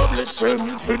me a blessing for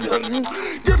them.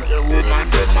 Give me the woman,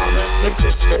 them I make the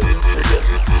blessing for them.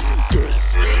 Bless,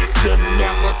 give me a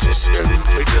blessing for them.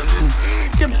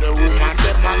 Give me the woman,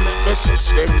 them I make the blessing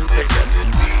for them.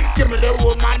 Give me the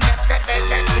woman,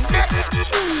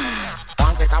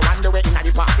 one test I wonder where in the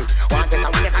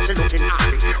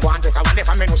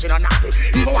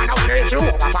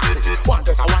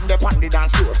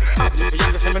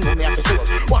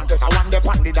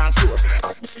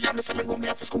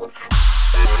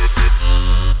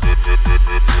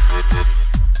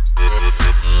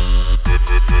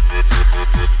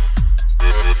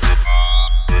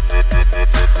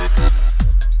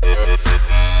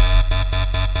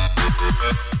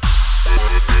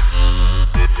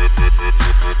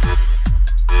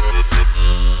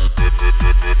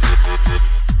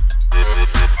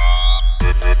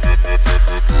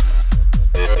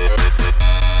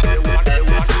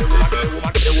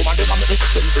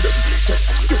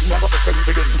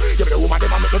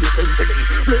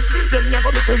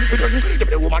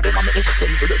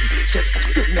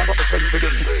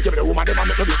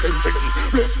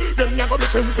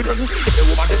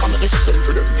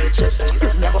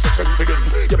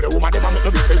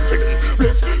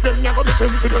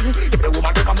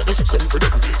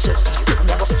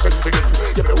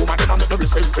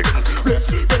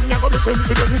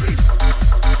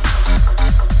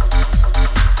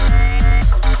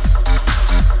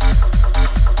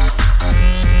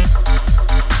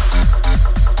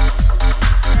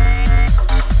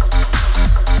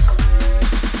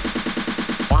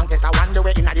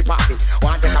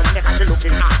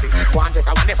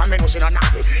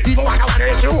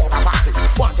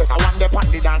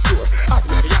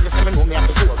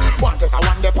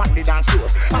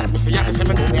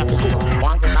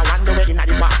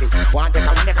party. One test I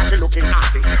wonder if she looking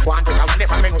naughty. One test I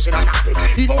wonder if I know she not naughty.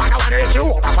 Even one I wonder if she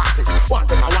over party. One test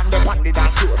I wonder on the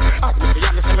dance floor. As me see and the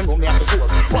seven room me have to score.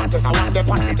 One test I wonder on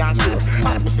the dance floor.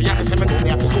 As me see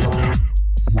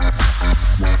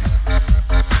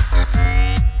and the seven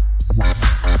room me have to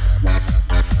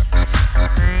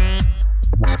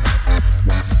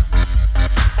score.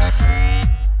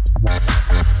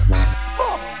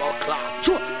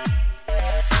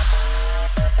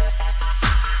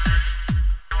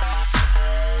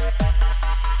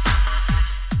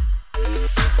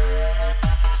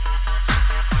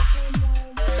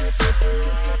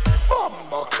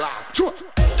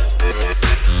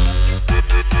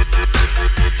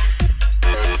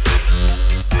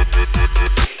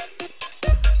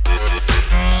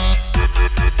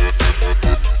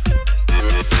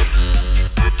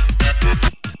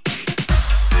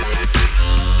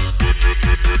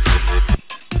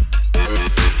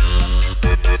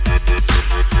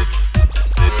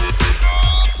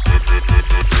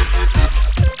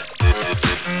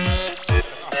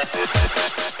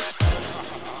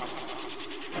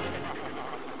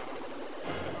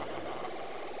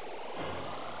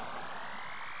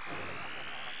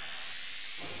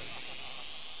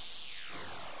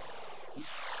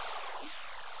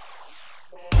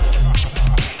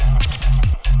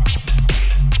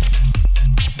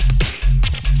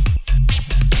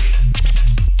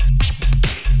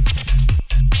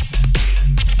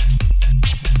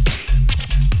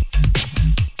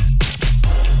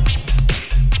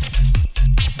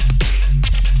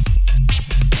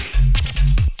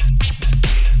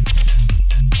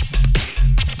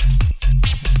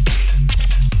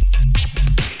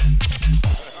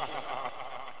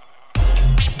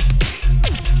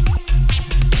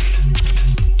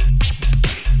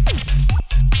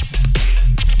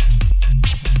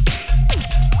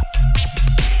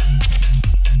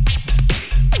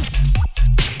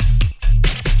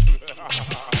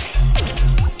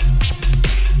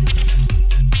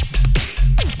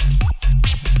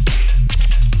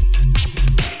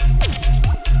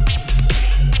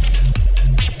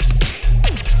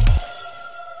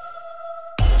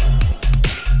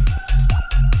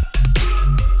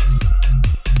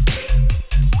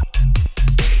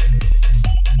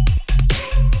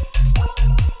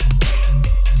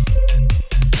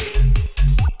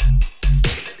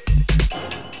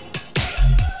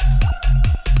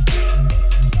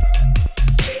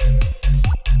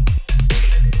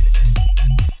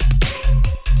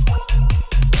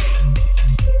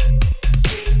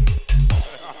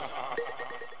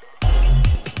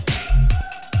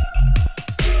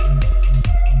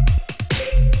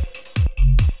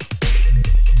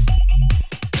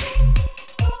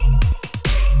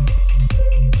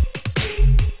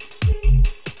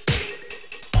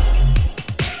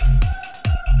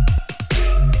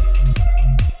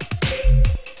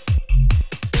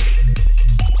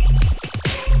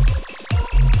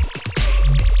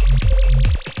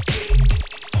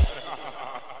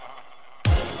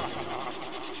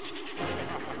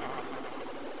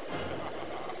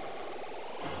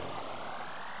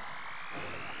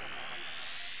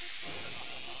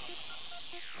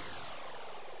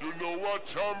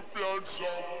 champion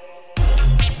song.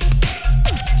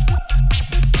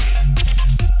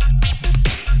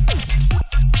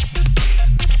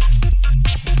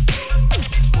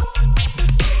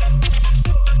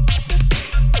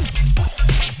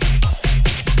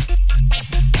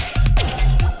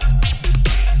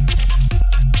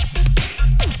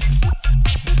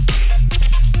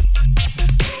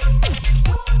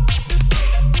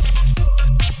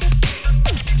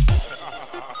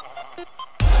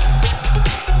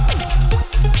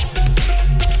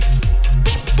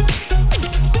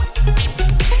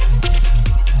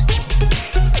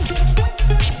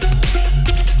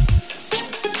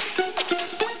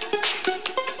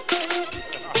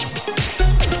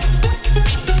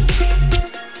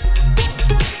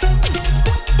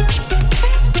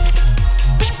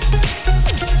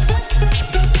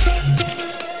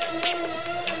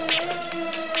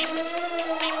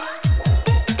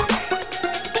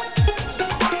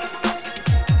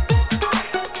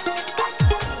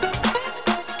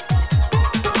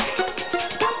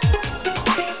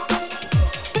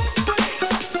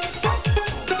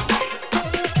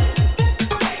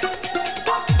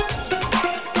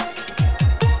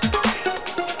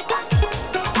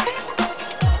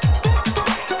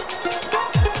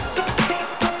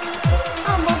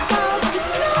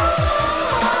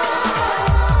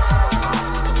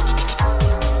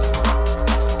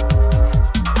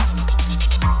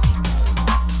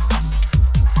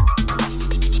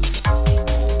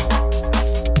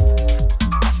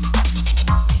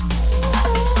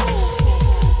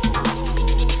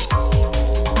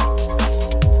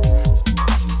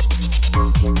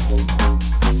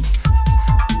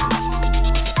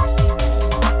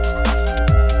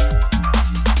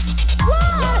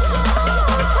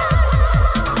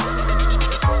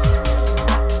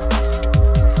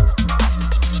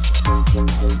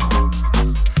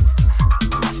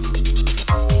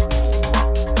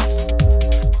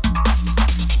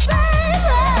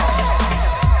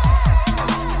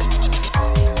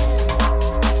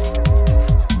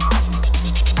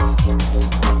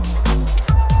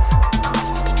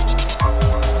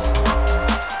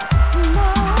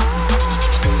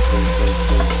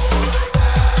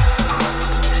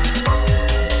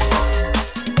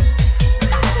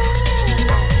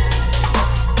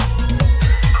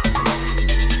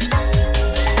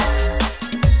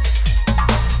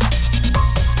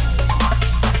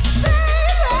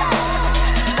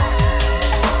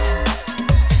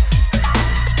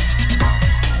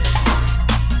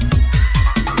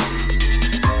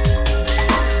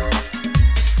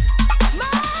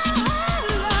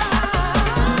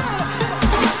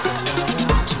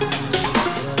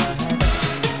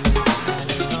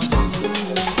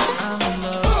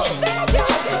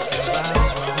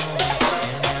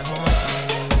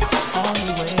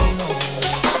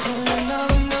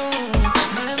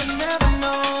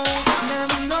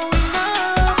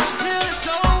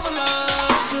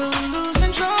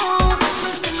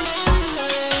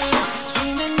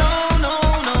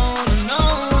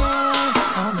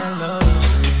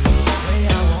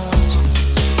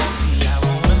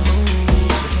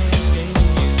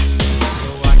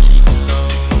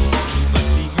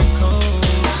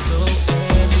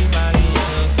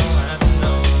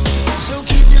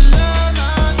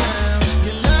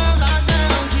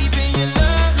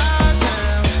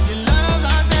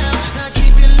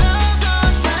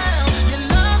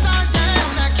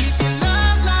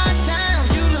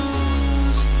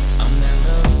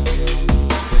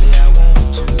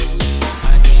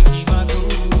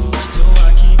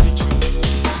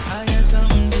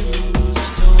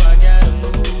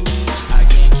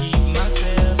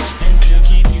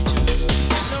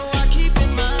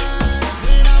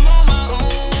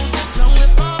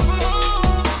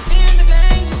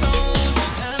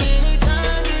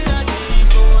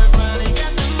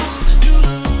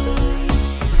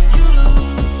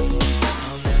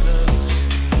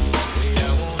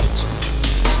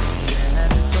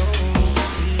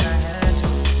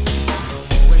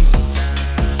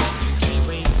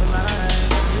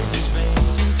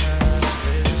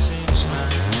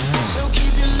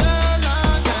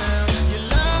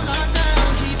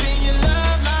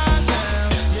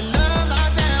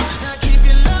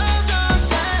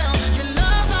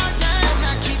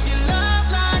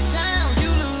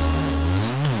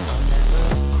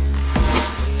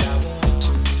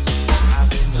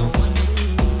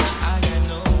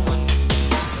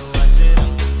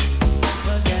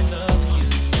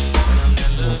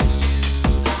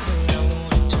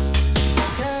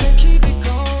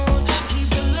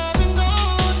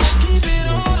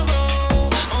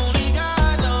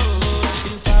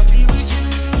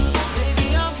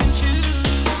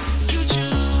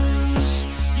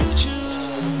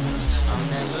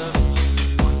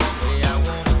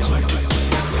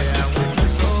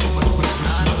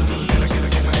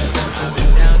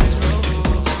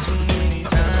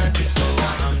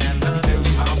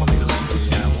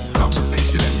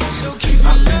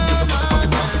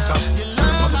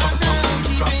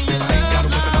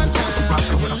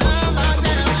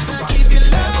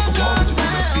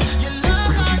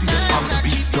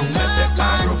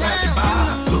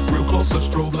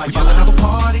 about to have a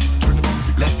party. Turn the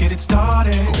music, let's get it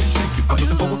started. Go ahead, shake it. I'm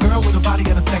looking for a girl with a body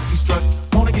and a sexy strut.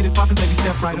 Wanna get it poppin', baby,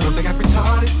 step right up. They got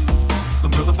retarded.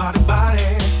 Some girls are body.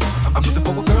 I'm looking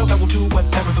for a girl that will do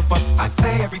whatever the fuck I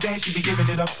say. Every day she be giving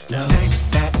it up. Yeah. Shake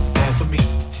that ass for me.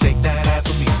 Shake that ass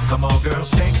for me. Come on, girl,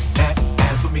 shake that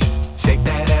ass for me. Shake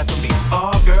that ass for me.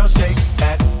 Oh, girl, shake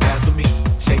that ass for me.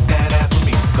 Shake that ass for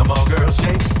me. Come on, girl,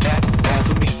 shake that ass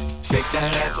for me. Shake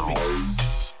that ass for me.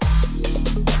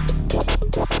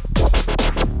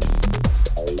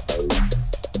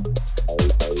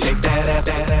 Shake that ass,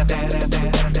 that ass, that ass,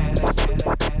 that ass, that ass.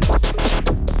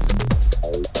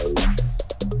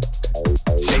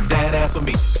 Shake that ass for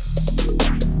me.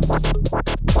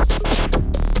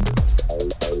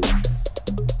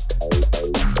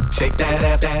 Shake that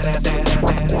ass, that ass, that ass,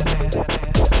 that ass, that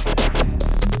ass.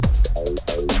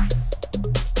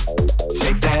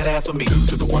 Shake that ass for me. 2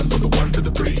 to the 1, from the 1 to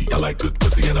the 3. I like good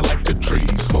pussy and I like good trees.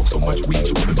 Smoke so much weed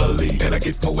you wouldn't believe, and I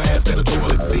get more ass than a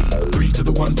toilet seat. 3 to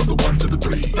the 1, from the 1 to the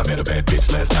 3. I met a bad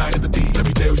bitch last night in the D. Let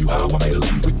me tell you how I made her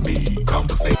leave with me.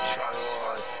 Conversation.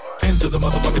 Into the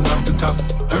motherfucking mountaintop.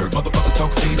 Heard motherfuckers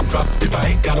talk, see them drop. If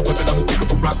I ain't got a weapon, I'ma pick up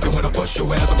a rock. And when I bust your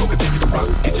ass, I'm gonna continue to rock.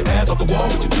 Get your ass off the wall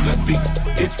with your 2 left feet.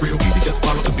 It's real easy, just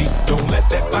follow the beat. Don't let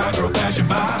that fine girl pass you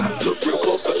by. Look real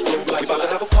close, let's strobe like we about to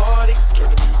have a party. Turn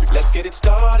the music, let's get it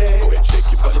started. Go ahead, shake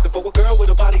it. I'm looking for a girl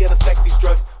with a body and a sexy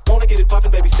strut. Wanna get it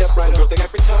poppin', baby, step right up. Some girls, they got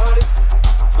retarded.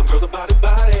 Some girls are body.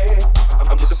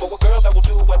 I'm looking for a girl that will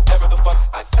do whatever the fuck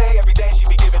I say. Every day she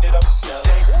be giving it up.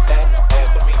 Shake that ass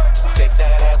for me. Shake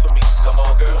that ass for me. Come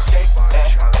on, girl, shake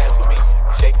that ass for me.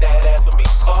 Shake that ass for me.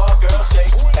 Oh, girl,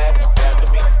 shake that ass for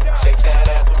me. Shake that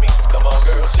ass for me. Come on,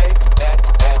 girl, shake that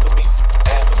ass for me.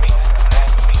 Ass for me.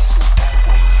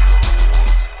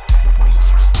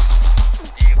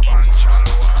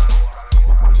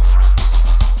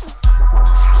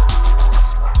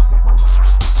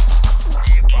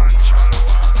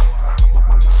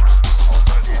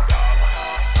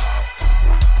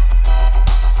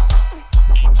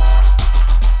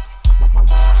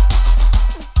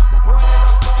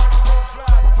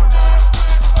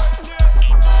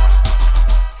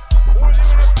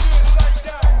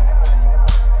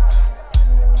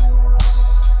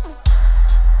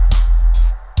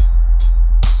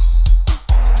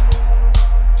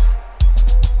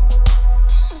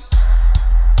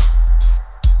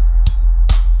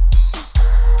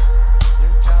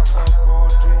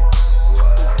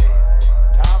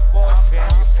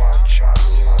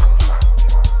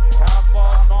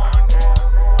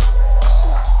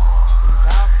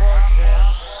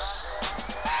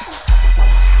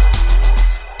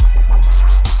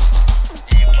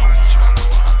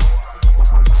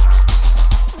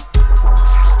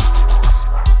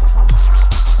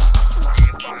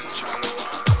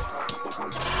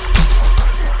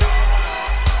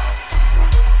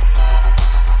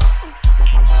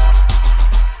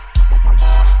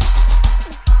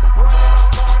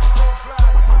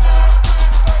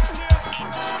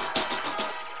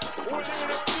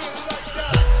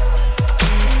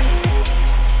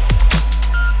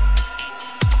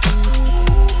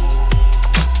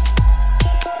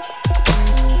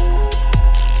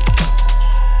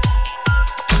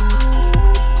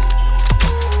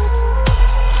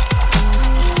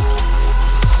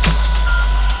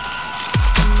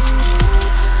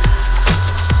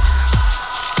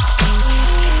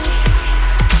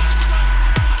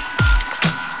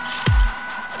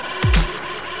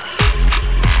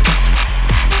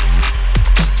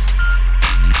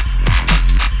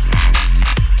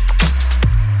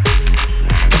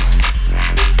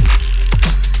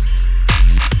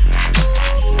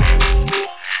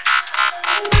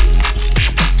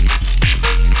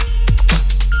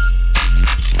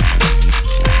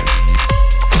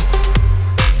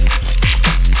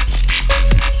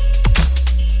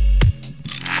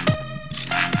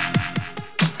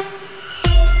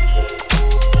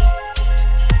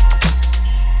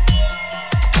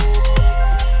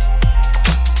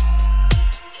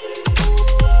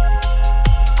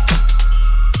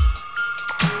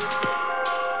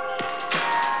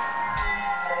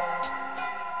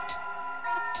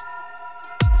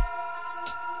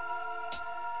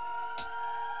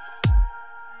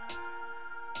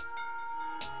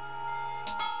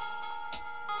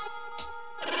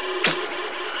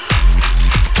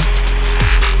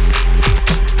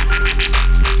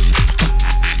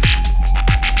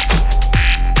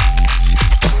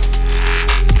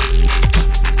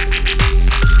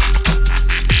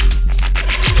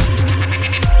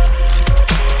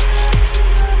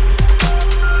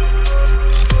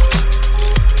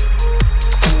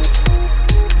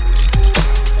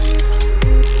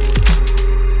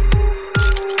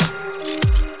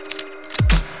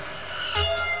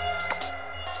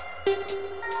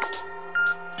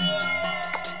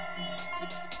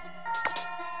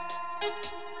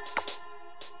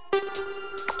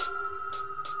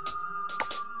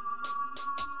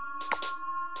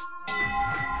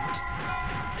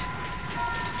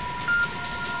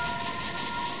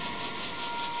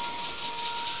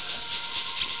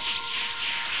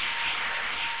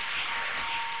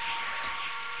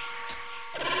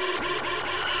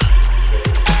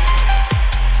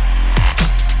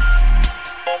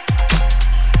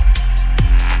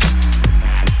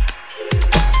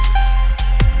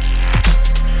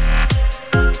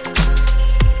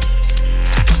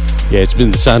 Yeah, it's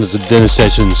been the sounds of the dinner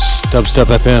sessions, Dubstep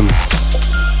FM.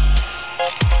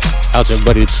 Out to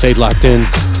everybody that stayed locked in.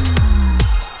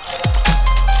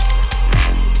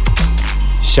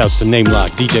 Shouts to Name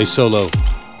Lock, DJ Solo.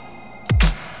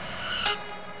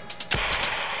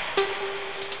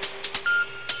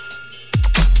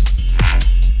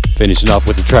 Finishing off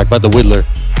with a track by The Whittler.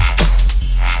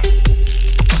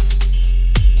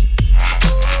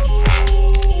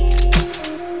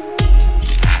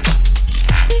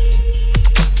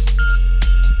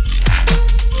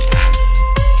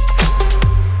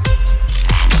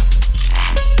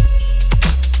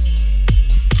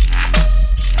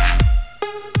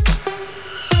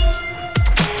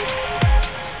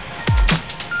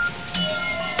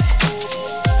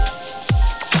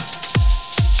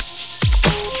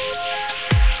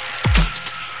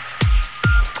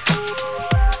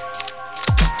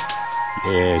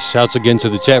 Shouts again to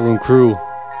the chat room crew.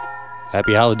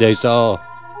 Happy holidays to all.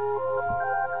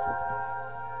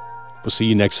 We'll see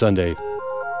you next Sunday.